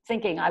just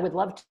thinking I would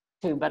love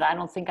to, but I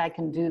don't think I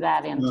can do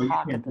that and No, you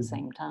talk can't at the do that.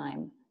 same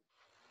time.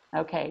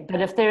 Okay,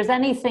 but if there's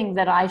anything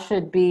that I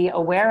should be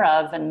aware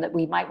of and that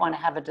we might want to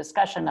have a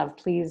discussion of,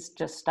 please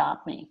just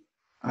stop me.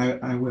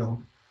 I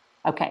will.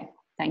 Okay,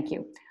 thank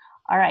you.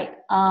 All right,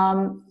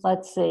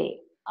 let's see.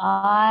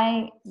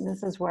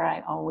 This is where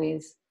I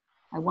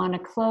want to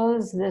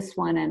close this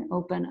one and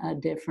open a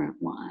different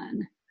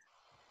one.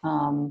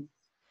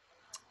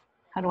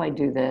 How do I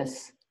do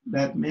this?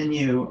 That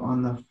menu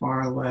on the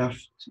far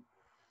left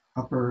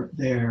upper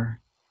there.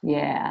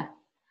 Yeah,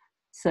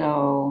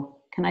 so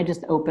can I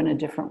just open a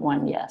different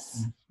one?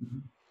 Yes. Mm-hmm.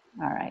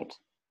 All right.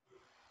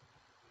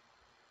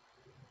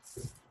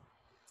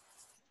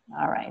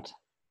 All right.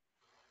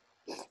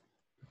 So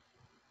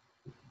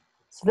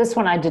this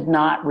one I did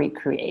not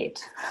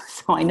recreate,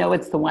 so I know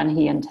it's the one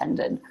he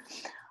intended.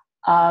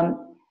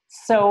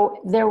 So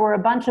there were a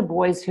bunch of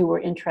boys who were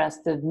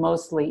interested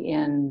mostly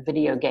in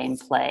video game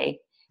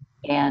play,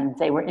 and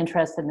they were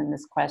interested in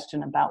this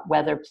question about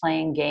whether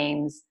playing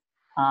games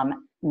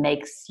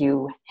makes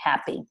you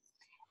happy.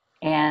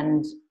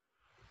 And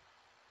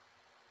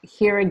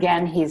here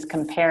again, he's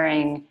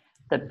comparing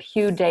the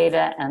Pew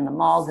data and the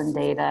Malden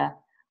data.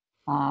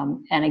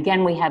 And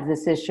again, we have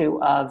this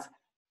issue of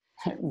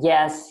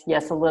yes,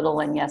 yes a little,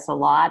 and yes a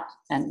lot.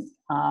 And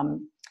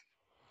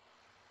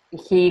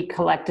he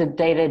collected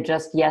data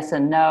just yes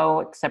and no,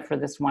 except for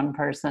this one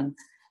person.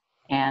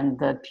 And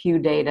the Pew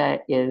data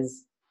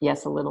is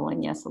yes a little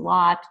and yes a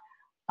lot.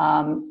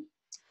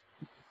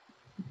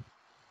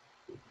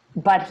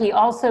 But he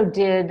also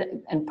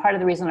did, and part of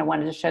the reason I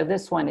wanted to show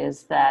this one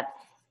is that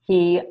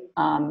he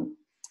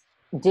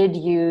did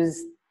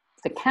use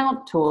the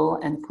count tool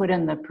and put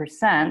in the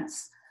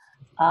percents.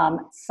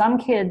 Some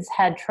kids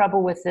had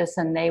trouble with this,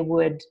 and they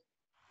would,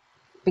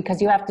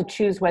 because you have to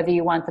choose whether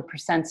you want the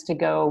percents to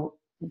go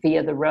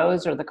via the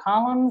rows or the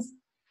columns.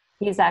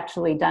 He's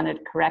actually done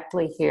it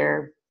correctly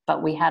here,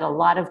 but we had a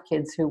lot of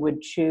kids who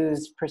would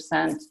choose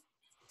percent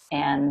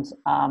and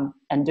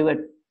do it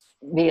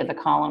via the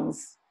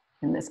columns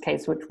in this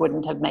case, which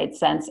wouldn't have made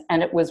sense.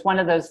 And it was one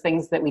of those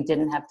things that we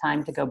didn't have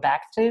time to go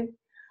back to.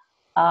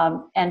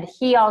 And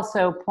he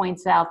also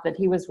points out that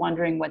he was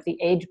wondering what the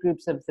age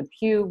groups of the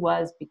Pew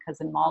was,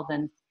 because in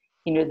Malden,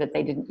 he knew that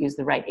they didn't use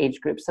the right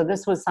age group. So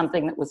this was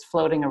something that was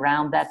floating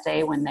around that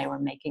day when they were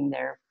making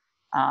their,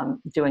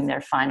 doing their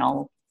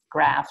final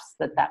graphs,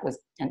 that was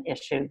an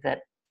issue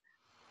that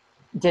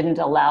didn't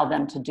allow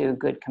them to do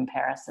good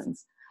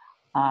comparisons.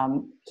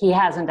 He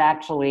hasn't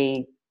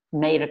actually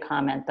made a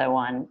comment though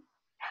on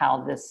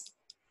how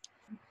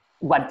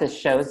what this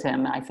shows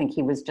him. I think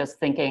he was just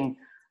thinking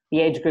the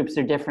age groups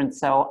are different,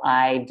 so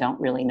I don't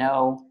really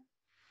know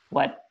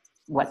what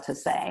to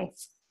say.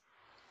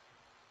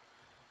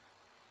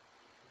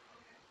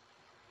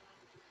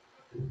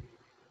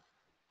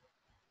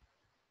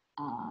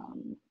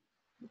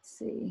 Let's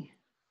see.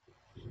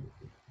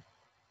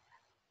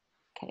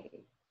 Okay.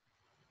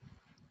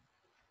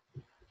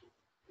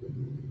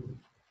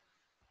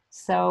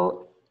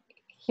 So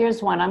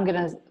here's one. I'm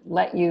going to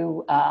let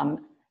you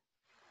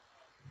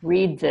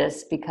read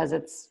this because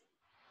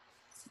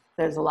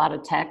there's a lot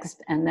of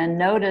text. And then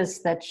notice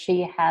that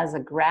she has a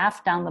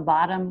graph down the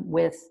bottom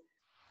with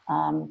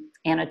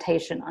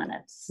annotation on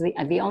it. So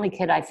the only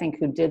kid I think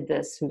who did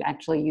this, who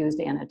actually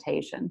used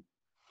annotation.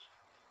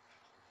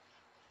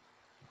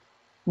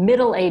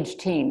 Middle-aged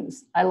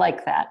teens. I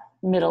like that.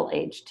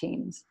 Middle-aged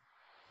teens.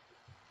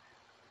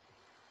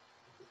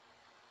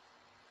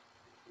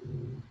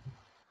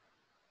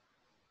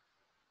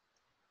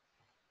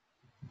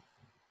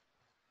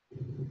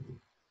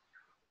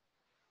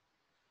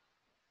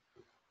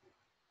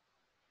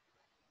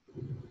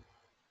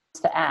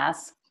 To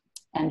ask,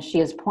 and she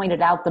has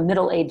pointed out the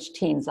middle-aged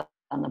teens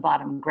on the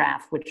bottom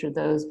graph, which are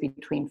those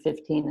between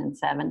 15 and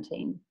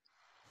 17.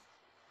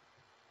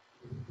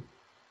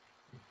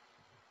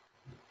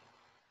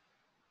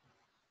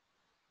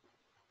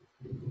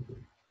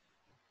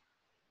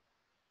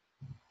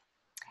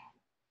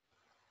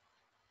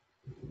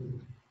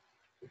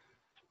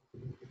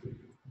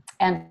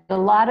 And a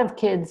lot of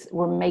kids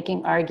were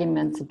making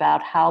arguments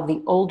about how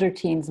the older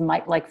teens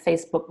might like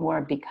Facebook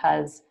more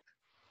because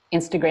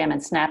Instagram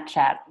and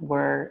Snapchat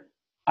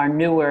are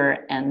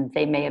newer, and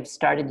they may have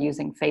started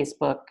using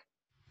Facebook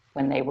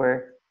when they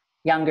were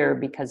younger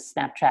because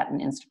Snapchat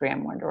and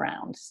Instagram weren't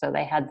around. So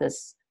they had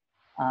this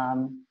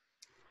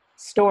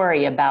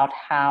story about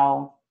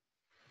how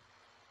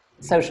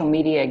social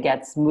media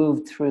gets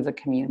moved through the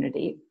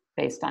community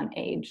based on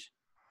age.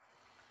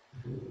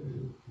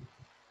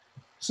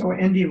 So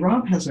Andee,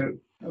 Rob has a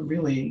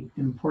really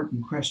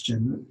important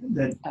question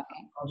that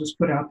I'll just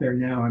put out there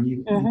now, and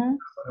you want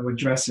to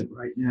address it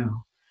right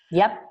now.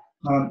 Yep.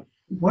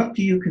 What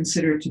do you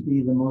consider to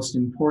be the most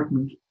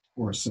important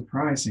or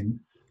surprising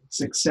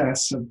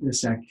success of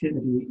this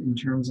activity in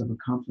terms of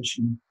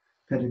accomplishing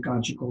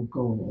pedagogical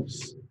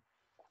goals?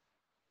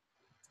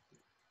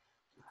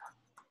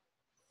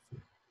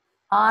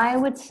 I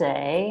would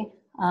say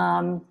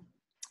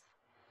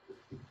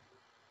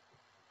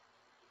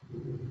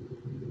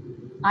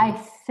I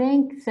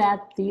think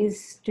that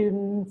these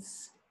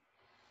students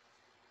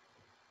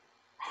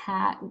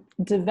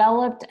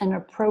developed an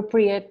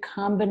appropriate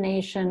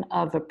combination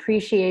of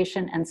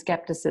appreciation and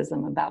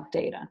skepticism about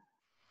data.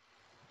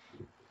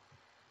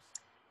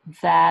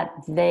 That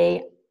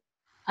they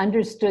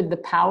understood the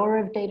power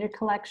of data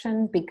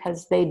collection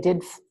because they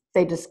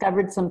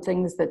discovered some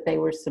things that they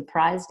were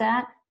surprised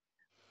at.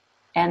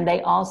 And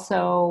they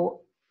also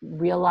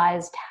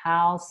realized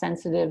how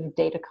sensitive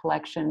data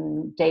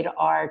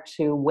are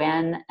to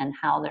when and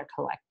how they're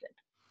collected.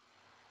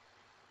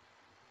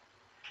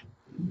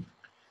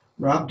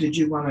 Rob, did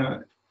you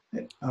want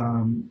to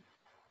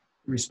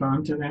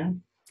respond to that?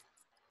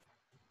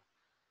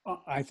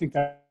 I think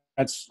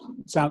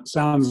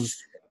sounds,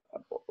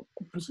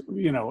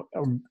 you know,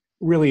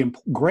 really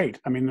great.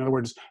 I mean, in other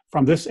words,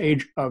 from this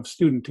age of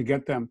student to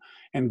get them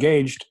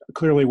engaged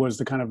clearly was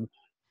the kind of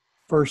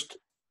first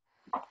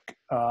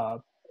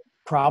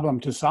problem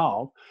to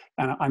solve,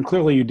 and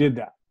clearly you did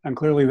that, and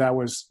clearly that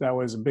was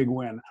a big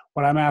win.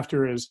 What I'm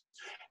after is,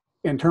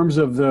 in terms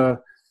of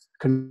the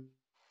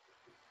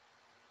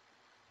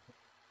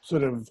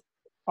sort of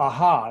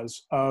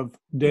ahas of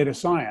data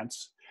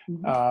science,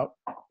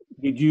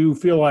 did you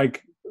feel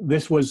like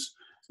this was,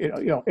 you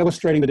know,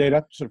 illustrating the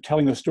data, sort of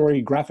telling the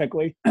story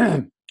graphically,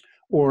 and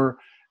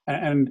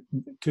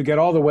to get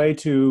all the way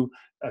to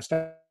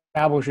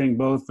establishing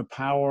both the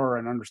power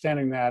and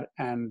understanding that,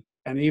 and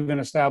even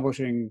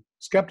establishing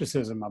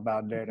skepticism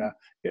about data?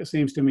 It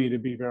seems to me to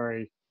be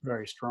very,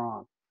 very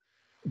strong.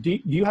 Do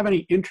you have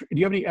any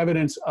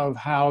evidence of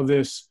how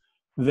this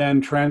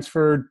then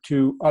transferred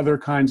to other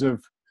kinds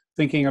of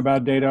thinking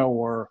about data,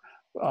 or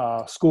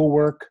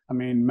schoolwork? I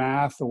mean,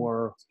 math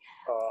or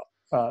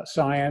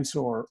science,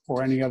 or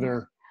any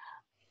other?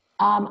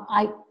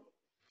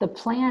 The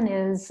plan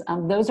is,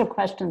 those are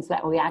questions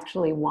that we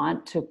actually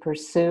want to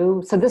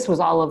pursue. So this was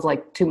all of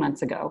like 2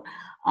 months ago.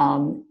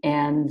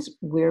 And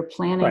we're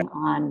planning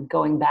on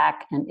going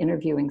back and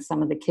interviewing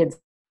some of the kids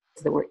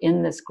that were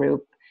in this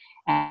group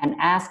and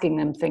asking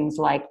them things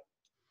like,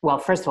 well,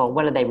 first of all,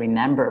 what do they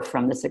remember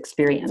from this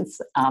experience?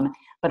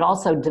 But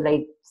also, do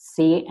they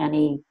see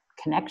any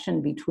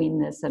connection between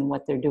this and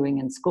what they're doing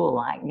in school?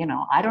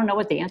 I don't know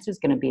what the answer is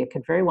going to be. It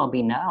could very well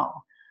be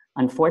no,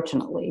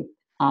 unfortunately,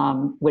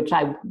 which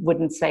I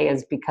wouldn't say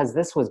is because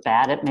this was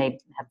bad. It may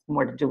have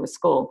more to do with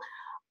school.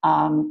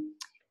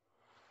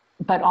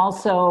 But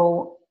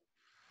also,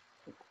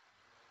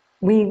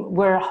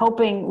 we're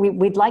hoping,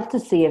 we'd like to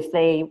see if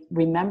they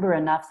remember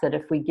enough that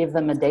if we give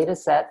them a data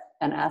set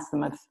and ask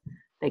them if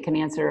they can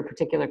answer a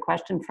particular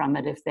question from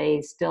it, if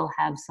they still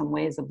have some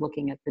ways of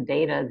looking at the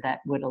data that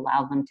would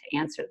allow them to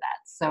answer that.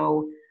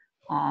 So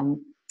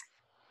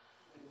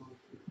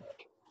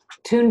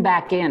tune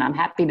back in. I'm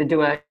happy to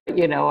do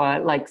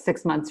like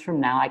 6 months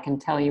from now, I can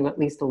tell you at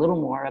least a little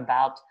more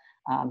about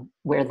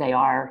where they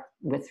are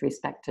with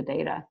respect to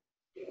data.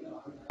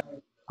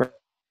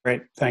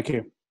 Great, thank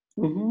you.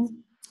 Mm-hmm.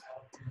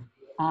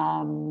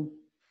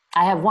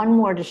 I have one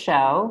more to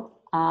show,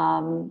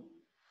 and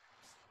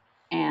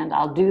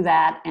I'll do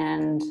that,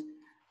 and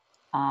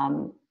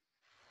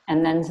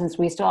then since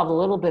we still have a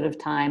little bit of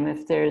time,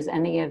 if there's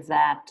any of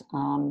that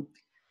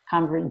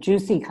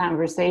juicy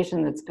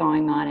conversation that's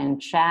going on in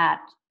chat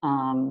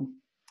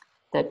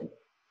that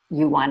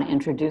you want to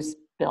introduce,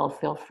 Bill,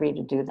 feel free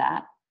to do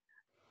that.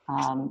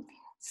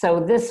 So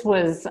this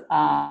was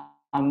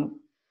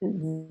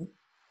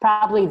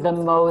probably the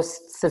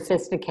most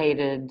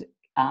sophisticated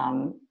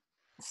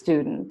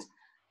student.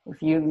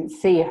 If you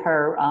see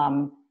her,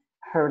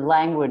 her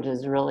language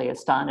is really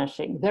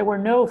astonishing. There were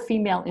no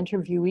female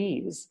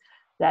interviewees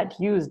that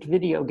used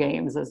video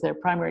games as their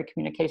primary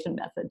communication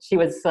method. She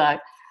was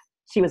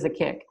a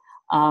kick.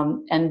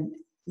 And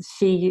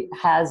she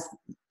has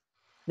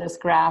this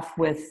graph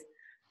with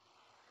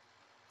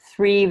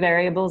 3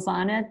 variables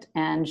on it,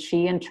 and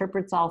she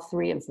interprets all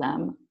 3 of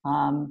them.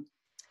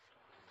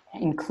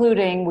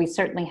 Including, we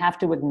certainly have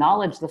to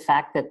acknowledge the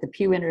fact that the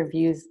Pew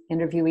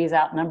interviewees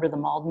outnumber the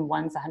Malden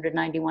ones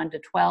 191 to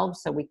 12,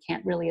 so we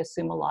can't really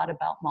assume a lot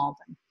about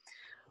Malden.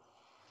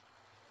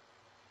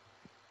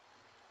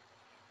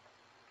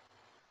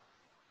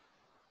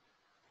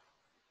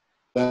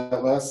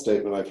 That last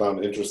statement I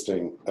found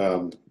interesting,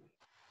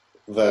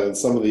 that in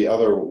some of the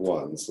other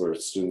ones where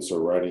students are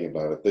writing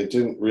about it, they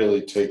didn't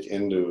really take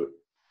into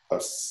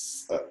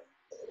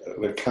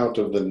an account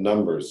of the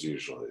numbers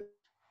usually.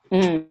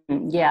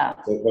 Yeah.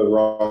 The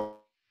raw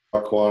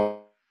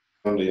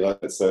quantity, like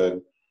I said,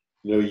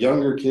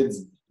 younger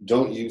kids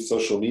don't use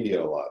social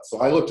media a lot. So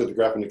I looked at the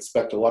graph and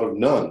expect a lot of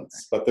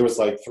nuns, but there was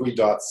like 3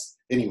 dots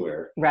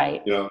anywhere.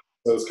 Right. So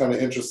it was kind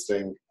of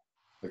interesting.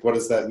 Like, what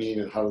does that mean,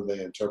 and how do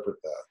they interpret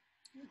that?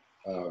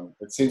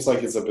 It seems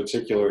like it's a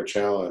particular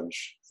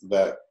challenge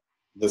that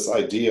this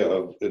idea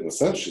of, in a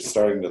sense, she's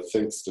starting to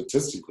think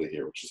statistically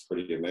here, which is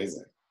pretty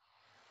amazing.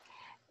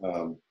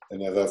 And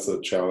that's a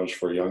challenge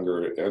for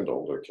younger and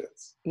older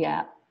kids.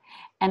 Yeah.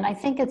 And I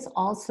think it's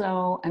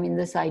also, I mean,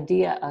 this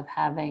idea of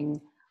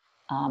having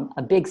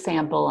a big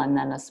sample and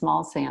then a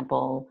small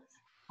sample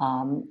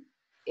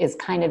is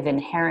kind of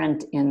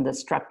inherent in the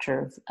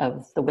structure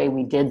of the way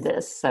we did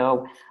this.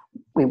 So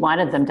we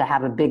wanted them to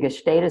have a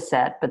biggish data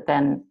set, but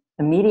then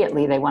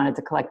immediately they wanted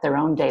to collect their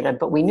own data,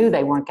 but we knew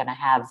they weren't going to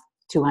have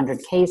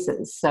 200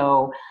 cases.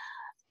 So,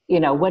 you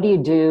know, what do you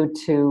do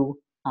to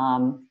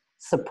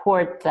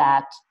support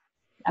that?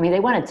 I mean, they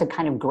wanted to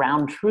kind of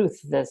ground truth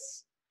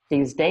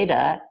these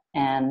data,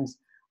 and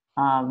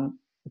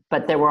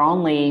but there were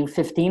only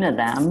 15 of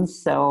them,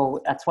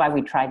 so that's why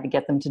we tried to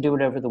get them to do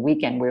it over the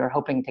weekend. We were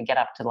hoping to get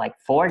up to like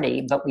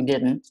 40, but we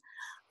didn't.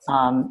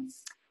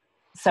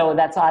 So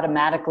that's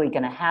automatically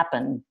going to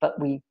happen, but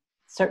we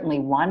certainly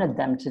wanted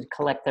them to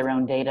collect their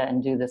own data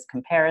and do this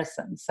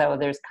comparison. So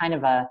there's kind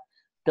of a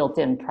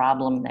built-in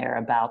problem there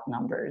about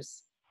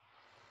numbers.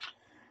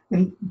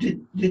 And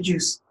did you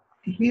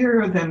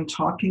hear them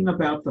talking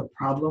about the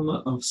problem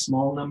of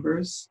small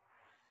numbers?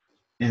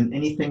 And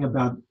anything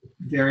about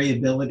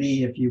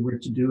variability if you were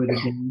to do it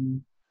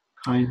again,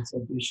 kinds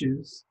of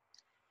issues?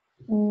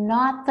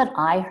 Not that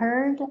I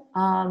heard.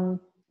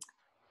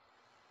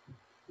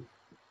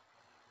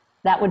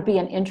 That would be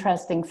an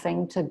interesting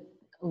thing to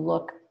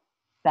look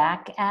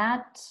back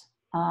at.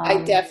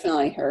 I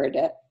definitely heard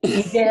it.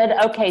 You did?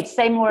 Okay,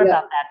 say more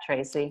about that,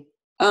 Tracy.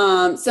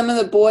 Some of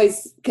the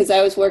boys, because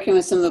I was working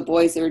with some of the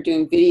boys that were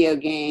doing video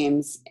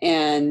games,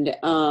 and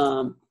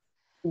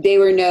they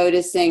were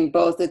noticing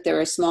both that there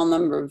were a small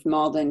number of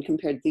Malden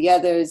compared to the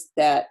others,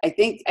 that I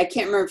can't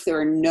remember if there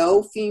were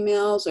no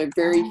females or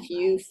very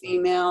few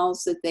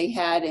females that they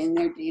had in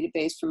their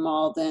database for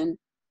Malden.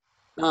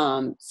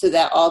 So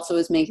that also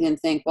is making them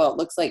think, well, it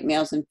looks like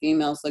males and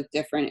females look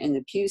different in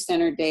the Pew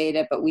Center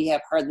data, but we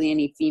have hardly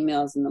any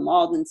females in the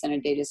Malden Center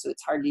data, so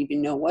it's hard to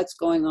even know what's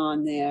going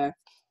on there.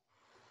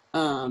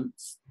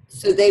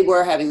 So they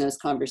were having those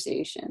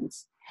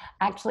conversations.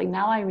 Actually,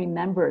 now I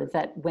remember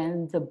that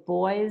when the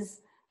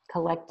boys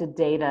collected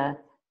data,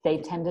 they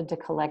tended to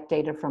collect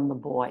data from the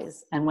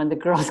boys. And when the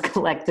girls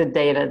collected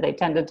data, they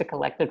tended to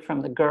collect it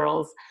from the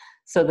girls.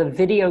 So the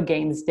video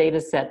games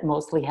data set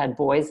mostly had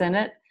boys in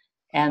it,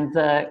 and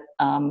the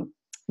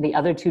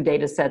other two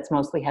data sets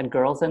mostly had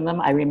girls in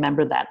them. I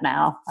remember that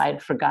now. I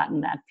had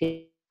forgotten that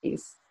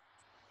piece.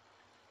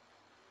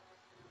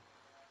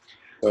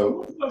 So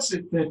What was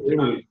it that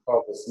we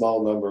call the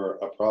small number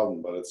a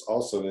problem, but it's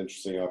also an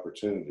interesting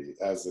opportunity,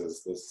 as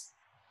is this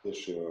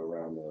issue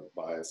around the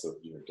bias of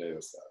your data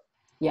set.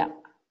 Yeah.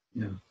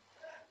 Yeah.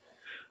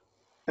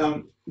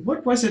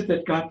 What was it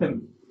that got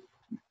them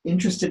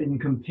interested in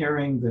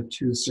comparing the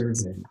two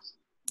surveys?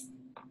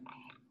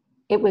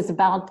 It was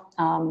about,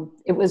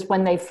 it was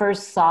when they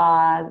first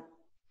saw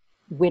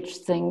which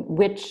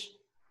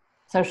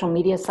social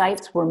media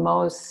sites were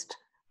most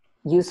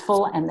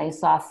useful, and they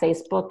saw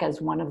Facebook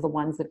as one of the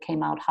ones that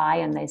came out high,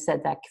 and they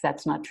said that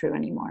that's not true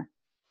anymore.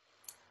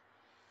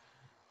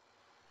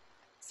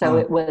 So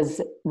it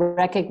was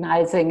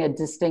recognizing a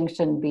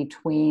distinction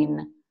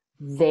between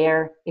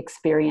their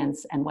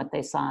experience and what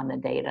they saw in the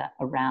data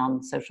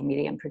around social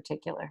media in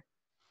particular.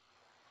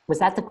 Was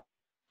that the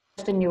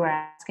question you were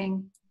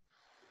asking?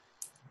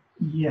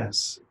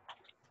 Yes,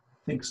 I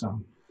think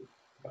so.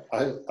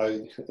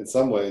 In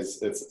some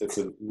ways, it's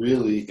a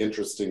really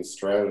interesting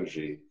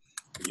strategy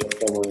to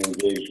get someone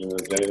engaged in a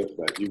data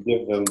set. You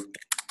give them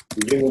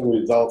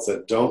results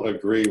that don't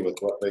agree with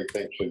what they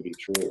think should be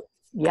true.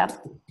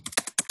 Yep.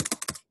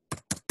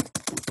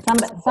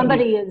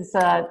 Somebody is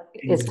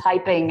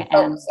typing,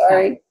 and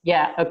sorry.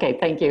 Yeah. Okay.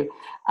 Thank you.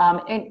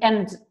 I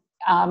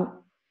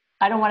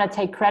don't want to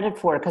take credit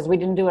for it because we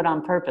didn't do it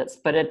on purpose,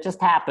 but it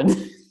just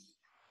happened.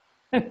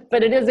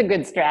 But it is a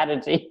good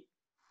strategy.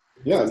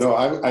 Yeah. No,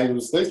 I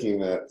was thinking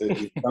that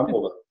you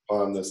stumbled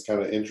upon this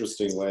kind of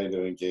interesting way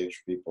to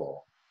engage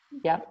people.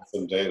 Yep.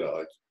 Some data,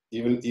 like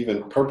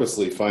even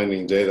purposely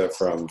finding data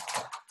from,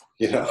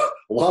 a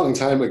long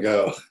time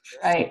ago,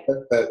 right?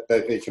 that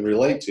they can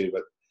relate to,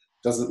 but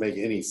doesn't make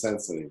any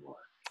sense anymore.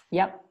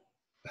 Yep.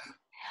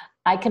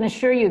 I can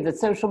assure you that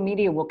social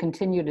media will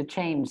continue to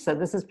change, so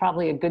this is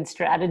probably a good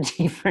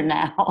strategy for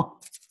now.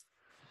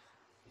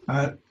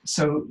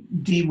 So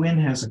Dee Wynn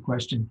has a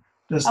question.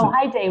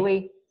 Hi,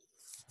 Dewi.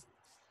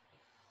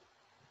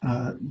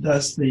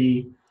 Does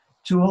the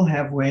tool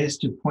have ways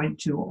to point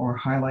to or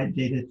highlight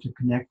data to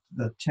connect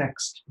the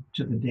text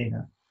to the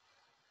data?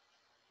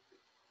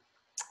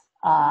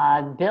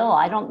 Bill,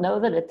 I don't know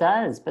that it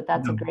does, but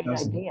that's a great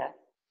doesn't. idea.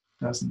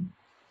 Doesn't.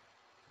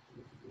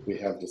 We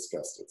have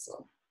discussed it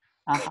some.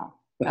 Uh-huh.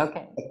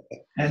 Okay.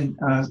 And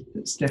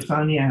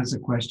Stefania has a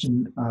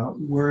question.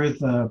 Were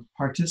the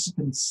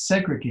participants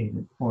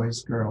segregated,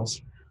 boys,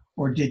 girls,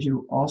 or did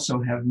you also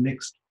have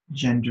mixed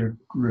gender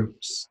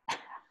groups?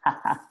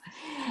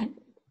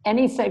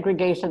 Any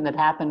segregation that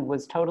happened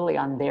was totally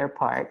on their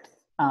part.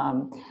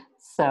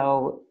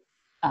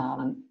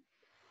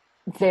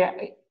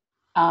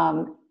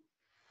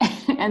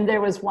 And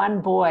there was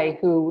one boy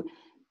who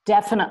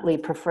definitely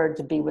preferred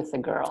to be with the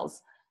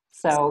girls.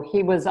 So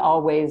he was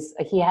always,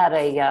 he had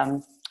a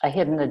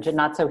hidden,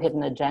 not so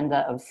hidden agenda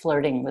of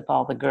flirting with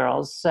all the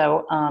girls.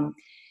 So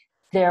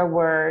there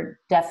were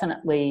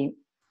definitely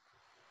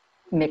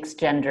mixed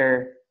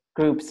gender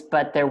groups,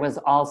 but there was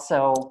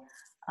also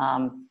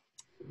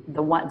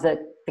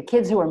the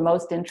kids who were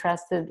most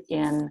interested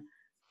in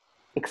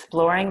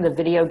exploring the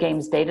video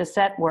games data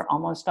set were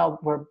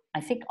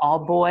I think all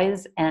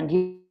boys. And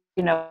you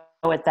know,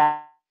 at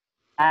that,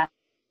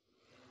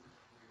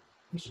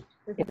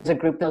 it was a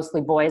group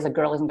mostly boys, a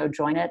girl isn't going to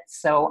join it.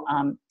 So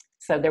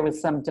so there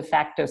was some de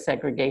facto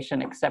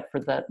segregation except for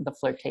the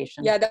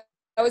flirtation. Yeah, that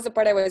was the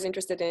part I was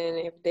interested in,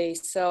 if they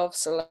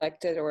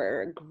self-selected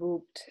or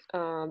grouped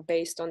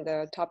based on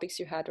the topics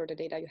you had or the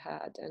data you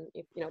had, and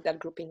if, you know, that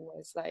grouping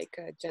was like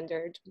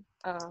gendered.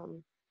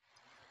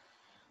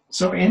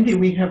 So Andee,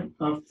 we have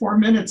 4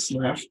 minutes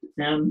left,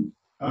 and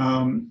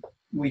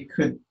we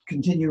could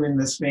continue in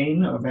this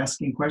vein of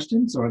asking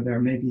questions, or there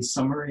may be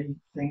summary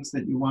things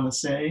that you want to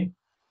say.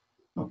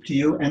 Up to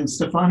you. And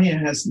Stefania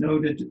has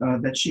noted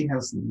that she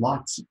has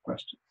lots of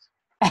questions.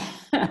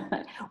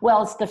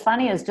 Well,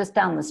 Stefania is just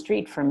down the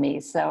street from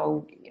me,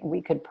 so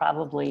we could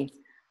probably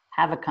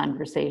have a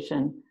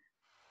conversation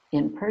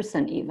in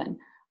person even.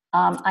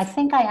 I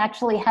think I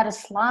actually had a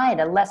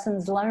slide, a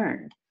lessons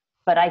learned,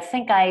 but I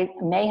think I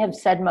may have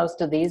said most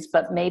of these,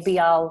 but maybe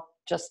I'll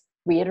just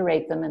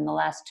reiterate them in the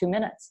last 2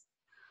 minutes.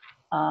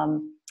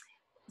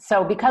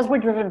 So because we're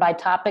driven by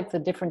topic, the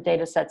different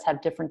data sets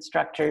have different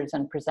structures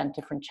and present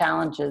different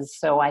challenges.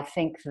 So I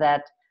think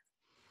that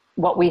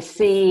what we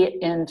see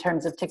in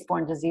terms of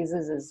tick-borne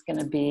diseases is going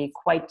to be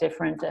quite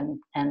different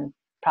and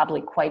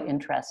probably quite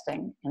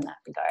interesting in that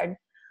regard.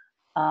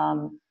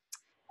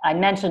 I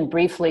mentioned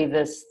briefly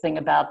this thing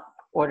about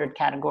ordered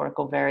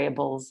categorical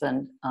variables,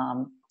 and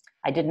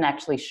I didn't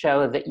actually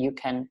show that you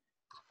can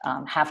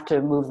have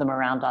to move them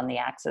around on the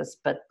axis,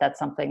 but that's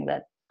something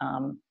that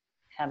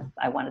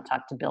I want to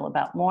talk to Bill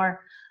about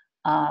more.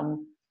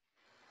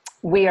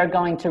 We are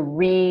going to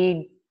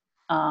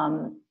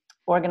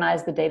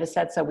organize the data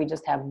set so we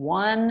just have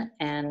one,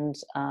 and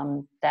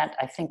that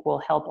I think will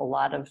help a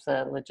lot of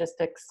the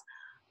logistics.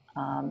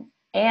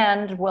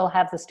 And we'll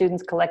have the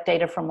students collect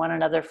data from one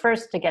another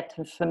first to get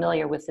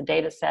familiar with the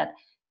data set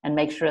and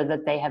make sure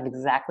that they have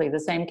exactly the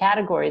same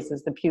categories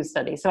as the Pew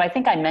study. So I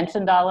think I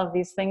mentioned all of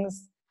these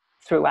things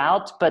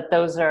throughout, but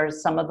those are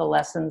some of the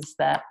lessons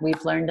that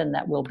we've learned and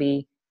that will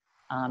be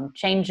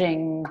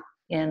changing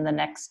in the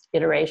next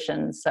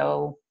iteration.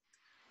 So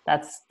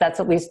that's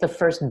at least the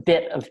first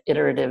bit of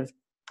iterative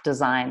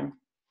design.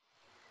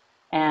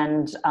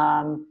 And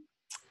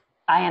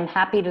I am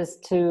happy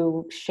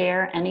to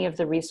share any of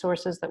the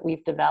resources that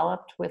we've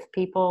developed with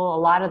people. A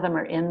lot of them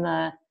are in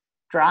the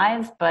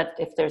drive, but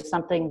if there's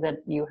something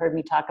that you heard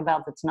me talk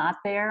about that's not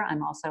there,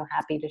 I'm also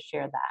happy to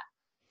share that.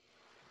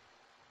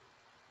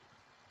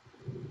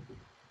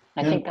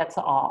 I think that's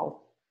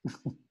all.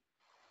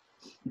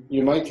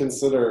 You might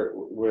consider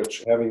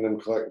having them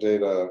collect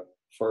data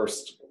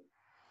first,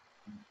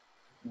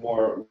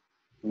 more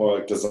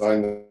like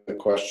design the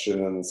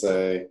question and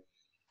say,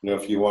 you know,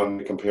 if you want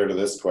to compare to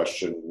this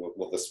question,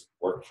 will this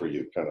work for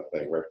you, kind of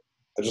thing. Where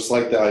I just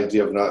like the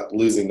idea of not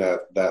losing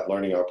that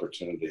learning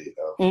opportunity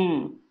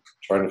of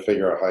trying to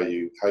figure out how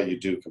you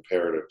do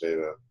comparative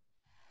data.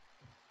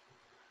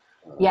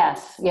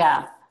 Yes,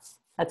 yeah,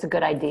 that's a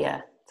good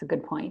idea. It's a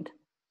good point.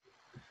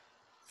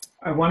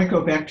 I want to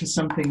go back to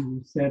something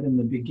you said in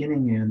the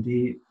beginning,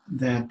 Andee,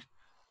 that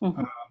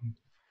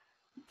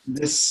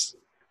this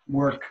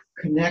work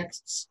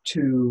connects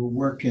to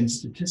work in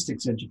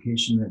statistics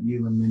education that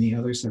you and many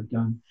others have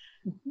done.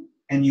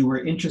 And you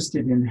were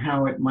interested in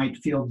how it might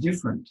feel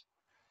different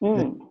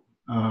than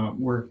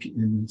work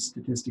in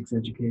statistics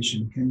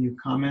education. Can you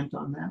comment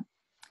on that?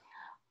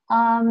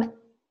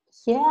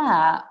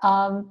 Yeah,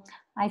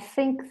 I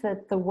think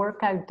that the work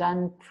I've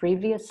done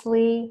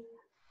previously,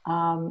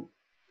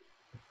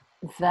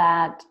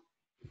 that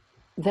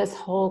this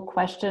whole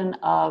question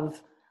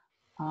of,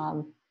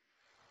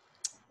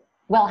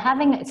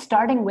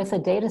 starting with a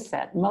data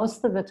set.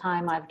 Most of the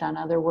time I've done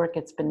other work,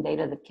 it's been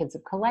data that kids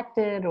have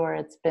collected, or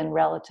it's been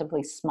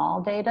relatively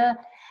small data.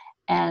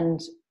 And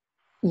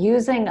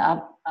using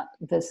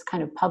this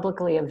kind of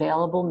publicly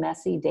available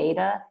messy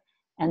data,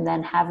 and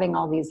then having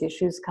all these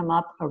issues come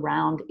up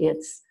around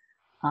its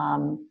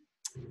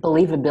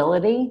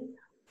believability,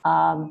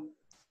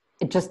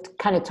 it just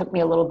kind of took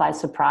me a little by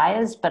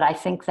surprise, but I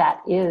think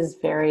that is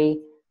very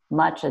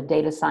much a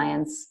data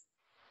science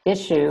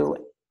issue.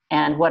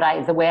 And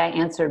the way I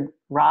answered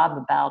Rob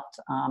about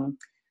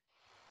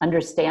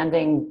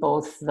understanding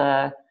both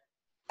the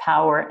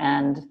power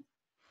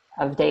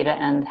of data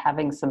and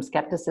having some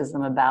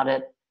skepticism about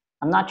it,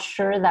 I'm not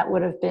sure that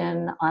would have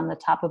been on the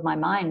top of my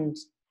mind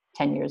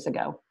 10 years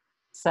ago.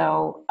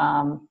 So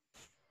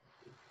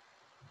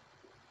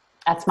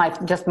that's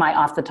just my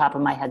off the top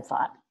of my head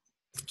thought.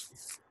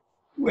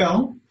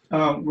 Well,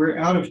 we're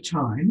out of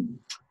time,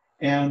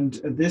 and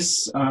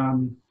this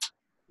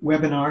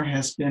webinar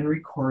has been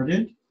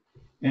recorded,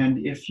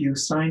 And if you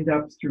signed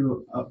up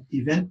through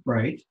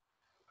Eventbrite,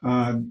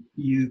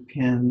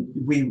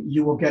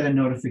 you will get a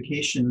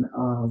notification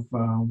of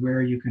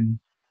where you can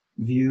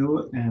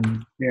view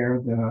and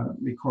share the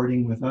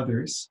recording with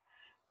others.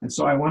 And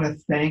so I want to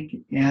thank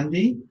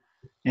Andee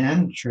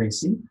and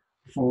Tracy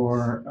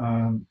for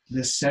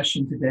this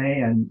session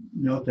today, and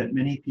note that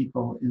many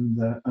people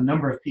a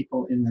number of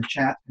people in the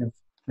chat have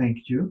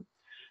thanked you.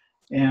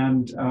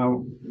 And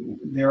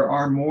there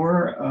are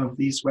more of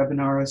these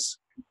webinars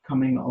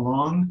coming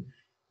along,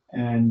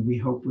 and we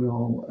hope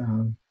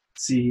we'll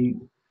see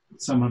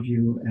some of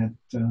you at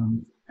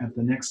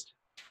the next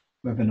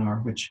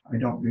webinar, which I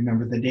don't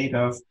remember the date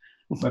of,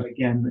 but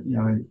again,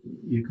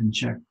 you can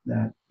check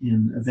that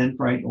in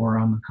Eventbrite or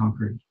on the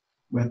Concord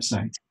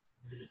website.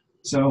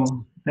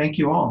 So thank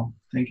you all.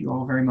 Thank you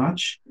all very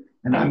much.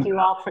 And thank you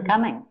all for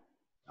coming.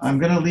 I'm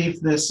going to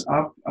leave this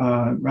up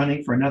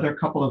running for another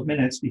couple of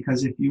minutes,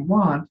 because if you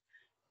want,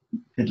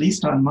 at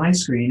least on my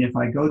screen, if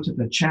I go to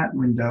the chat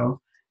window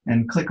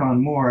and click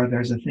on more,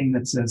 there's a thing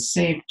that says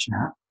Save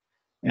Chat.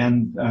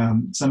 And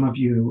some of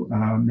you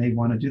may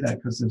want to do that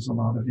because there's a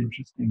lot of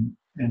interesting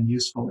and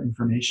useful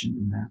information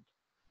in that.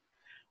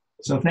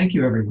 So thank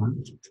you,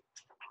 everyone.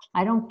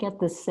 I don't get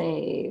the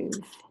save.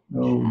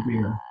 Oh,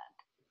 dear.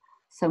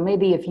 So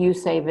maybe if you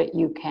save it,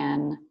 you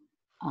can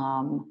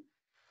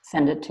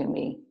send it to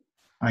me.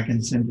 I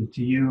can send it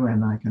to you,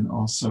 and I can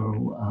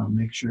also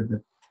make sure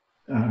that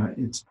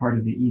it's part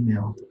of the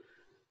email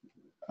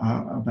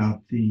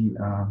about the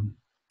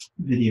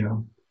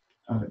video.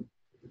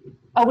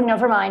 Oh,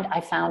 never mind. I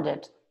found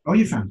it. Oh,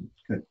 you found it.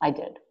 Good. I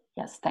did.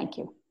 Yes, thank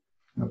you.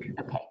 Okay.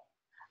 Okay.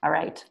 All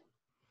right.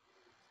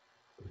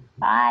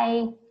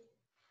 Bye.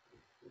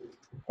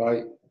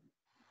 Bye.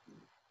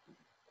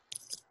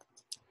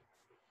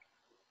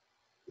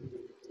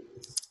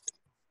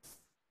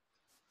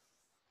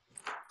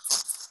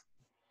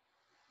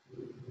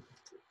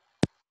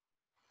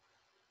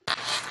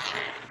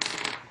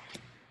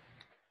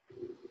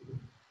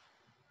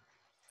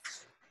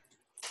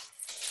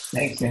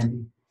 Thanks,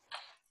 Andee.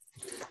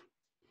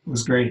 It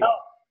was great.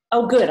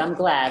 Oh, good. I'm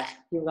glad.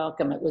 You're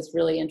welcome. It was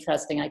really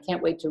interesting. I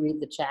can't wait to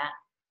read the chat.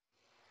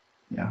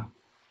 Yeah.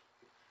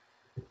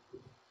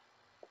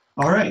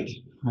 All right.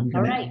 I'm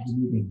going to end the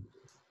meeting.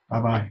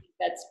 Bye-bye.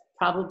 That's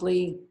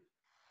probably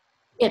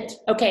it.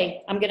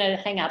 Okay, I'm going to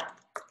hang up.